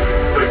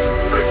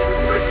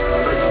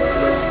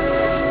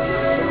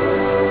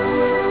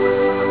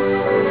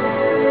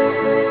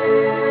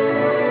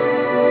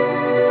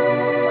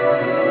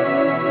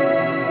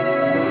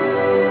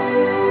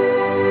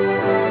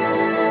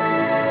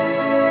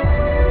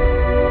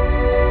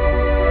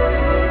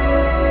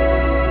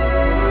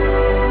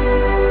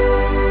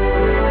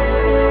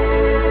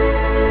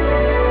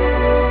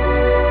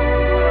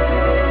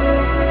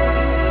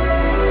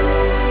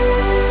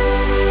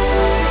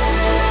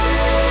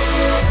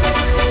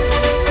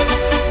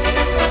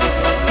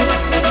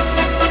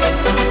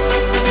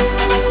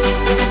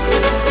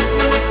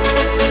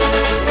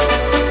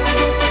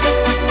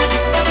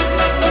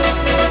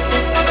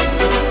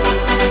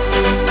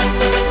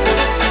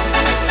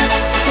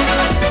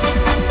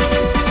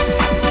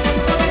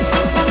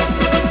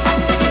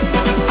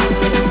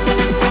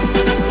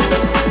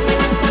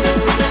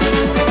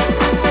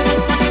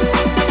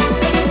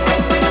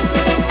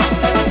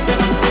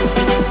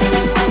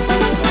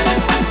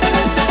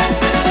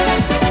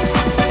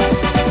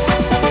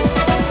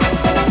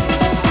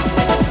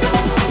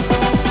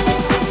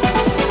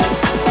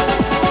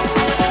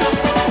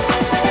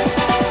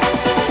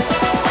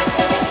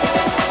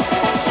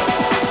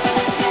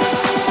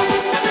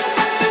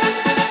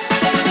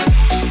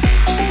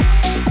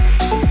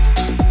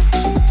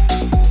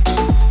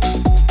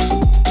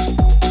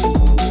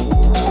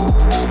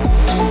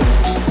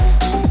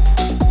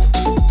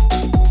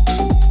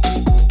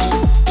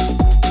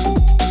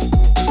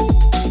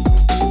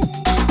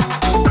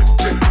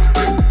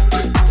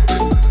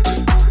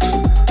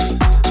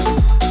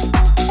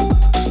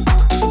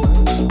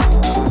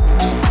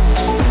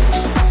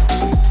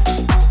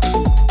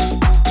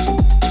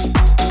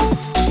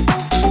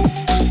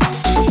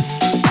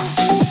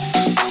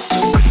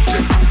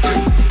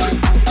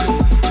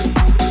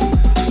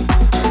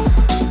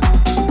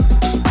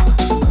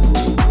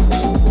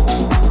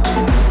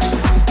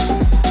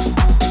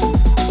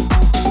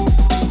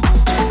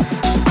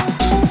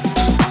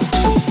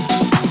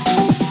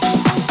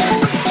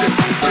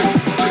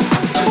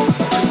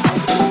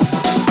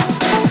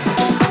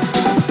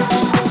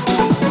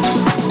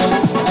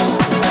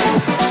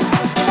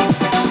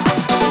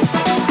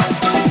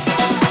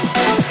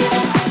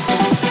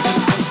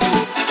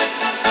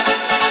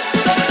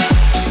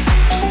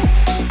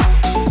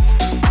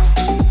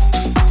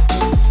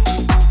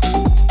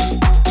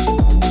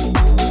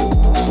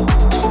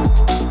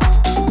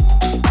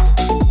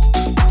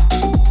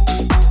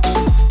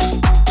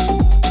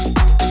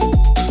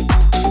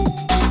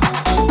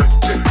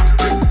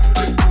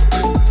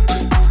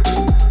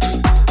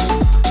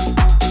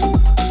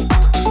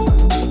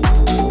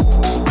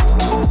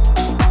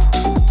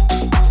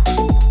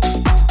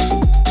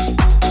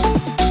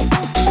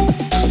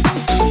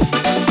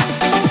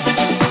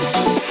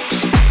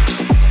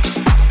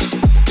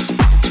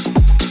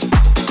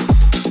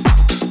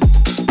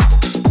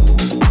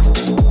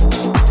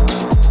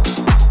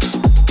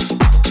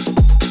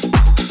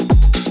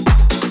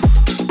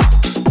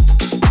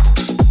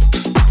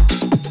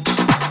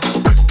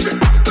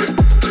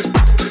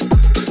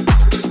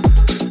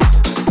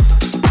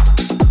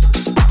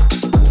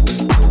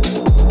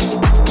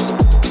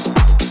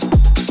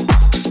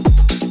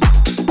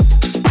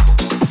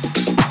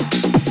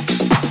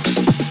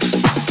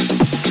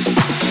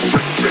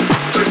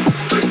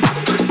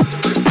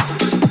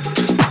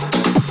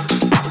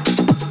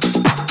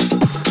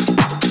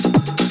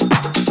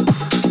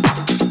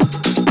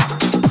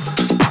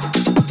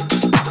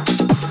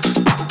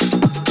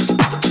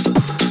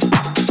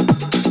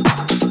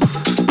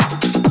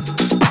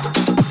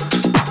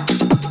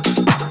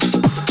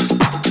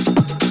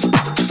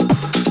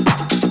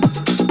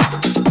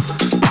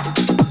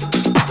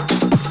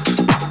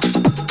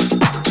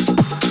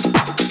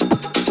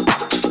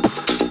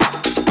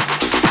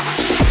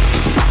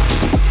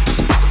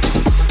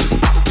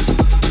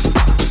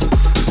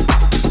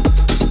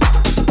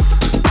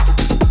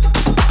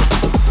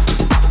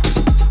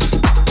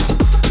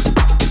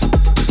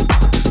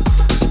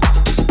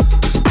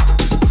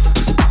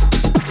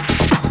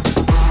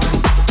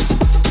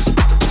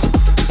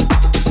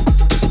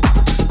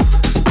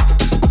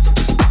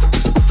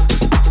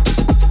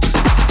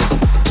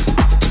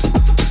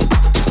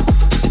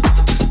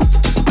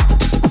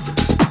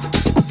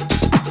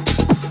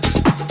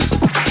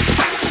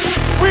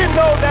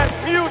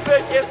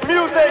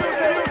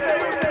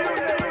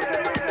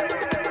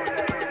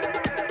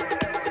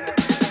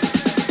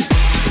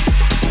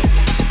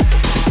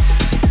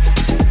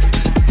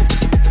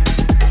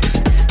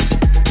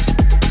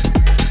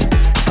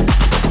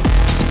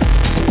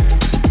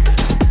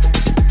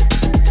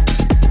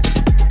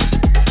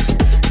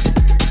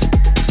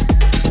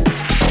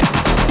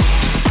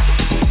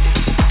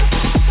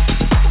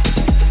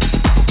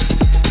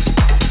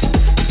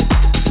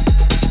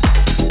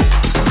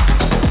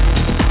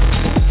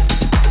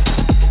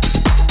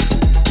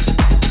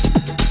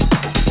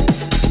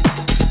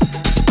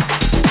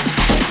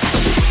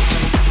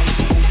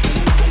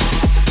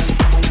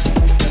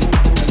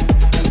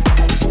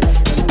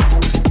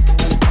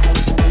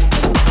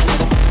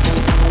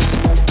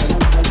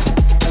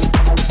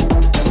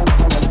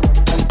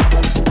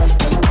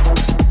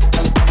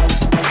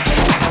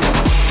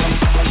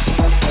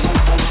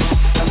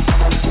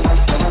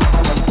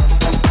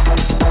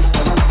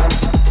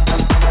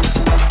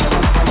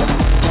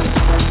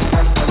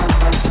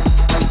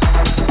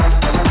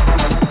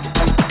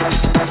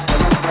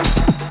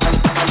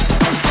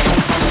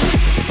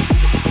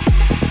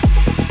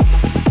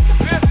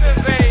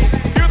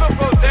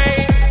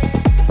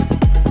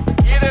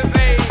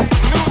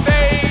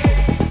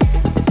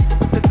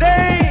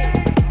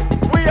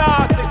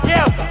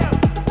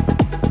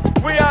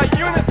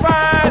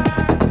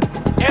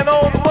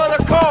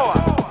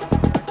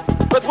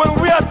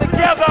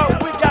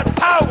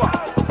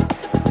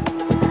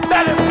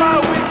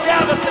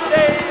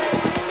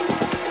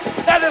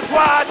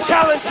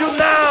 challenge you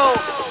now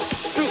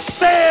to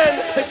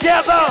stand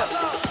together.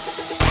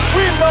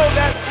 We know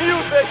that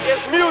music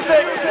is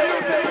music.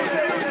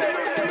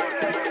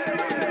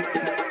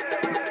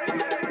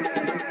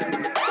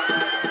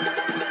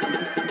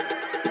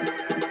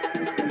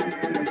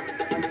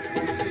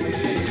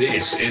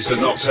 This is the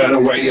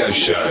Nocturnal Radio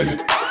Show.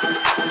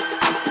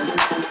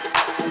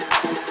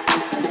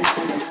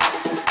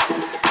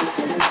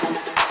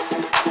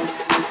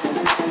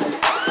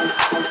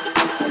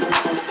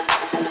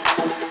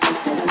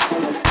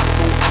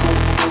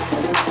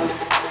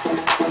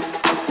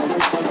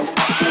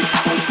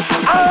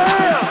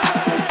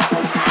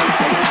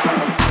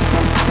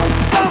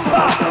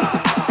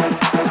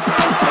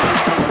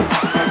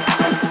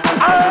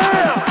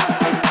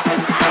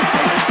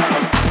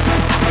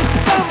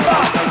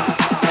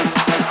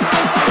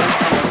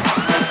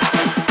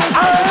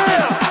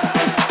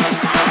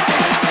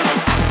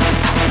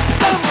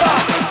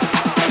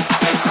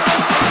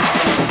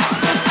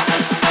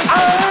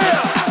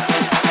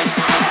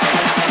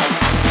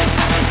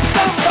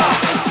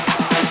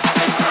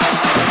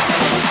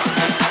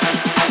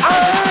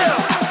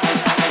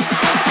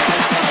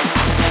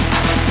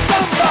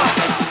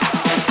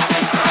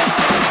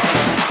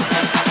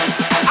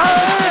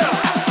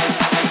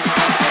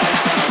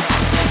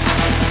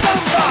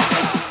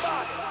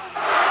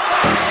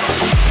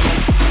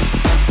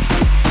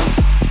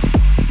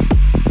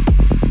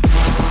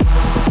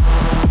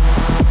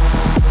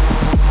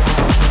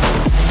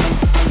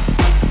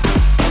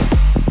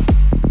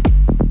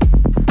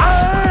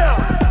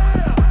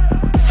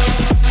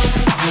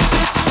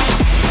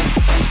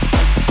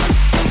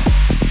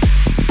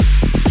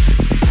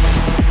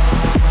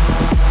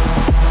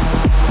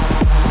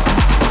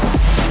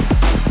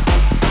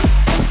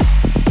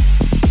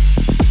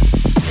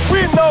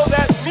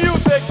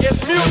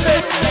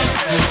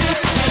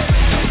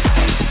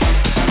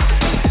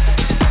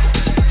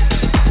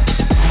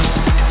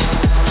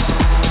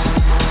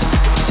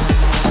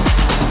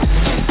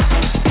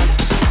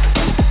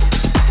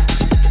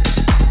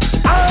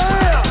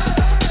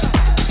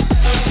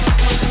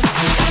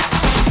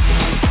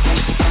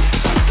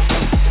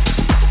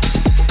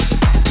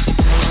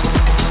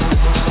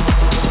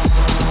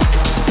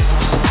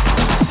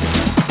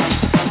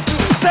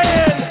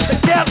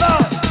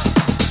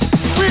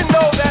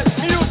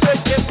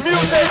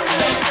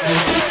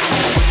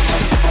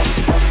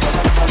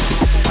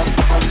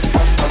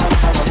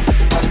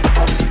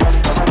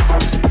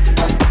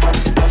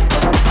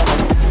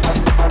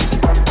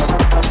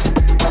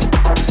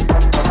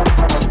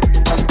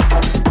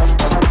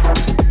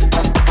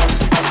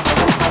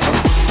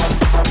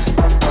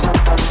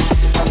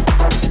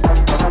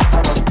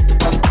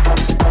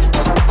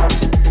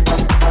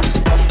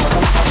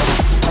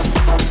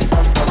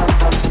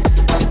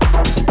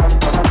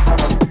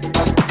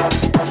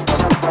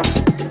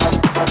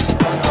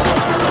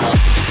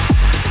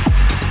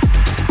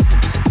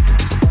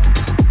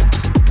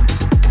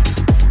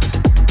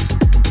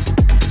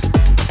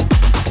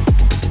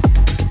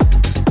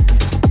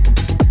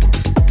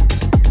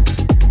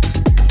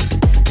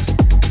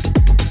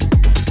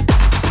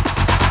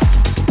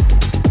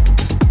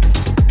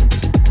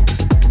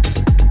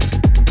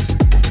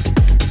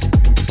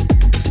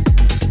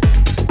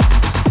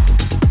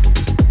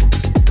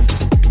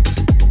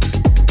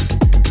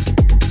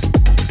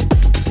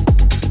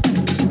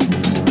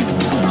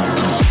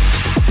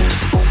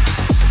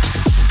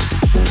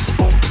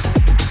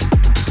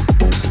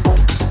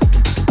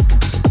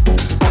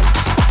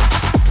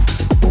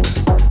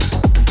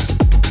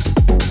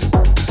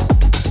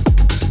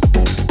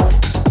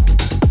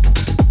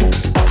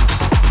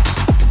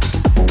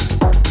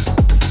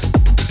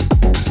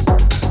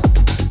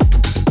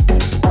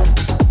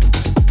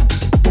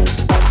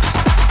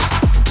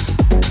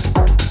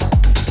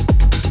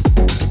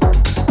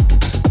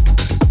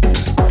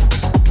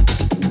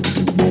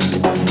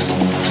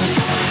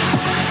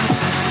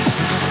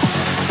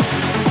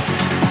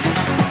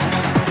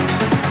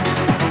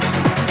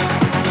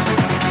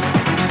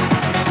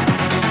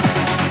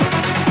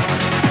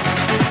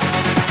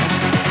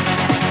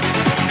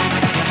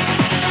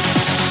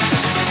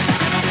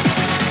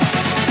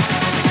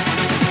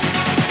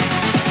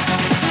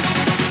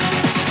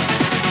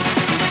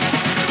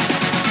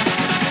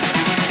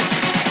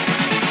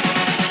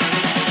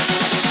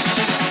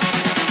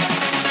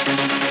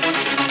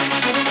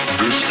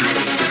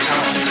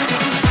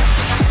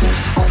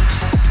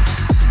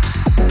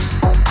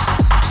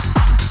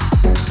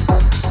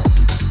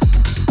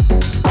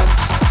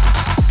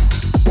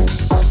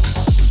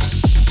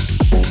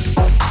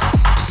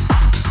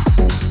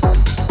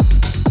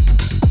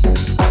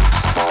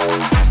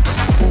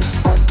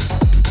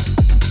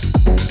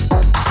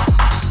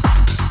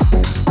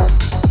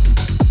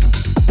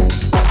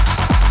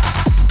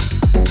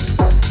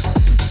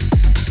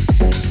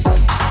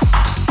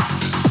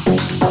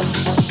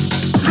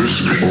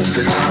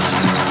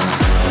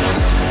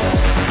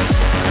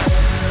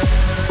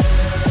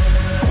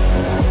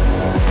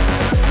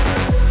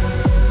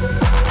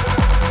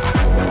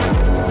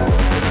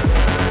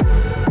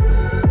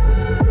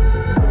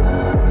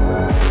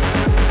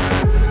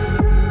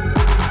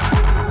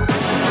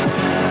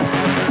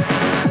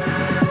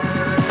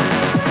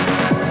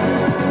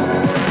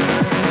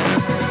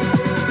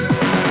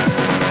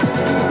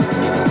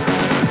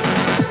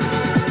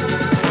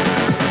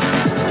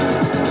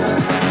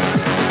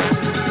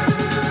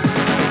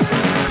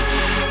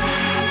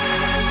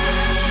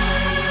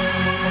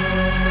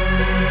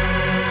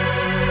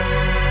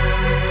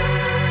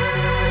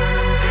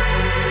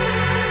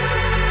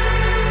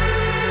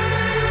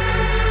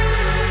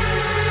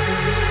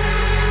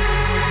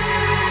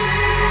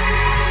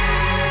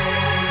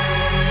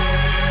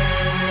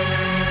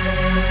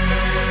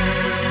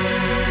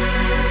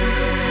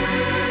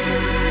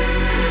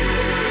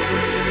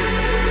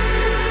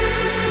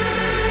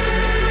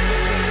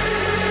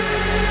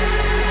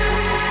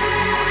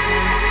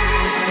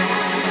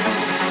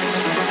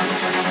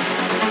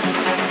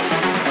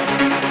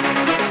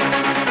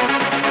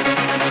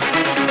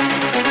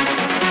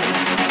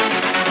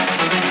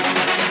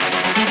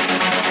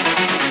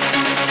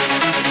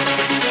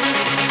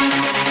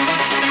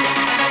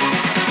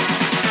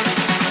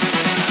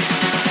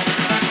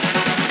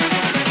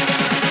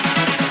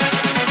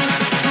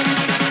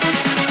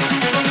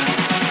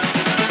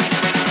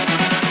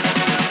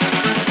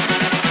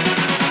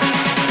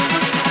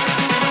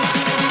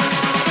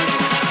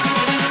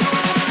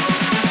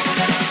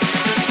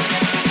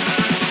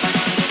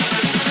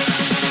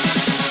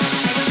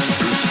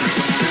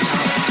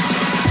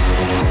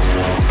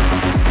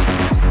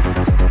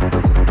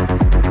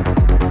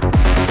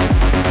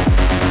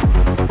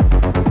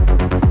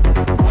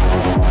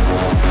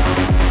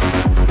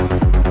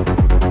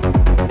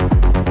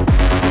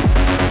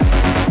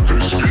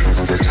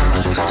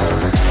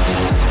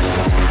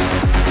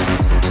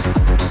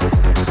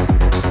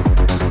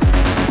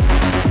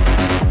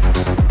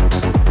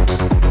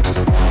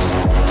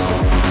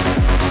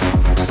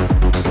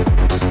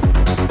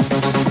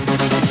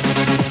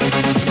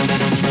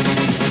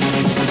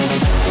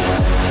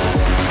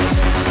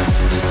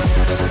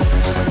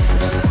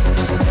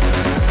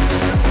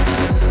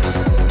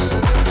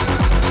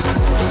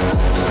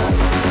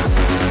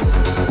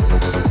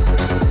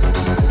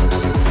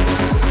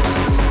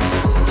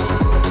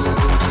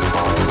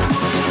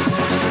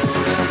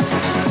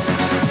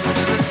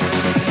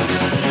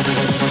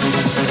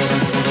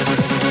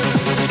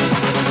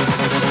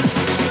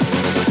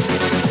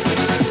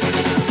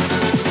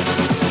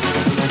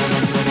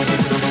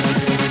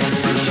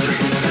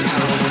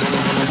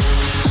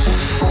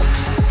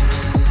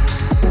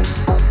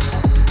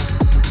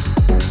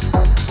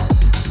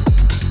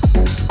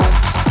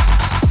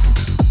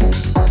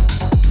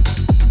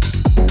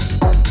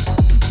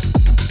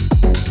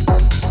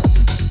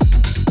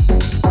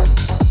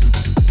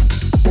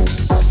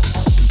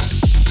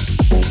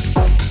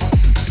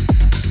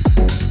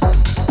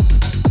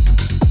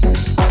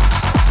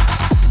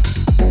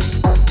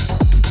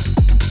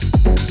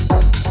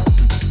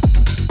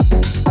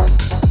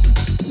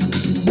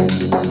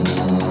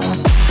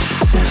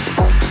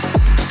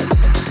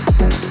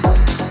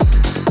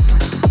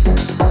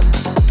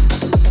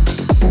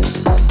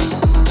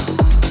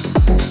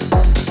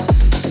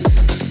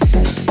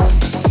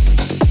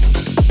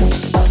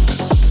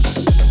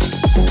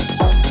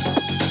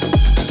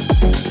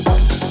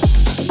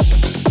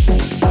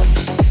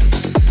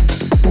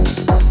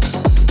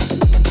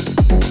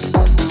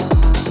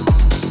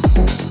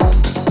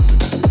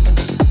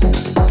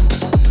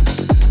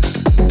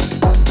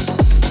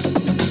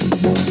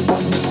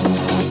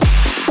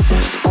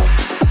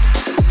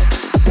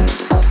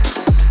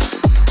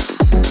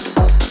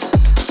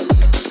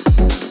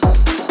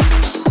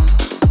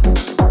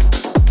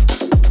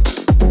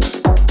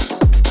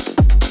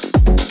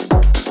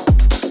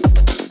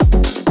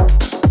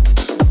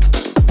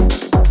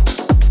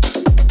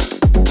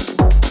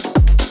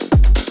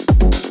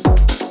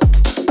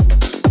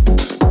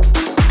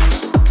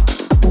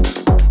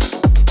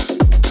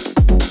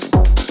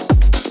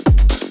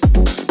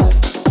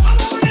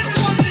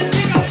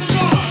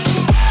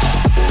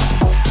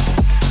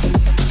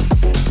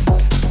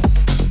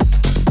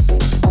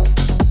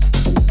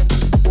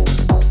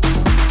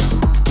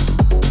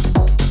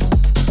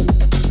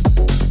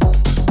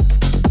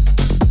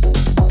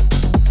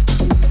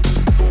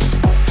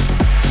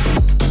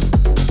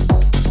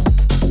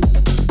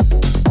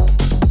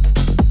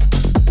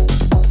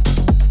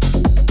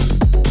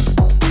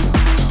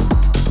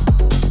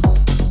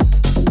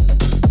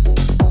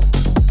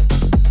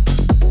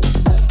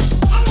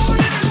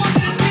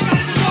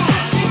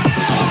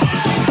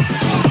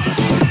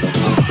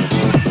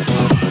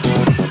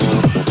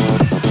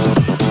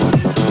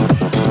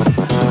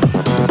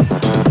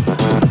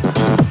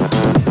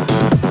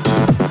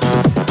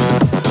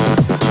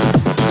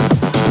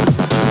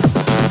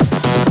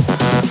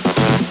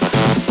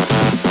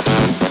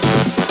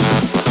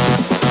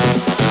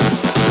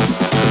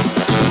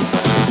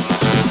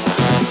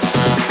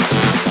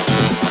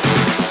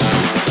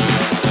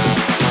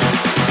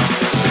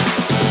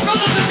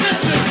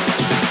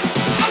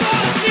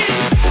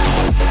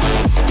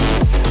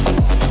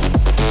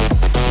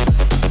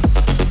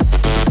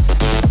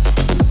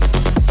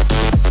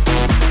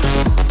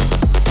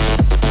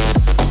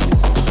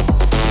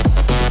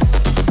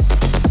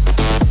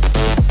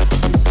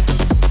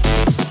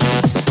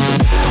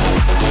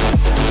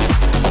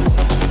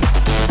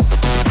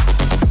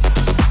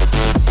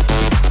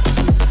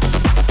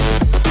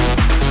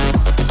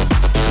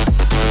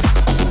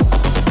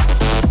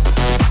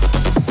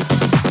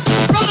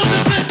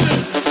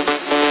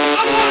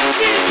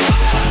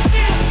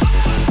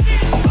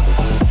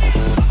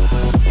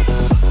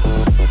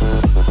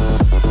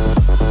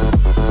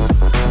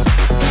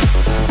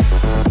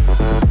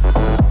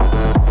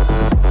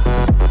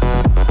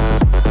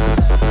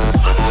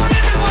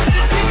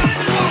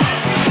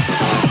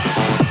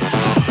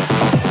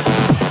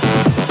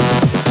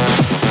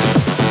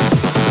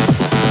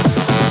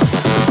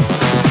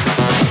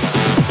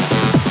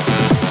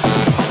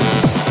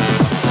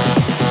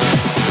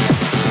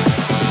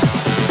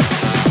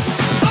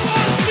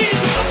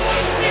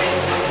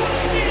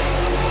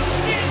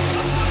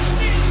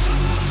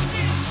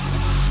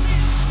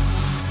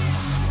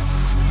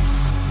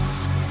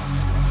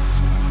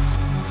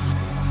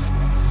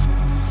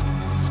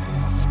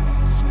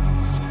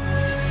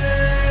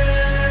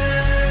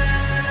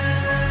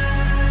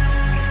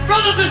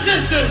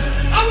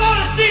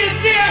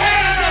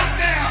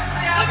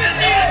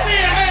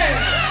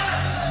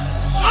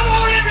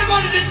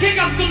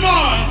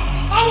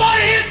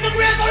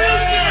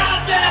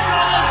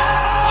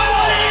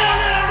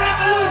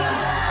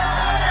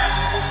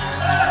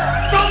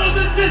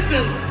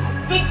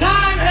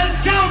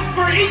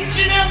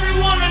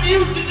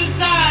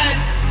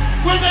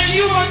 whether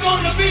you are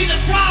going to be the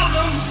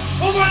problem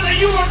or whether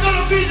you are going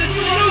to be the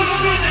solution.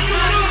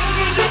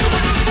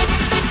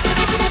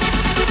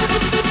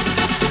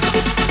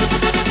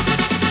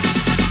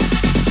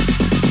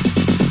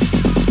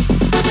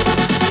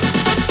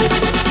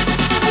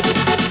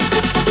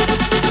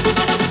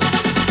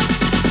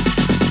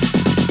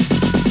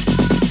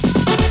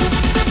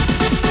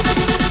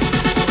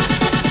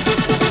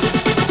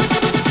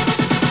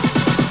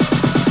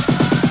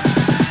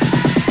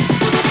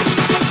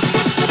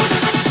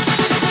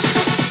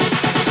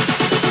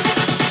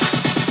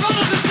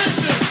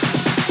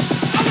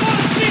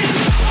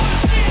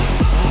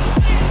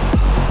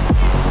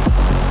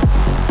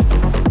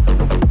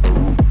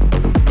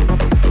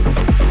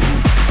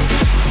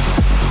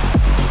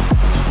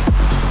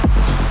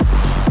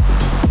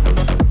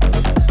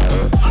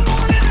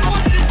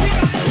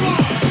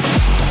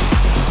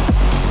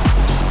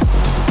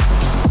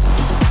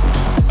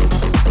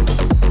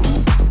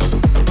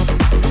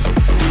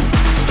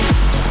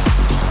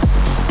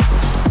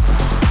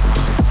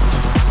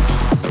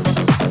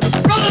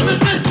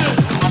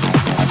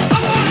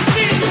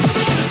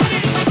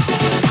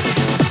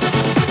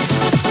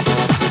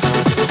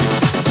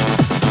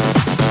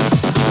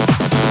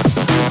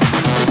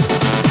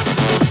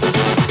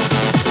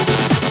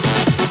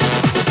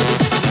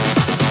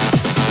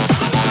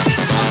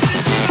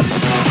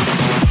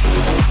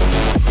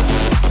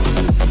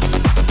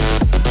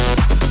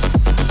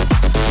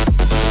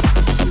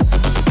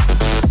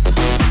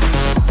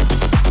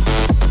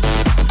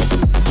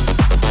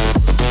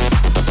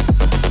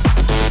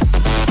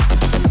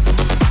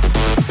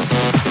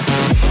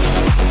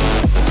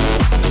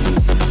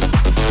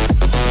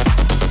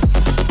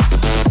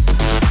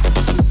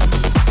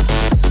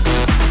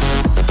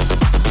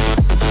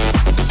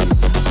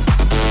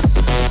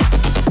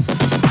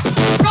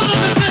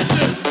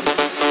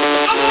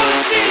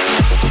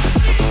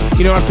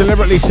 You know, I've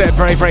deliberately said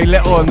very, very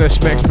little on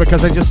this mix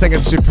because I just think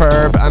it's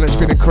superb and it's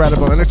been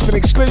incredible and it's been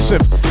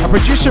exclusive. A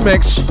producer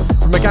mix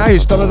from a guy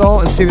who's done it all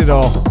and seen it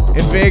all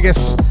in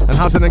Vegas and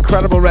has an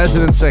incredible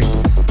residency.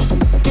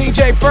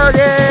 DJ Fergie!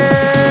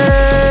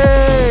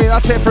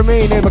 That's it for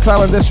me, Neil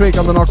McClellan, this week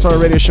on the Nocturnal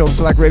Radio Show on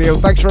Select Radio.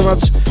 Thanks very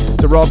much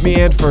to Rob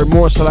Mead for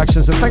more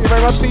selections, and thank you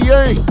very much to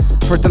you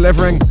for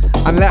delivering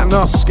and letting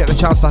us get the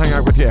chance to hang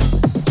out with you.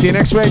 See you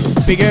next week.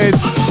 Be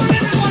good.